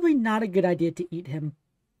probably not a good idea to eat him.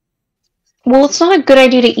 Well, it's not a good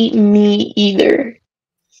idea to eat me either.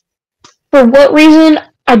 For what reason?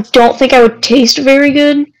 I don't think I would taste very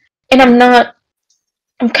good, and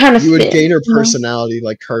I'm kind of You would thin, gain her you know? personality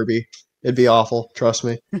like Kirby. It'd be awful, trust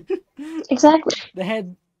me. Exactly. The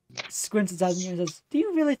head squints its eyes at you and says, "Do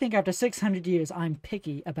you really think after 600 years I'm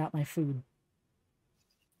picky about my food?"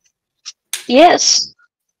 Yes.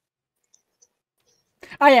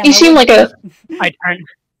 I am. You seem like a. I turn.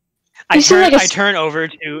 You seem like a I turn over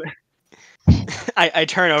to. I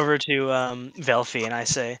turn over to Velfi and I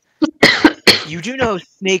say, "You do know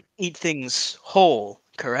snakes eat things whole,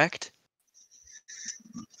 correct?"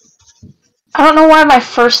 I don't know why my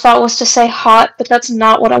first thought was to say hot, but that's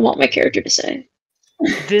not what I want my character to say.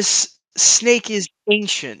 This snake is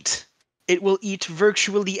ancient. It will eat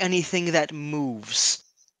virtually anything that moves.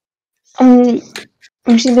 I'm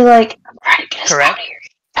just gonna be like, I'm trying to get us Correct. out of here.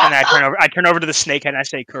 And I turn over to the snake and I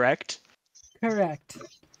say, "Correct." Correct.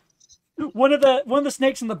 One of the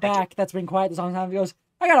snakes in the back that's been quiet this whole time goes,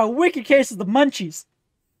 "I got a wicked case of the munchies."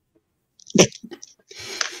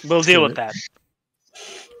 We'll deal with that.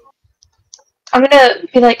 I'm gonna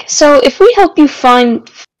be like, so if we help you find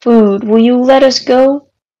food, will you let us go?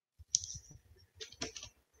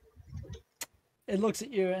 It looks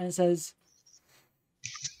at you and it says,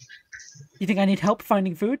 "You think I need help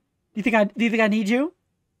finding food? Do you think I need you?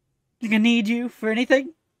 Do you think I need you for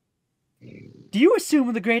anything? Do you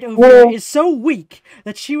assume the great Ovira is so weak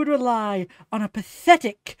that she would rely on a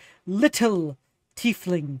pathetic little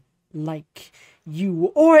tiefling like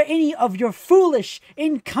you or any of your foolish,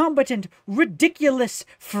 incompetent, ridiculous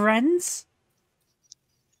friends?"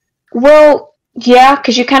 Well, yeah,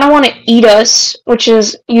 because you kind of want to eat us, which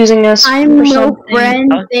is using us I'm for no something.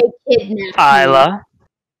 friend. They kidnapped me. Isla.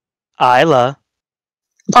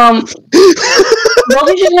 Well,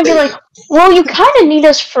 he's just gonna be like, well, you kind of need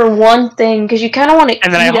us for one thing, because you kind of want to eat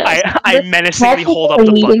And then us. I menacingly hold up the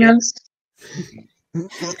Technically eating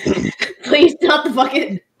bucket. us. Please, not the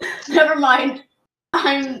bucket. Never mind.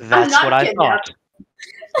 I'm That's not what I kidnapped.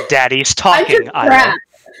 thought. Daddy's I'm talking, just Isla. trapped.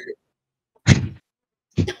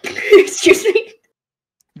 Excuse me.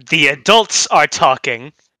 The adults are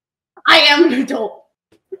talking. I am an adult.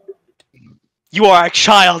 You are a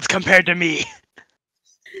child compared to me.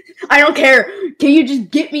 I don't care. Can you just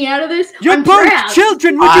get me out of this? You're I'm both trapped.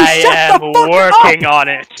 children. Would you I shut am the fuck working up? on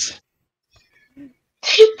it.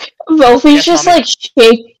 Velfie's Yes, just Mommy? like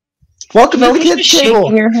shaking. Welcome to the Velfie's kids' just table.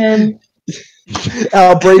 shaking her head.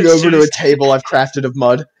 I'll bring over to a table I've crafted of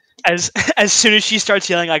mud. As soon as she starts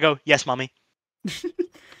yelling, I go, "Yes, Mommy."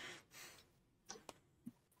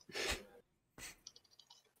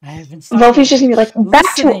 I have been stuck Velfie's just gonna be like, back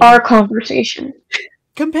listening. to our conversation.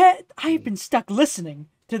 I have been stuck listening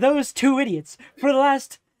to those two idiots for the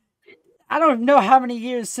last, I don't know how many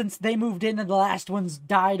years since they moved in and the last ones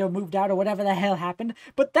died or moved out or whatever the hell happened,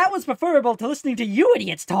 but that was preferable to listening to you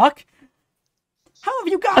idiots talk. How have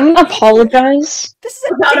you got? I'm gonna apologize. This is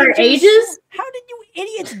a About our dangerous- ages? How did you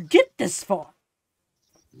idiots get this far?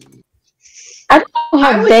 I don't know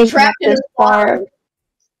I how was they got trapped in this a far. bottle.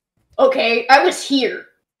 Okay, I was here.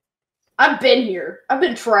 I've been here. I've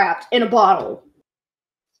been trapped in a bottle.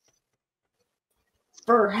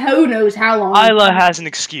 For who knows how long. Isla has an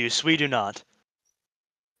excuse. We do not.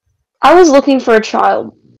 I was looking for a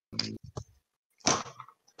child.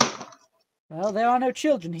 Well, there are no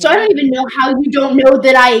children here. So I don't even know how you don't know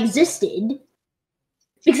that I existed.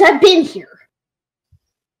 Because I've been here.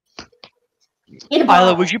 In a bottle.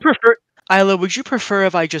 Isla, would you prefer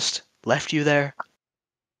if I just left you there?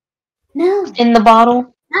 No. In the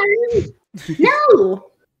bottle. Not really. No! Or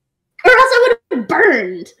else I would have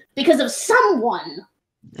burned because of someone.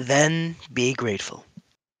 Then be grateful.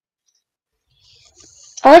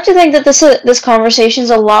 I like to think that this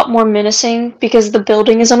conversation's a lot more menacing because the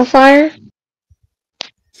building is on fire.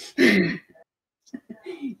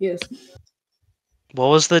 Yes. What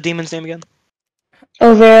was the demon's name again?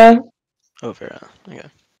 Oh, Vera. Oh, Vera. Okay.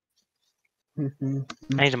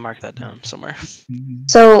 I need to mark that down somewhere.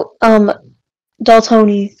 So,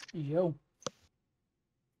 Daltoni. Yo.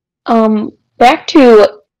 Back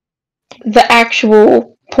to the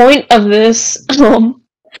actual point of this,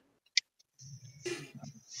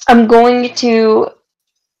 I'm going to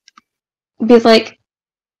be like,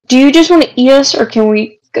 do you just want to eat us, or can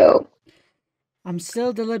we go? I'm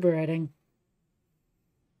still deliberating.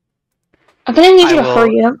 I'm gonna need I you to will-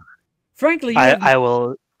 hurry up. Frankly, I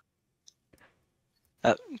will.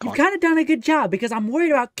 Go you've on. kind of done a good job because I'm worried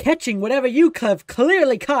about catching whatever you have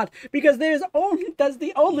clearly caught because that's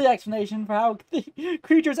the only explanation for how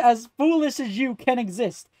creatures as foolish as you can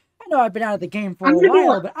exist. I know I've been out of the game for a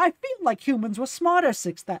while, but I feel like humans were smarter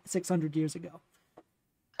 600 years ago.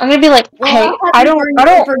 I'm gonna be like, hey, I don't.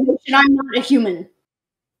 Information. I'm not a human.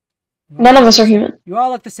 None of us are human. You all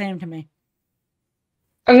look the same to me.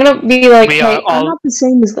 I'm gonna be like, We hey, are I'm all- not the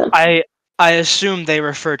same as them. I assume they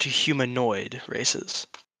refer to humanoid races.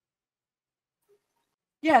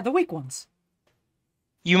 Yeah, the weak ones.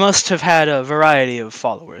 You must have had a variety of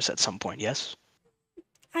followers at some point, yes?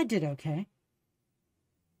 I did okay.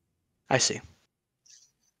 I see.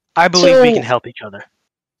 I believe we So- can help each other.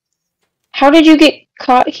 How did you get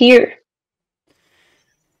caught here?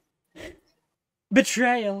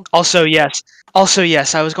 Betrayal. Also, yes. I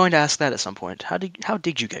was going to ask that at some point. How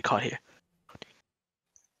did you get caught here?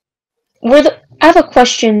 I have a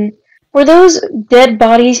question. Were those dead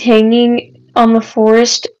bodies hanging on the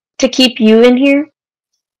forest to keep you in here?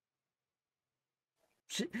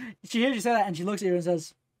 She hears you say that and she looks at you and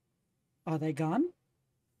says, "Are they gone?"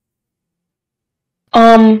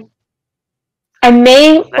 I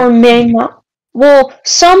may or may not. Well,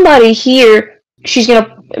 somebody here. Velsa's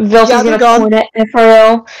they're gonna gone. point at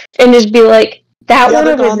FRL and just be like, "That Yeah, one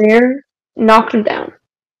they're over gone. there knocked him down."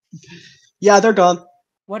 Yeah, they're gone.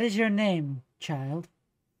 What is your name, child?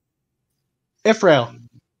 Ifrail.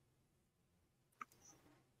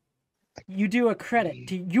 You do a credit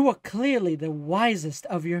to you are clearly the wisest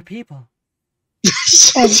of your people.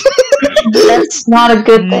 That's not a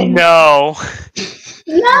good thing. No.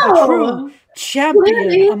 A true No.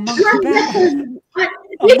 champion amongst battle.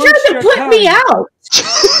 You tried to put me out.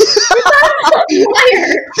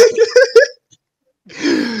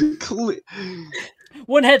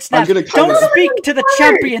 One head snap. gonna Don't cover- speak to the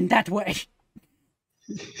champion that way.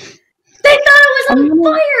 They thought it was on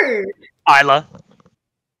fire. Isla.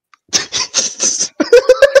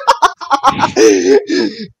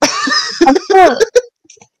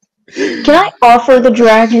 Can I offer the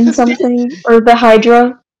dragon something? Or the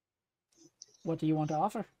Hydra? What do you want to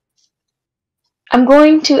offer? I'm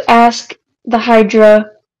going to ask the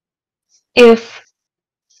Hydra if...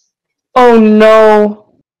 Oh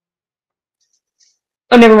no.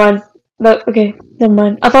 Oh, never mind. Okay, never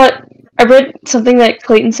mind. I read something that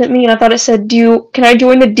Clayton sent me and I thought it said, can I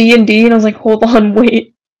join the D&D? And I was like, hold on,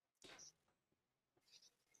 wait.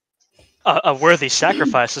 A worthy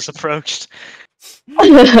sacrifice is approached.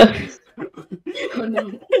 I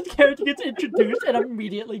His character gets introduced and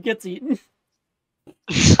immediately gets eaten.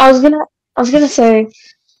 was gonna say,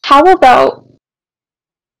 how about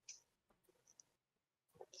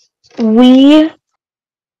we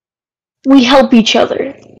help each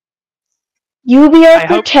other. You be our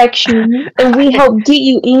protection, and we help get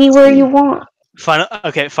you anywhere you want.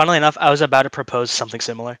 Funnily enough, I was about to propose something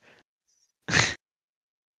similar.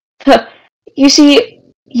 You see,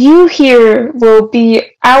 you here will be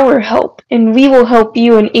our help, and we will help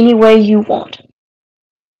you in any way you want.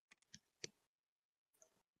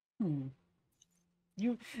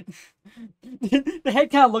 You, the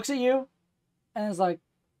head kind of looks at you, and is like,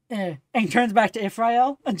 and he turns back to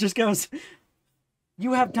Ifrael and just goes,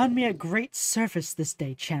 "You have done me a great service this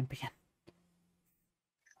day, champion.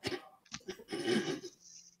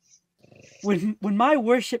 When my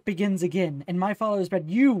worship begins again, and my followers spread,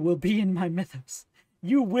 you will be in my mythos.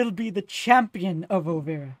 You will be the champion of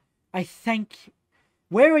Overa. I thank you.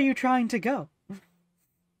 Where are you trying to go?"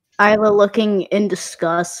 Isla looking in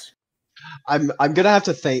disgust. I'm gonna have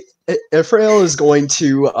to think. Ifrael is going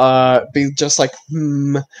to be just like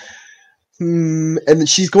and then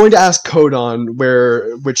she's going to ask Kodon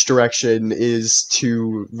which direction is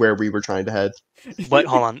to where we were trying to head. What?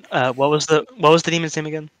 Hold on. What was the demon's name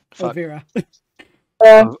again? Fuck. Overa.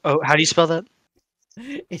 How do you spell that?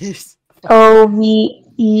 It is Overa.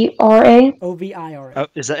 Ovira. Oh,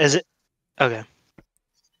 is it? Okay.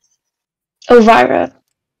 Ovira.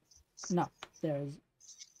 No, there is.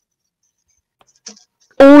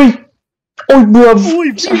 Oi, bruv.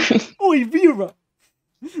 Oi, Sorry. Oi, Vera.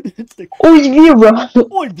 It's like, Oi, Vera.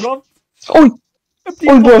 oi, bro. Oi,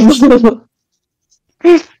 bruv.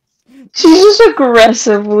 She's just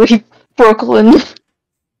aggressively Brooklyn.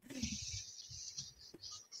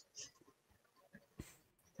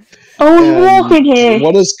 Oh, I'm walking here.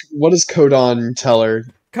 What does Kodon tell her?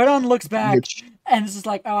 Cardon looks back Which- and is just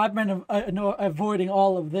like, "Oh, I've been avoiding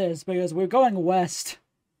all of this because we're going west."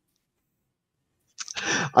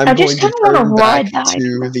 I'm I going just to kinda wanna turn back ride the to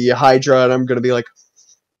Hydra. the Hydra, and I'm going to be like,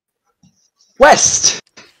 West!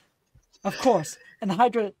 Of course, and the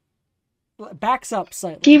Hydra backs up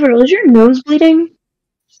slightly. Gabriel, is your nose bleeding?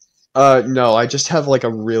 No, I just have like a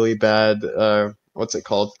really bad, what's it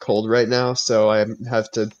called? Cold right now, so I have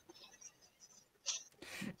to.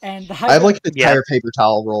 And the I have Hydra like an entire paper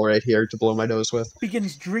towel roll right here to blow my nose with.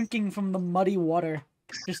 begins drinking from the muddy water,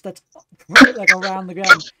 just that's like around the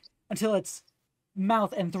ground, until its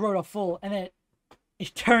mouth and throat are full, and then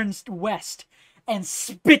it turns west and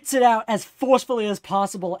spits it out as forcefully as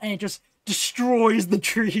possible, and it just destroys the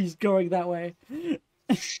trees going that way.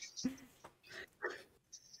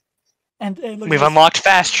 and look, We've unlocked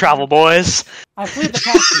fast travel, boys. I cleared the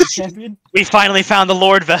path for you, champion. We finally found the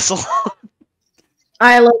Lord vessel.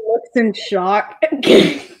 Isla looks in shock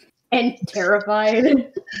and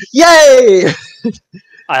terrified. Yay!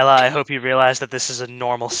 Isla, I hope you realize that this is a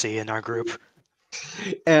normalcy in our group.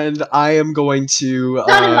 And I am going to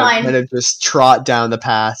Not in mine. kind of just trot down the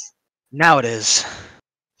path. Now it is.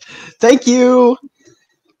 Thank you!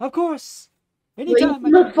 Of course. We Anytime.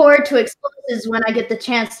 look forward to explosives when I get the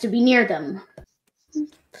chance to be near them.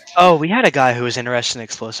 Oh, we had a guy who was interested in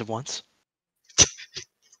explosive once.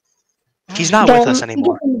 He's not with us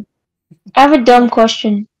anymore. I have a dumb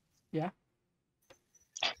question. Yeah?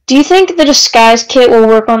 Do you think the disguise kit will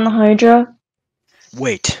work on the Hydra?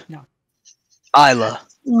 Wait. No. Isla,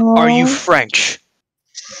 are you French?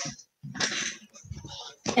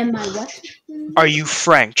 Am I what? Are you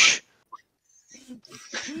French?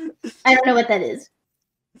 I don't know what that is.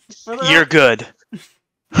 You're good.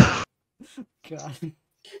 God.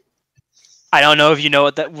 I don't know if you know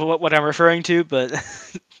what I'm referring to, but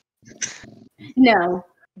No.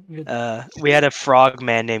 we had a frog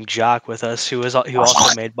man named Jacques with us who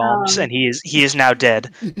also made bombs, and he is now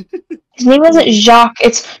dead. His name wasn't Jacques.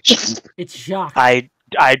 It's Jacques.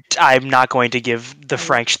 I'm not going to give the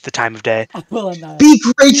French the time of day. Be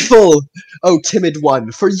grateful, O timid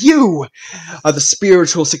one, for you are the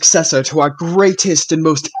spiritual successor to our greatest and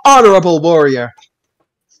most honorable warrior.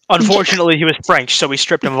 Unfortunately, he was French, so we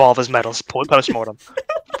stripped him of all of his medals post-mortem.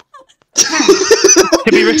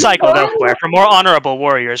 To be recycled elsewhere for more honorable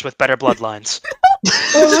warriors with better bloodlines.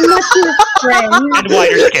 Well, I'm not your friend. And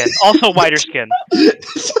whiter skin. Also whiter skin.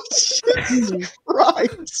 Right.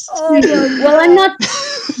 Oh my God. Well, I'm not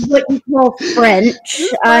what you call French.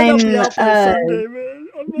 I'm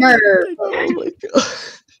murder. Oh my god.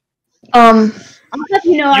 I'll have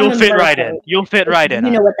you know You'll I'm fit a right merfolk. in. You'll fit right in.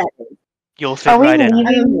 You know what that is. You'll fit Are we right in.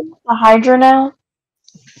 leaving the Hydra now?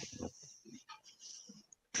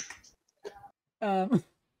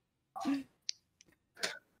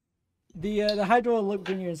 The Hydra will look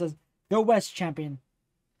in here and says, "Go west, champion,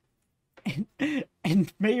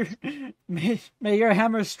 and may your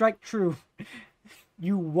hammer strike true,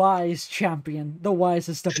 you wise champion, the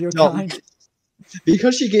wisest of your No. kind."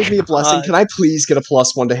 Because she gave me a blessing, can I please get a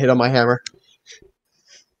 +1 to hit on my hammer?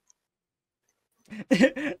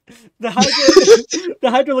 The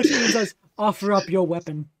Hydra looks at you and says, "Offer up your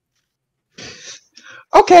weapon."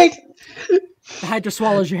 Okay. The Hydra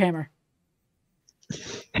swallows your hammer.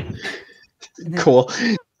 And then Cool.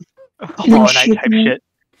 Hollow Knight type shit.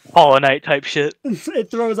 Hollow Knight type shit.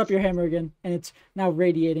 it throws up your hammer again, and it's now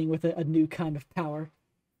radiating with a new kind of power.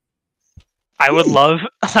 I would love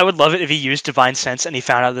it if he used Divine Sense and he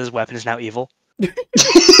found out that his weapon is now evil.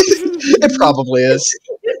 It probably is.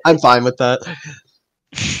 I'm fine with that.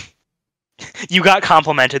 You got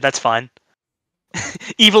complimented, that's fine.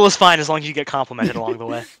 Evil is fine as long as you get complimented along the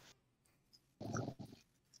way.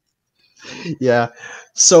 Yeah.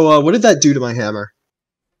 So, what did that do to my hammer?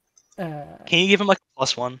 Can you give him like a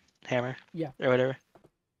 +1 hammer? Yeah. Or whatever.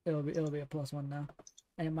 It'll be a +1 now,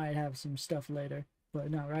 and it might have some stuff later,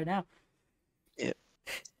 but not right now.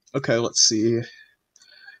 Okay, let's see.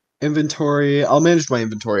 Inventory. I'll manage my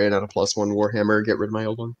inventory and add a +1 warhammer. Get rid of my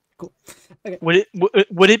old one. Cool. Okay.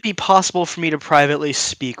 Would it be possible for me to privately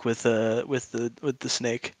speak with the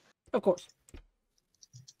snake? Of course.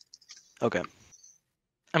 Okay.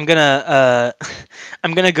 I'm gonna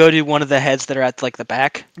go to one of the heads that are at like the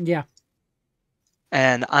back, Yeah.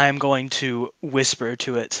 and I'm going to whisper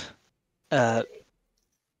to it.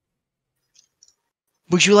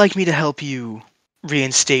 Would you like me to help you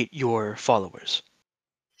reinstate your followers?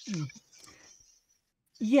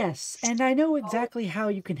 Yes, and I know exactly how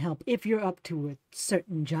you can help if you're up to a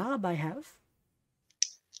certain job I have.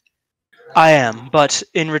 I am, but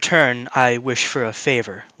in return, I wish for a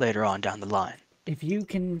favor later on down the line. If you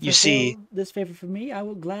can You see- fulfill this favor for me, I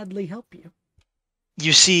will gladly help you.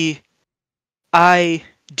 You see, I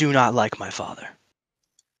do not like my father.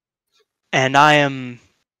 And I am...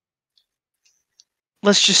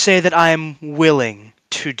 Let's just say that I am willing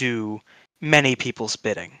to do many people's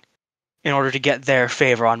bidding in order to get their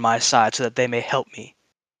favor on my side so that they may help me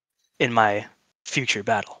in my future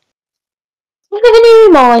battle. What do you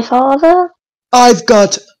mean, my father? I've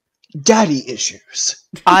got daddy issues.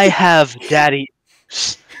 I have daddy...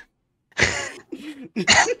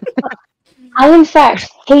 I, in fact,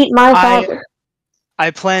 hate my father.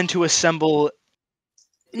 I plan to assemble,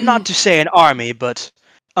 not to say an army, but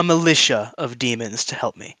a militia of demons to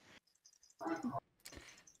help me.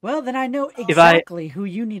 Well, then I know exactly who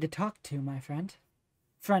you need to talk to, my friend.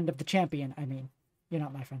 Friend of the champion, I mean. You're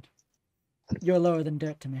not my friend. You're lower than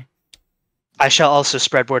dirt to me. I shall also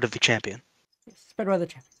spread word of the champion. Yes, spread word of the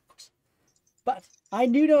champion, of course. But I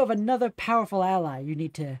do know of another powerful ally you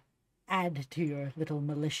need to add to your little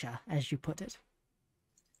militia, as you put it.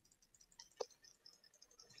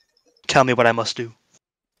 Tell me what I must do.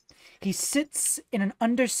 He sits in an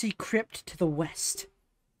undersea crypt to the west.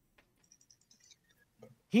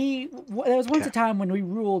 There was once a time when we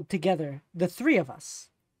ruled together, the three of us.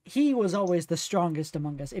 He was always the strongest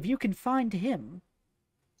among us. If you can find him,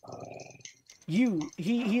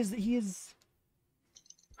 he is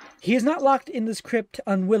not locked in this crypt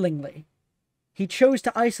unwillingly. He chose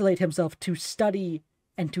to isolate himself to study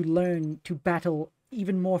and to learn to battle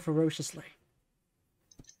even more ferociously.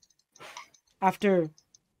 After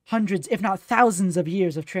hundreds, if not thousands of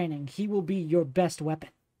years of training, he will be your best weapon.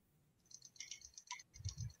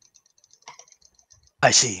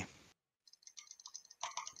 I see.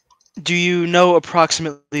 Do you know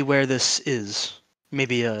approximately where this is?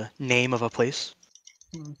 Maybe a name of a place?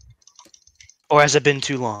 Or has it been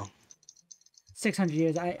too long? 600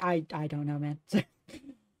 years, I don't know, man.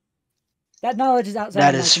 That knowledge is outside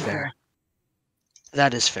That of my is control. fair.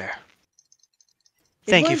 That is fair.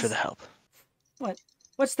 Thank you for the help.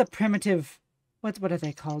 What's the primitive... What are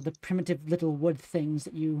they called? The primitive little wood things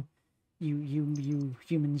that you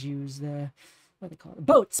humans use. What are they called?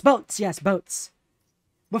 Boats! Yes, boats.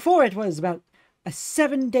 Before it was about a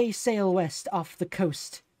 7-day sail west off the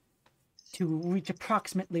coast to reach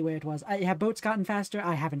approximately where it was. Have boats gotten faster?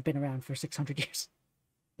 I haven't been around for 600 years.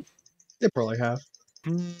 They probably have.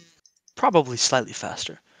 Probably slightly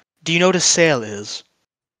faster. Do you know what a sail is?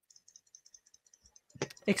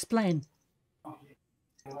 Explain.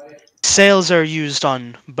 Sails are used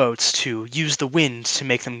on boats to use the wind to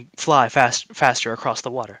make them fly faster across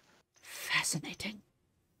the water. Fascinating.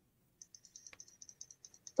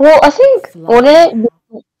 Well, I think, wouldn't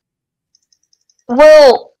it?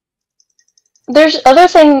 Well, there's other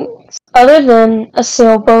things other than a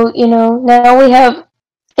sailboat, you know. Now we have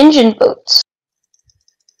engine boats.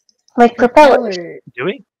 Like propellers. Do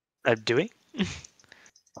we? Do we?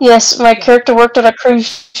 Yes, my character worked on a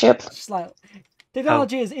cruise ship. Slightly.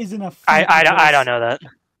 Technology isn't a... I don't know that.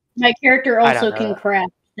 My character I don't also know can that.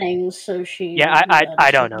 craft things, so she. Yeah, I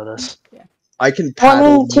don't know this. I can Well, I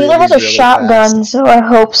paddle mean, Taylor really, has a really shotgun, fast. so I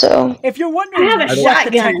hope so. If you're wondering I have a what the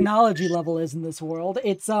shotgun. technology level is in this world,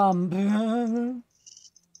 it's No.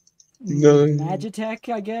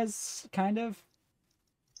 Magitech, I guess, kind of.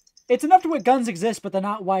 It's enough to where guns exist, but they're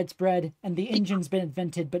not widespread, and the engine's been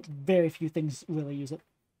invented, but very few things really use it.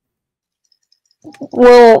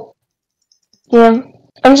 Well, yeah.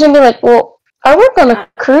 I'm just gonna be like, well, I work on a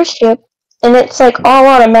cruise ship, and it's like all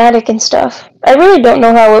automatic and stuff. I really don't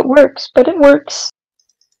know how it works, but it works.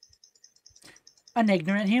 An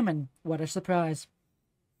ignorant human. What a surprise.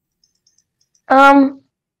 I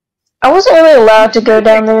wasn't really allowed to go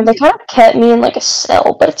down there. They kind of kept me in like a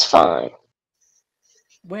cell, but it's fine.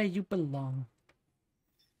 Where you belong.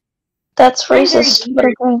 That's racist, but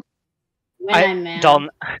okay. When I'm mad.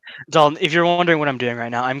 Dalton, if you're wondering what I'm doing right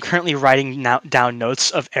now, I'm currently writing down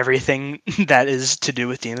notes of everything that is to do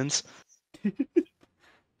with demons.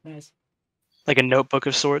 Nice. Like a notebook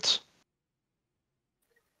of sorts.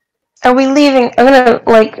 Are we leaving? I'm gonna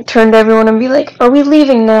like turn to everyone and be like, "Are we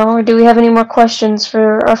leaving now, or do we have any more questions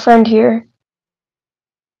for our friend here?"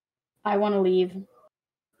 I want to leave.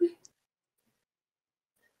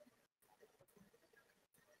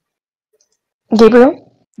 Gabriel?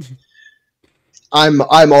 I'm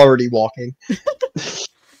already walking.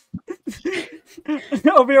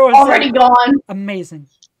 Over was Already gone. amazing.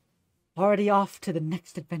 Already off to the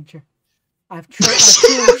next adventure. I've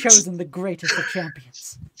truly chosen the greatest of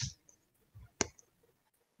champions.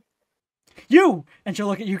 You! And she'll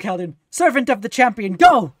look at you, Calhoun. Servant of the champion,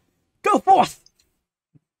 go! Go forth!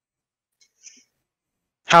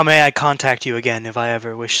 How may I contact you again if I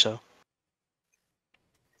ever wish so?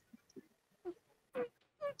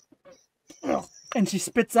 and she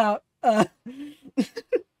spits out.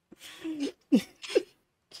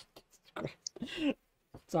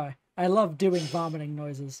 Sorry, I love doing vomiting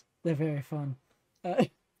noises. They're very fun.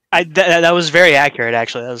 That was very accurate,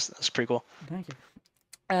 actually. That was pretty cool. Thank you.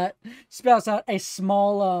 Spouts out a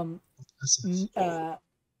small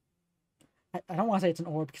I don't want to say it's an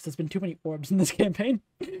orb because there's been too many orbs in this campaign.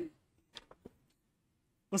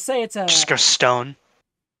 Let's say it's a Just a stone.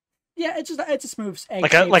 Yeah, it's a smooth egg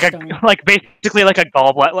Basically like a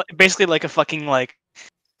gallbladder, basically like a fucking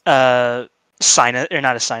sinus, or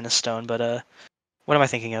not a sinus stone, but what am I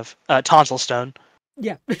thinking of? Tonsil stone.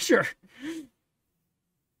 Yeah, sure.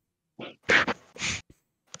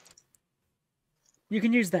 You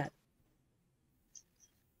can use that.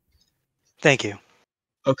 Thank you.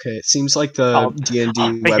 Okay, it seems like the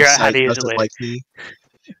D&D figure out how to website use it doesn't later. like me.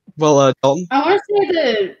 Well, Dalton? I want to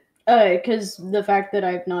say that because the fact that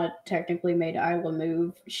I've not technically made Isla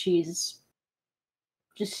move, she's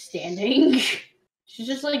just standing. She's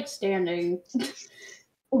just like standing,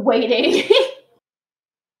 waiting.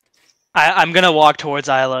 I'm gonna walk towards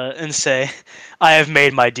Isla and say, "I have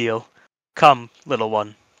made my deal. Come, little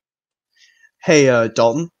one." Hey,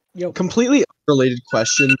 Dalton? Yo. Completely unrelated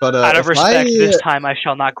question, but Out of respect, this time I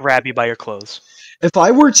shall not grab you by your clothes. if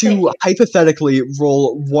I were to hypothetically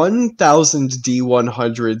roll 1,000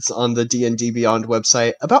 D100s on the D&D Beyond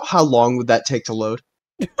website, about how long would that take to load?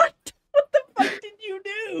 What the fuck did you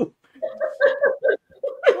do?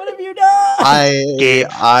 What have you done? Gabe.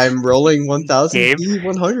 I'm rolling 1,000 Gabe.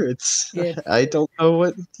 D100s. Gabe. I don't know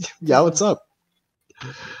what. Yeah, what's up?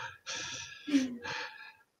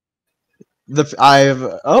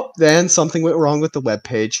 Then something went wrong with the web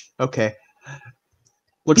page. Okay.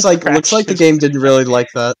 Looks like the game didn't really like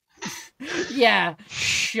that. Yeah,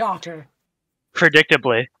 shocker.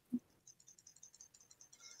 Predictably.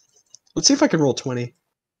 Let's see if I can roll 20.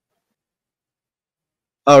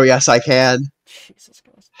 Oh yes, I can. Jesus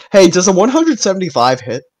Christ. Hey, does a 175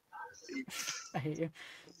 hit? I hate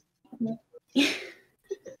you.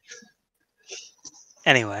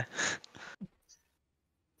 Anyway.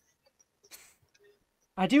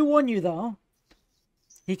 I do warn you, though.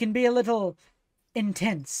 He can be a little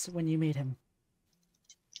intense when you meet him.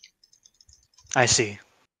 I see.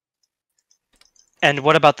 And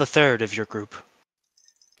what about the third of your group?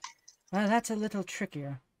 Well, that's a little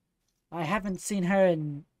trickier. I haven't seen her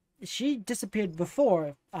in... She disappeared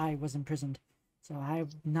before I was imprisoned, so I'm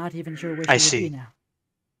not even sure where she would be now.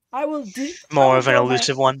 I will do... More of an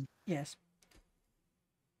elusive one? Yes.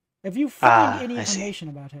 If you find any information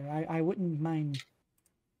about her, I wouldn't mind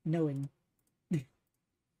knowing.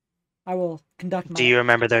 I will conduct my... Do you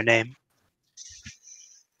remember their name?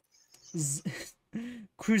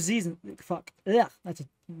 Cruises... Fuck. Yeah, that's a...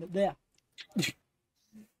 Yeah.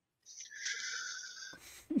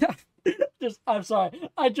 I'm sorry.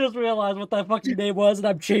 I just realized what that fucking name was, and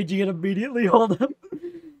I'm changing it immediately. Hold up.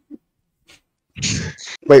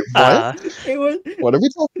 Wait, what? It was... What are we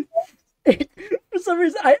talking about? For some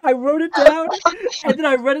reason, I wrote it down, and then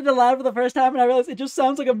I read it aloud for the first time, and I realized it just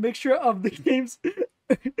sounds like a mixture of the names,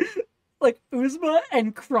 like Uzma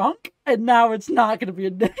and Kronk, and now it's not going to be a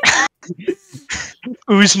name.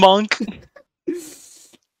 Uzmonk?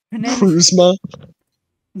 Her name Uzma?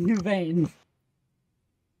 Nuvain.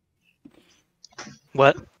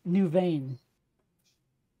 What? Nuvain.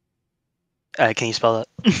 Can you spell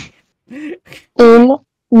that?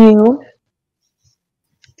 N-U...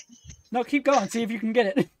 No, keep going. See if you can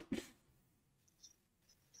get it.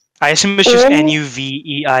 I assume it's just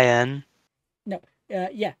Nuvein. No.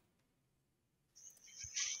 Yeah.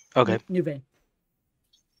 Okay. Nuvain.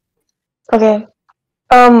 Okay.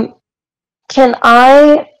 Can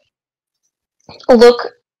I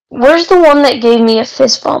look... Where's the one that gave me a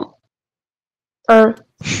fist bump? Or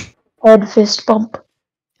head fist bump?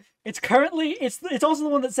 It's currently... It's also the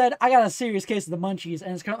one that said, I got a serious case of the munchies,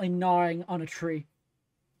 and it's currently gnawing on a tree.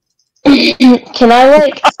 Can I,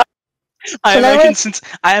 like... I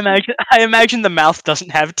imagine the mouth doesn't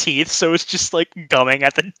have teeth, so it's just like gumming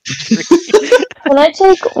at the tree. Can I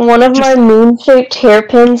take one of my moon-shaped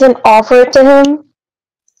hairpins and offer it to him?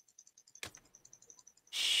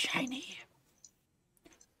 Shiny.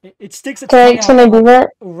 It sticks its Can tongue I out, do that?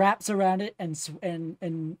 wraps around it, and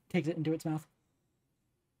takes it into its mouth.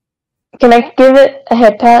 Can I give it a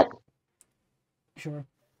head pat? Sure.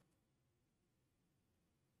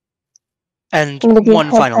 And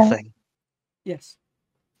one final thing. Yes.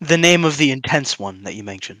 The name of the intense one that you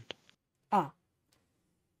mentioned.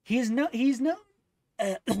 He's no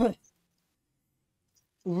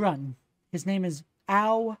Run. His name is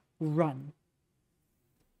Run.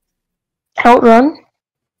 Outrun?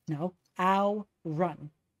 No, Run.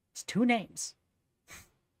 It's two names.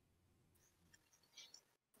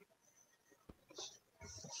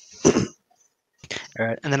 All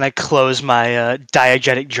right, and then I close my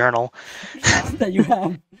diegetic journal. that you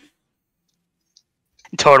have.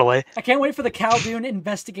 Totally. I can't wait for the Khaldun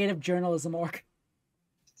investigative journalism orc.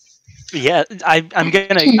 Yeah, I'm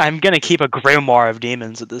gonna keep a grimoire of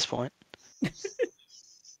demons at this point.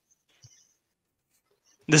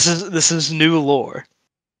 This is new lore.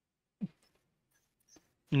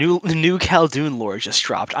 New Khaldun lore just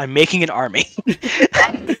dropped. I'm making an army,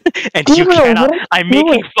 and you cannot. I'm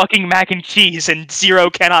making fucking mac and cheese, and Zero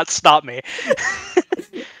cannot stop me.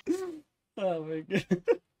 Oh my god.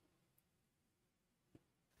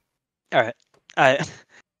 All right,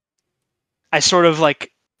 I sort of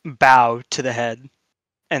like bow to the head,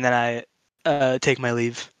 and then I take my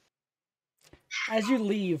leave. As you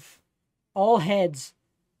leave, all heads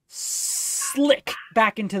slick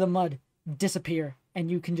back into the mud, disappear,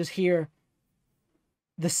 and you can just hear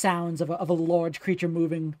the sounds of a large creature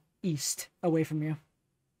moving east away from you.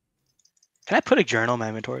 Can I put a journal in my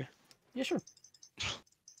inventory? Yeah, sure.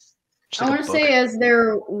 Just I like a want to book. say, as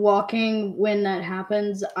they're walking, when that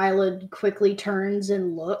happens, Isla quickly turns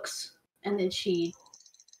and looks, and then she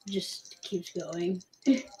just keeps going.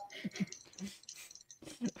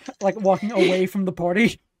 Like walking away from the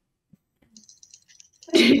party.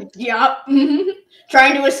 Yup.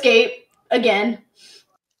 Trying to escape again.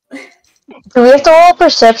 Do we have to roll a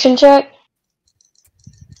perception check?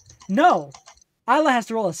 No! Isla has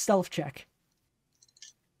to roll a stealth check.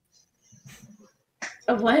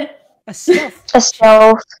 A what? A stealth. A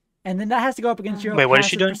stealth. And then that has to go up against your Wait, what is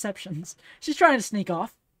she passive doing? perceptions. She's trying to sneak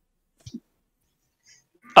off.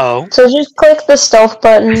 Oh. So just click the stealth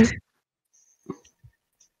button.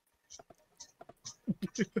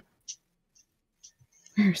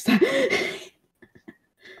 Where's that?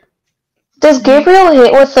 Does Gabriel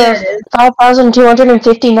hit with the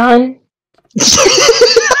 5,259?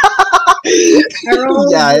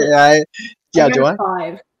 Yeah, do I?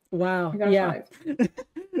 5. Wow. I got a Yeah. 5.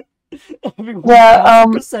 Everyone's Yeah,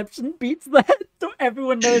 passive perception beats that. So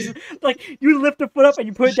everyone knows. Like, you lift a foot up and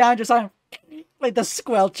you put it down, just like the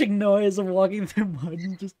squelching noise of walking through mud.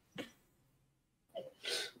 And just...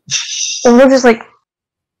 And we're just like,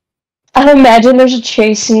 I imagine there's a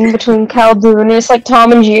chase scene between Khaldun and it's like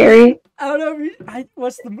Tom and Jerry. I don't know.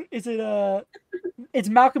 It's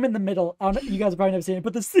Malcolm in the Middle. I don't know, you guys have probably never seen it,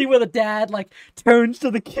 but the scene where the dad like turns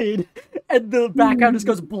to the kid and the background just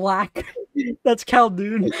goes black. That's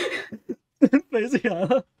Khaldun. Basically.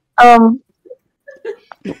 Dalton,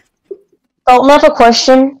 I have a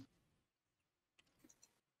question.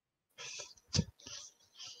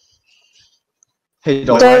 Hey,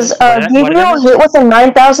 Dalton. Does Gabriel hit with a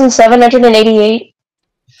 9,788?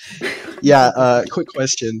 Yeah, quick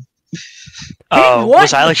question. Oh, what?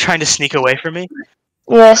 was I like trying to sneak away from me?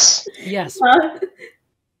 Yes. Yes. Huh?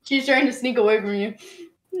 She's trying to sneak away from you.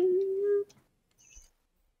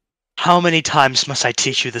 How many times must I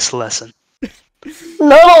teach you this lesson?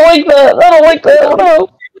 No, I don't like that. I don't like that. No.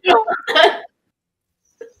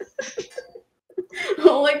 I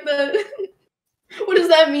don't like that. What does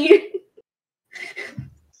that mean?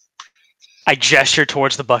 I gesture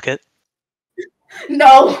towards the bucket.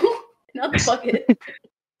 No, not the bucket.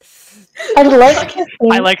 I'd like to I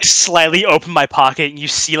think. like slightly open my pocket and you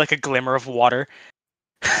see like a glimmer of water.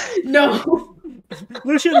 No.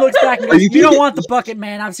 Lucian looks back and goes, "You don't want the bucket,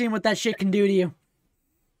 man. I've seen what that shit can do to you."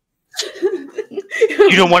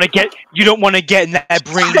 You don't want to get in that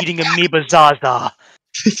brain-eating amoeba Zaza.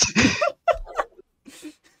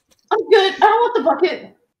 I'm good. I don't want the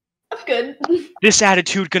bucket. I'm good. This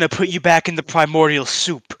attitude gonna put you back in the primordial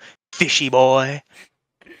soup, fishy boy.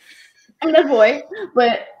 I'm not a boy,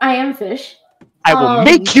 but I am fish. I will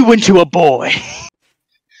make you into a boy.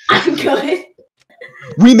 I'm good.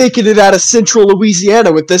 We making it out of central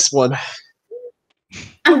Louisiana with this one.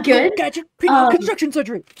 I'm good. Gotcha. Construction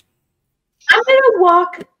surgery. I'm gonna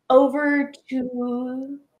walk over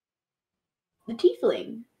to the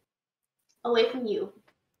tiefling. Away from you.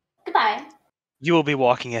 Goodbye. You will be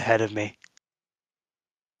walking ahead of me.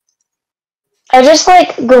 I just I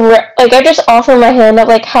just offer my hand up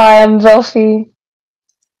like, "Hi, I'm Velfie."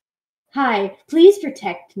 Hi, please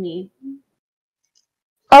protect me.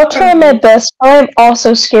 I'll try my best, but I'm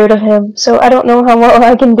also scared of him, so I don't know how well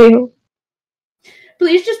I can do.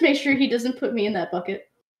 Please just make sure he doesn't put me in that bucket.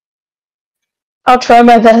 I'll try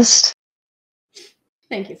my best.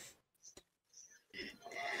 Thank you.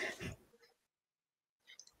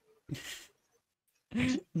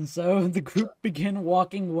 And so the group begin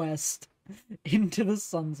walking west into the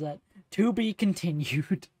sunset. To be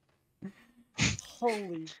continued.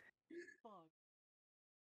 Holy